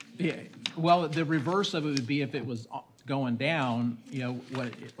 Yeah, well, the reverse of it would be if it was going down,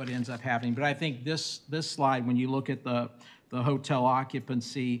 what ends up happening. But I think this slide, when you look at the hotel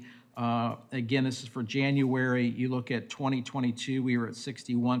occupancy, again, this is for January. You look at 2022, we were at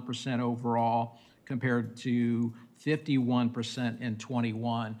 61% overall compared to 51% in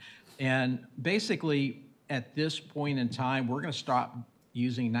 21. And basically, at this point in time, we're going to stop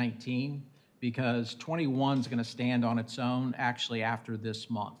using 19 because 21 is going to stand on its own actually after this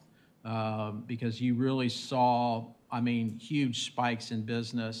month. Because you really saw, huge spikes in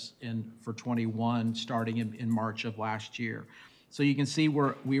business for 21 starting in March of last year. So you can see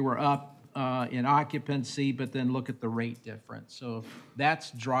we were up in occupancy, but then look at the rate difference. So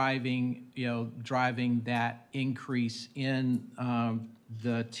that's driving that increase in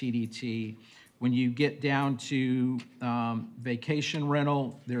the TDT. When you get down to vacation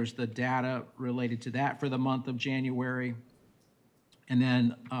rental, there's the data related to that for the month of January. And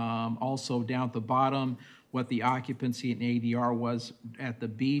then also down at the bottom, what the occupancy and ADR was at the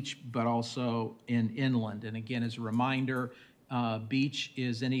beach, but also in inland. And again, as a reminder, beach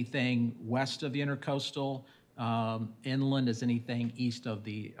is anything west of the intercoastal. Inland is anything east of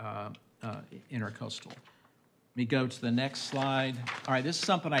the intercoastal. Let me go to the next slide. All right, this is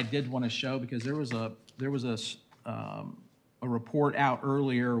something I did want to show because there was a report out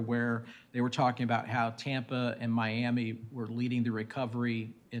earlier where they were talking about how Tampa and Miami were leading the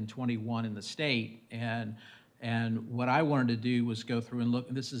recovery in 21 in the state. And what I wanted to do was go through and look,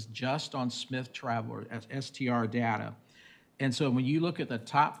 and this is just on Smith Traveler, STR data. And so when you look at the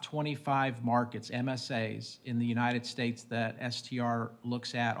top 25 markets, MSAs, in the United States that STR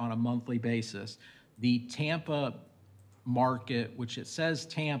looks at on a monthly basis, the Tampa market, which it says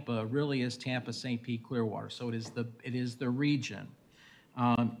Tampa, really is Tampa, St. Pete, Clearwater. So it is the region.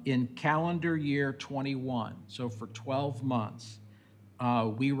 In calendar year 21, so for 12 months,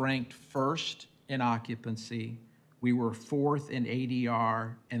 we ranked first in occupancy. We were fourth in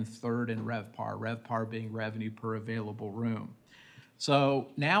ADR and third in RevPAR, RevPAR being revenue per available room. So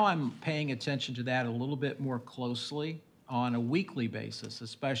now I'm paying attention to that a little bit more closely on a weekly basis,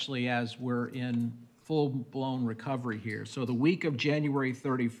 especially as we're in full-blown recovery here. So the week of January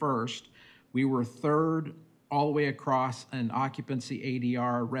 31st, we were third all the way across in occupancy,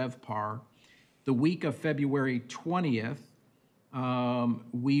 ADR, RevPAR. The week of February 20th,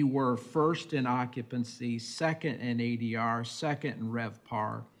 we were first in occupancy, second in ADR, second in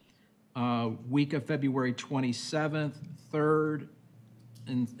RevPAR. Week of February 27th, third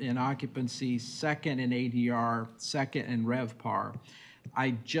in occupancy, second in ADR, second in RevPAR.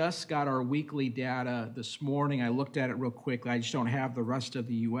 I just got our weekly data this morning. I looked at it real quickly. I just don't have the rest of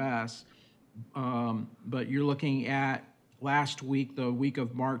the U.S. But you're looking at last week, the week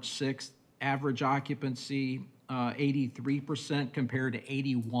of March 6th, average occupancy 83% compared to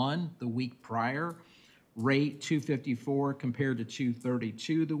 81 the week prior. Rate 254 compared to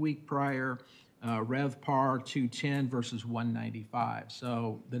 232 the week prior. RevPAR 210 versus 195.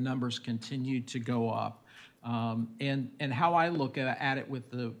 So the numbers continue to go up. And how I look at it with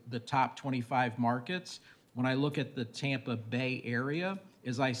the top 25 markets, when I look at the Tampa Bay area,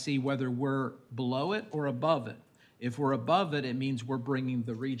 is I see whether we're below it or above it. If we're above it, it means we're bringing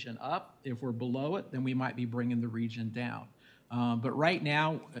the region up. If we're below it, then we might be bringing the region down. But right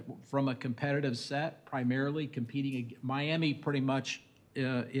now, from a competitive set, primarily competing, Miami pretty much,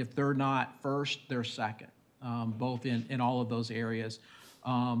 if they're not first, they're second, both in all of those areas.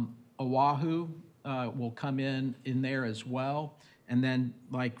 Oahu will come in there as well. And then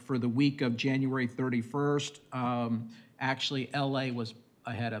like for the week of January 31st, actually LA was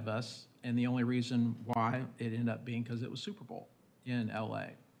ahead of us. And the only reason why it ended up being because it was Super Bowl in LA.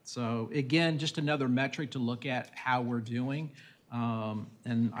 So again, just another metric to look at how we're doing.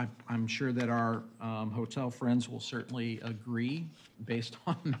 And I'm sure that our hotel friends will certainly agree based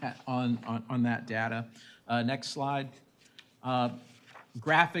on that data. Next slide.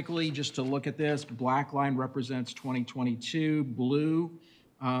 Graphically, just to look at this, black line represents 2022, blue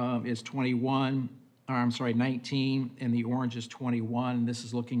is 19, and the orange is 21. This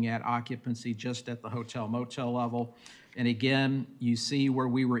is looking at occupancy just at the hotel motel level. And again, you see where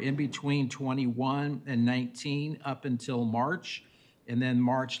we were in between 21 and 19 up until March. And then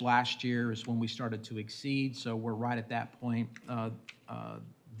March last year is when we started to exceed. So we're right at that point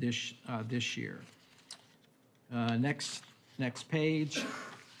this year. Next page.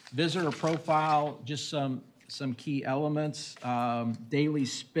 Visitor profile, just some key elements. Daily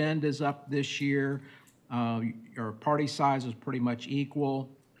spend is up this year. Your party size is pretty much equal.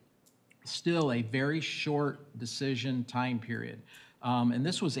 Still a very short decision time period. And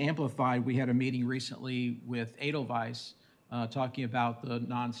this was amplified. We had a meeting recently with Edelweiss talking about the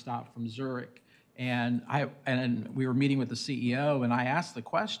nonstop from Zurich. And we were meeting with the CEO, and I asked the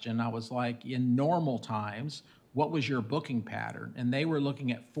question, I was like, in normal times, what was your booking pattern? And they were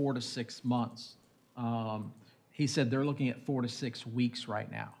looking at 4 to 6 months. He said they're looking at 4 to 6 weeks right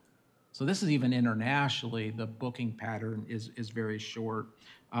now. So this is even internationally, the booking pattern is very short.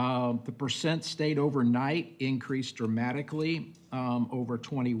 The percent stayed overnight increased dramatically over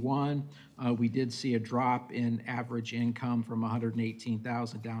 21. We did see a drop in average income from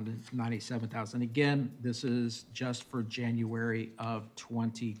 118,000 down to 97,000. Again, this is just for January of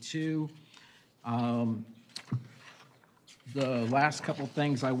 22. The last couple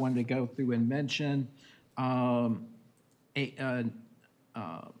things I wanted to go through and mention.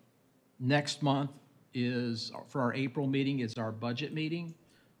 Next month, is, for our April meeting, is our budget meeting.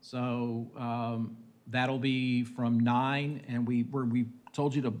 So that'll be from 9, and we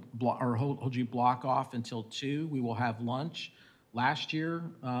told you to hold you block off until 2. We will have lunch. Last year,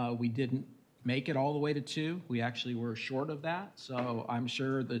 we didn't make it all the way to 2. We actually were short of that. So I'm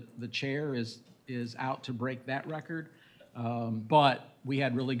sure that the chair is out to break that record. But we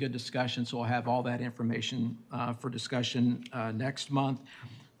had really good discussion, so I'll have all that information for discussion next month.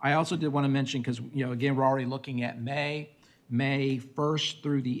 I also did want to mention, because, again, we're already looking at May. May 1st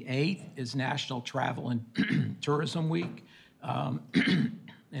through the 8th is National Travel and Tourism Week.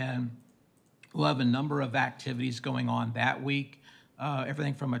 And we'll have a number of activities going on that week.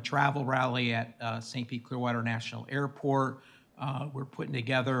 Everything from a travel rally at St. Pete Clearwater National Airport. We're putting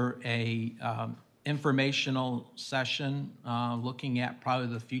together a informational session looking at probably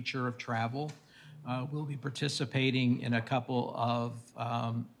the future of travel. We'll be participating in a couple of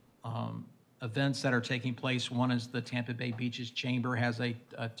events that are taking place. One is the Tampa Bay Beaches Chamber has a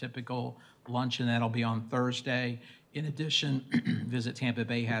typical luncheon that'll be on Thursday. In addition, Visit Tampa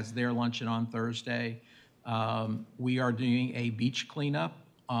Bay has their luncheon on Thursday. We are doing a beach cleanup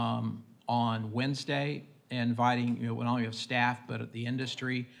on Wednesday, inviting not only of staff but the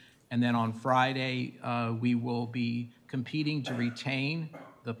industry. And then on Friday, we will be competing to retain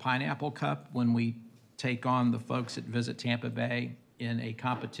the Pineapple Cup when we take on the folks at Visit Tampa Bay in a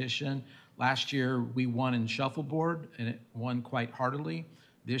competition. Last year, we won in shuffleboard, and it won quite heartily.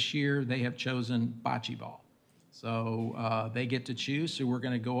 This year, they have chosen bocce ball. So they get to choose. So we're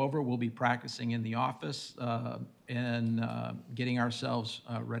going to go over. We'll be practicing in the office and getting ourselves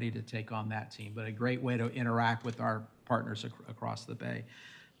ready to take on that team. But a great way to interact with our partners across the Bay.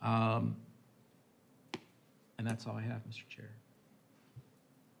 And that's all I have, Mr. Chair.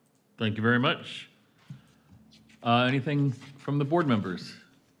 Thank you very much. Anything from the board members?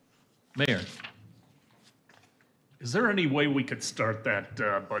 Mayor? Is there any way we could start that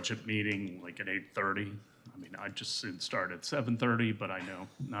budget meeting like at 8:30? I mean, I'd just soon start at 7:30, but I know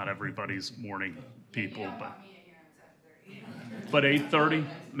not everybody's morning people, but 8:30,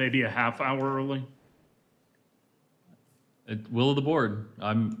 maybe a half hour early? Will of the board.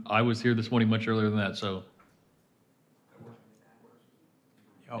 I was here this morning much earlier than that, so.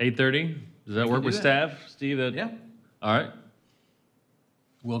 8:30? Does that work with staff? Steve? Yeah. All right.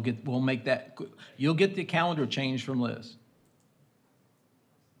 We'll make that, you'll get the calendar change from Liz.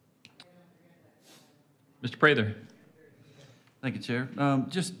 Mr. Prather? Thank you, Chair.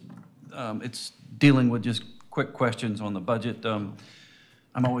 It's dealing with just quick questions on the budget. I'm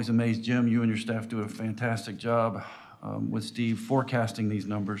always amazed, Jim, you and your staff do a fantastic job with Steve forecasting these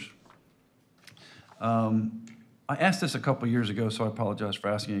numbers. I asked this a couple years ago, so I apologize for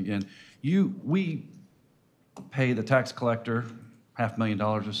asking again. We pay the tax collector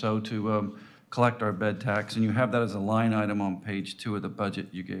 $500,000 or so to collect our bed tax, and you have that as a line item on page 2 of the budget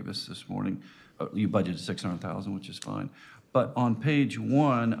you gave us this morning. You budgeted $600,000, which is fine. But on page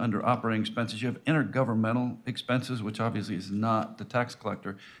 1, under operating expenses, you have intergovernmental expenses, which obviously is not the tax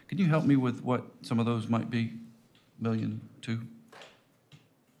collector. Can you help me with what some of those might be? $1 million, $2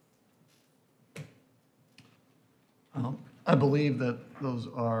 million? I believe that those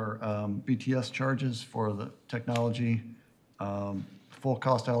are BTS charges for the technology, full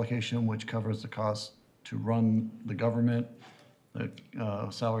cost allocation, which covers the cost to run the government, the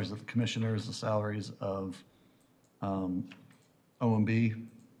salaries of the commissioners, the salaries of OMB,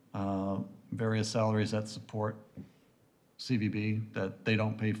 various salaries that support CVB that they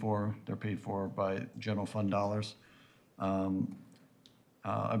don't pay for. They're paid for by general fund dollars.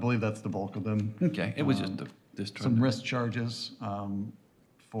 I believe that's the bulk of them. Okay, it was just some risk charges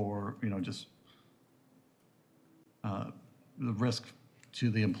for, just the risk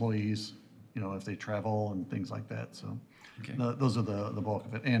to the employees, if they travel and things like that. So Okay. those are the bulk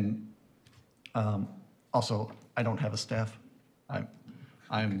of it. And also, I don't have a staff.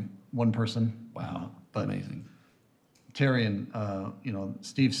 I'm one person. Wow, But amazing. Terry and,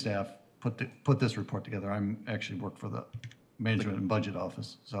 Steve's staff put this report together. I'm actually work for the Management and Budget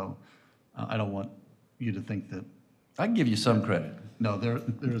Office, so I don't want you to think that. I can give you some credit. No,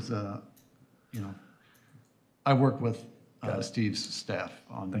 there's I work with Steve's staff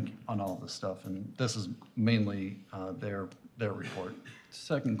on all this stuff, and this is mainly their report.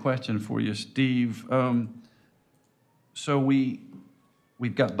 Second question for you, Steve. So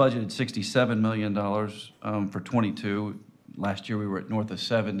we've got budgeted $67 million for '22. Last year, we were at north of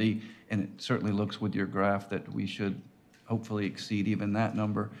 70, and it certainly looks with your graph that we should hopefully exceed even that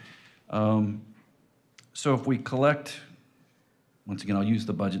number. So if we collect, once again, I'll use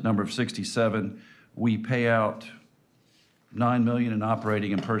the budget number of 67, we pay out 9 million in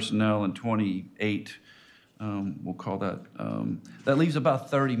operating and personnel and 28, we'll call that, that leaves about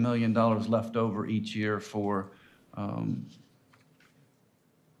 $30 million left over each year for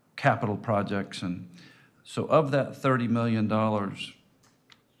capital projects. And so of that $30 million,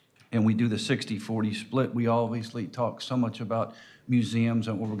 and we do the 60-40 split, we obviously talk so much about museums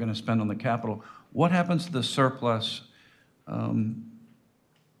and what we're going to spend on the capital. What happens to the surplus in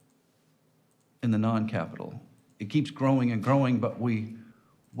the non-capital? It keeps growing and growing, but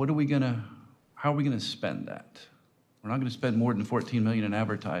how are we gonna spend that? We're not gonna spend more than 14 million in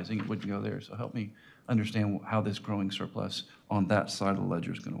advertising, it wouldn't go there, so help me understand how this growing surplus on that side of the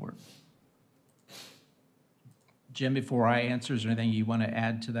ledger is gonna work. Jim, before I answer, is there anything you want to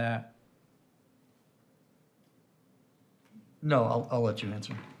add to that? No, I'll let you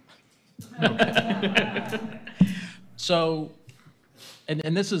answer. So,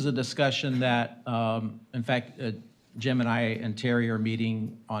 and this is a discussion that, in fact, Jim and I and Terry are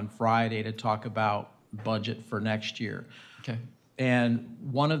meeting on Friday to talk about budget for next year. Okay. And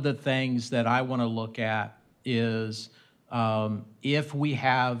one of the things that I want to look at is if we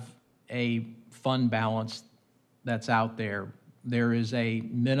have a fund balance that's out there, there is a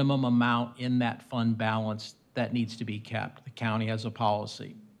minimum amount in that fund balance that needs to be kept. The county has a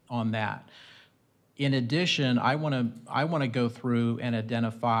policy on that. In addition, I want to go through and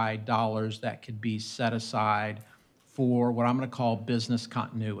identify dollars that could be set aside for what I'm going to call business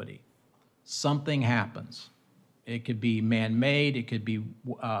continuity. Something happens. It could be man-made, it could be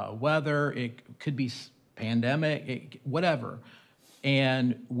weather, it could be pandemic, whatever.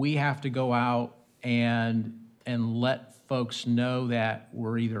 And we have to go out and let folks know that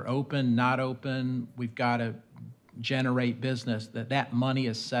we're either open, not open, we've got to generate business, that money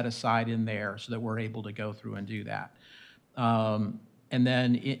is set aside in there so that we're able to go through and do that. And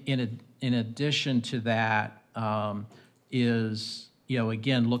then in addition to that is,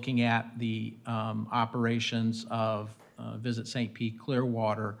 again, looking at the operations of Visit St. Pete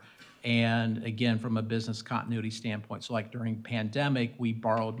Clearwater, and again, from a business continuity standpoint. So like during pandemic, we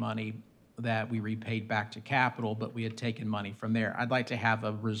borrowed money that we repaid back to capital, but we had taken money from there. I'd like to have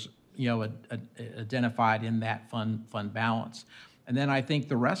identified in that fund balance. And then I think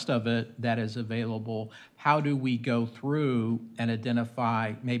the rest of it that is available, how do we go through and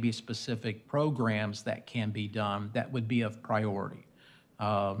identify maybe specific programs that can be done that would be of priority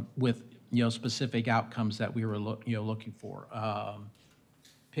with specific outcomes that we were looking for.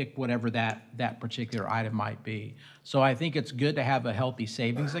 Pick whatever that particular item might be. So I think it's good to have a healthy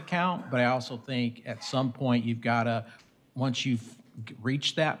savings account, but I also think at some point you've got to, once you've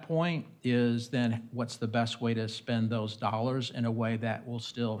reached that point, is then what's the best way to spend those dollars in a way that will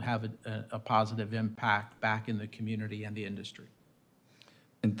still have a positive impact back in the community and the industry.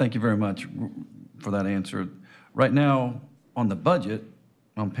 And thank you very much for that answer. Right now, on the budget,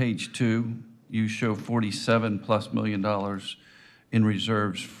 on page 2, you show $47+ million in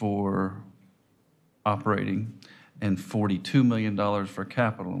reserves for operating and $42 million for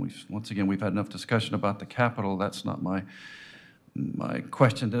capital. And once again, we've had enough discussion about the capital. That's not my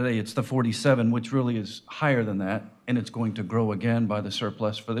question today. It's the 47, which really is higher than that, and it's going to grow again by the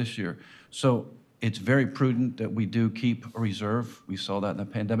surplus for this year. So it's very prudent that we do keep a reserve. We saw that in the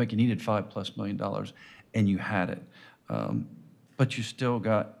pandemic. You needed $5+ million, and you had it. But you still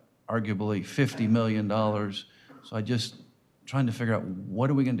got arguably $50 million. So I just trying to figure out, what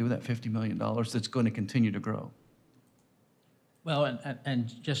are we going to do with that $50 million that's going to continue to grow? Well,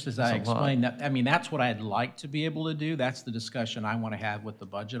 and just as I explained, that, I mean, that's what I'd like to be able to do. That's the discussion I want to have with the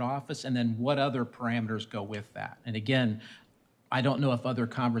budget office, and then what other parameters go with that. And again, I don't know if other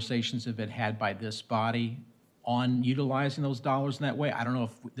conversations have been had by this body on utilizing those dollars in that way. I don't know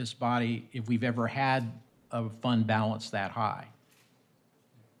if this body, if we've ever had a fund balance that high.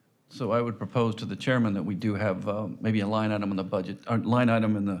 So I would propose to the chairman that we do have maybe a line item in the budget, or line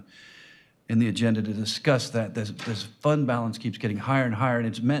item in the agenda to discuss that. This fund balance keeps getting higher and higher, and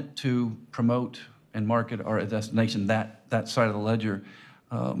it's meant to promote and market our destination, that side of the ledger.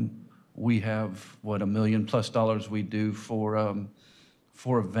 We have, what, $1 million+ we do for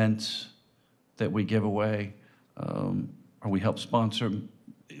events that we give away, or we help sponsor.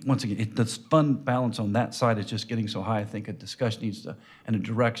 Once again, the fund balance on that side is just getting so high, I think a discussion needs to, and a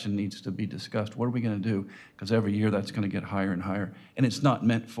direction needs to be discussed. What are we going to do? Because every year that's going to get higher and higher. And it's not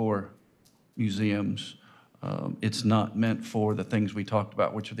meant for museums. It's not meant for the things we talked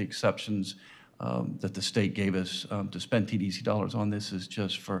about, which are the exceptions that the state gave us to spend TDC dollars on. This is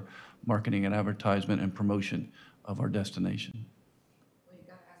just for marketing and advertisement and promotion of our destination. Well, you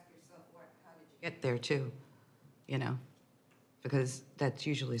got to ask yourself, how did you get there too? Because that's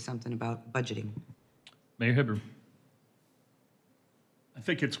usually something about budgeting. Mayor Hibbert. I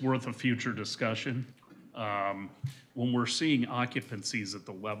think it's worth a future discussion. When we're seeing occupancies at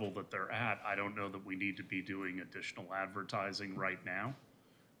the level that they're at, I don't know that we need to be doing additional advertising right now.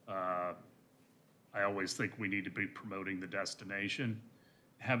 I always think we need to be promoting the destination.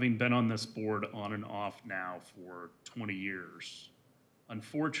 Having been on this board on and off now for 20 years,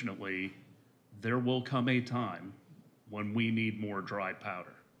 unfortunately, there will come a time when we need more dry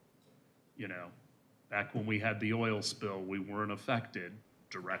powder. You know, back when we had the oil spill, we weren't affected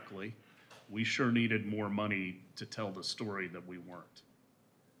directly. We sure needed more money to tell the story that we weren't.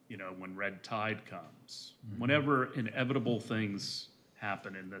 You know, when red tide comes, whenever inevitable things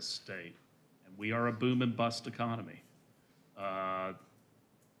happen in this state, and we are a boom and bust economy,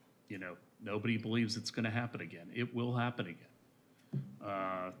 you know, nobody believes it's going to happen again. It will happen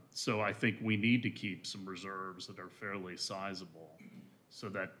again. So I think we need to keep some reserves that are fairly sizable so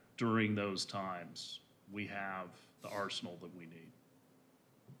that during those times, we have the arsenal that we need.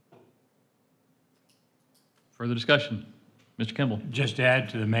 Further discussion? Mr. Kimball? Just to add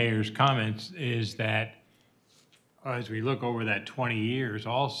to the mayor's comments is that as we look over that 20 years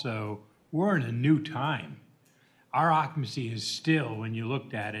also, we're in a new time. Our occupancy is still, when you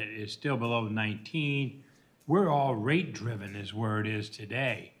looked at it, is still below 19. We're all rate driven is where it is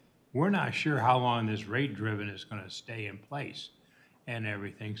today. We're not sure how long this rate driven is going to stay in place and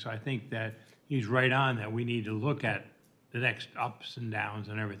everything. So I think that he's right on that we need to look at the next ups and downs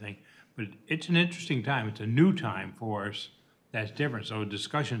and everything. But it's an interesting time. It's a new time for us that's different. So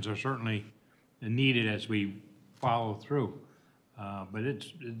discussions are certainly needed as we follow through. But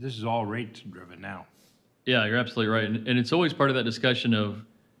this is all rate driven now. Yeah, you're absolutely right. And it's always part of that discussion of,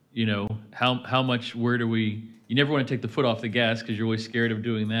 you know, how much, where do we, you never want to take the foot off the gas because you're always scared of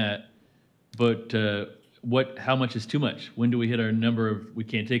doing that. But how much is too much? When do we hit our number of, we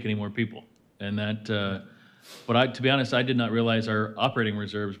can't take any more people? And that, but to be honest, I did not realize our operating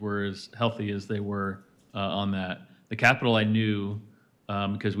reserves were as healthy as they were on that. The capital I knew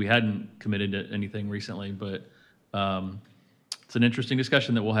because we hadn't committed to anything recently, but it's an interesting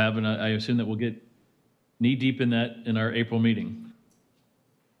discussion that we'll have, and I assume that we'll get knee deep in that in our April meeting.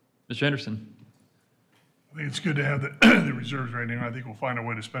 Mr. Henderson. I think it's good to have the reserves right now. I think we'll find a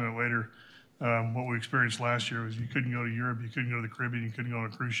way to spend it later. What we experienced last year was you couldn't go to Europe, you couldn't go to the Caribbean, you couldn't go on a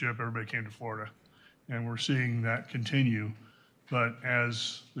cruise ship, everybody came to Florida. And we're seeing that continue. But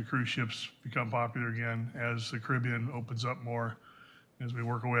as the cruise ships become popular again, as the Caribbean opens up more, as we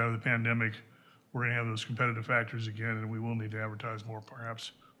work our way out of the pandemic, we're gonna have those competitive factors again, and we will need to advertise more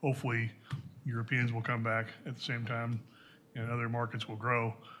perhaps. Hopefully, Europeans will come back at the same time and other markets will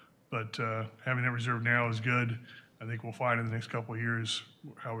grow. But having that reserve now is good. I think we'll find in the next couple of years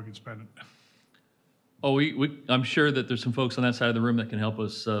how we can spend it. Oh, I'm sure that there's some folks on that side of the room that can help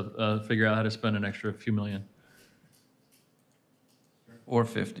us figure out how to spend an extra few million. Or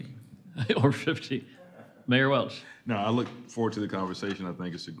 50. Or 50. Mayor Welch. No, I look forward to the conversation. I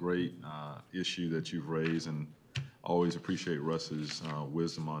think it's a great issue that you've raised, and always appreciate Russ's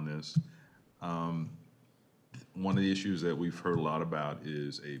wisdom on this. One of the issues that we've heard a lot about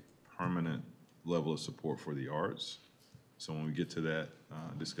is a permanent level of support for the arts. So when we get to that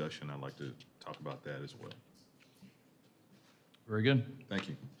discussion, I'd like to talk about that as well. Very good. Thank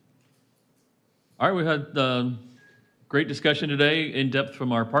you. All right, we had great discussion today, in depth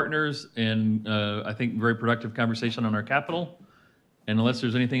from our partners, and I think very productive conversation on our capital. And unless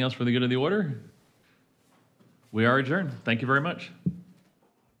there's anything else for the good of the order, we are adjourned. Thank you very much.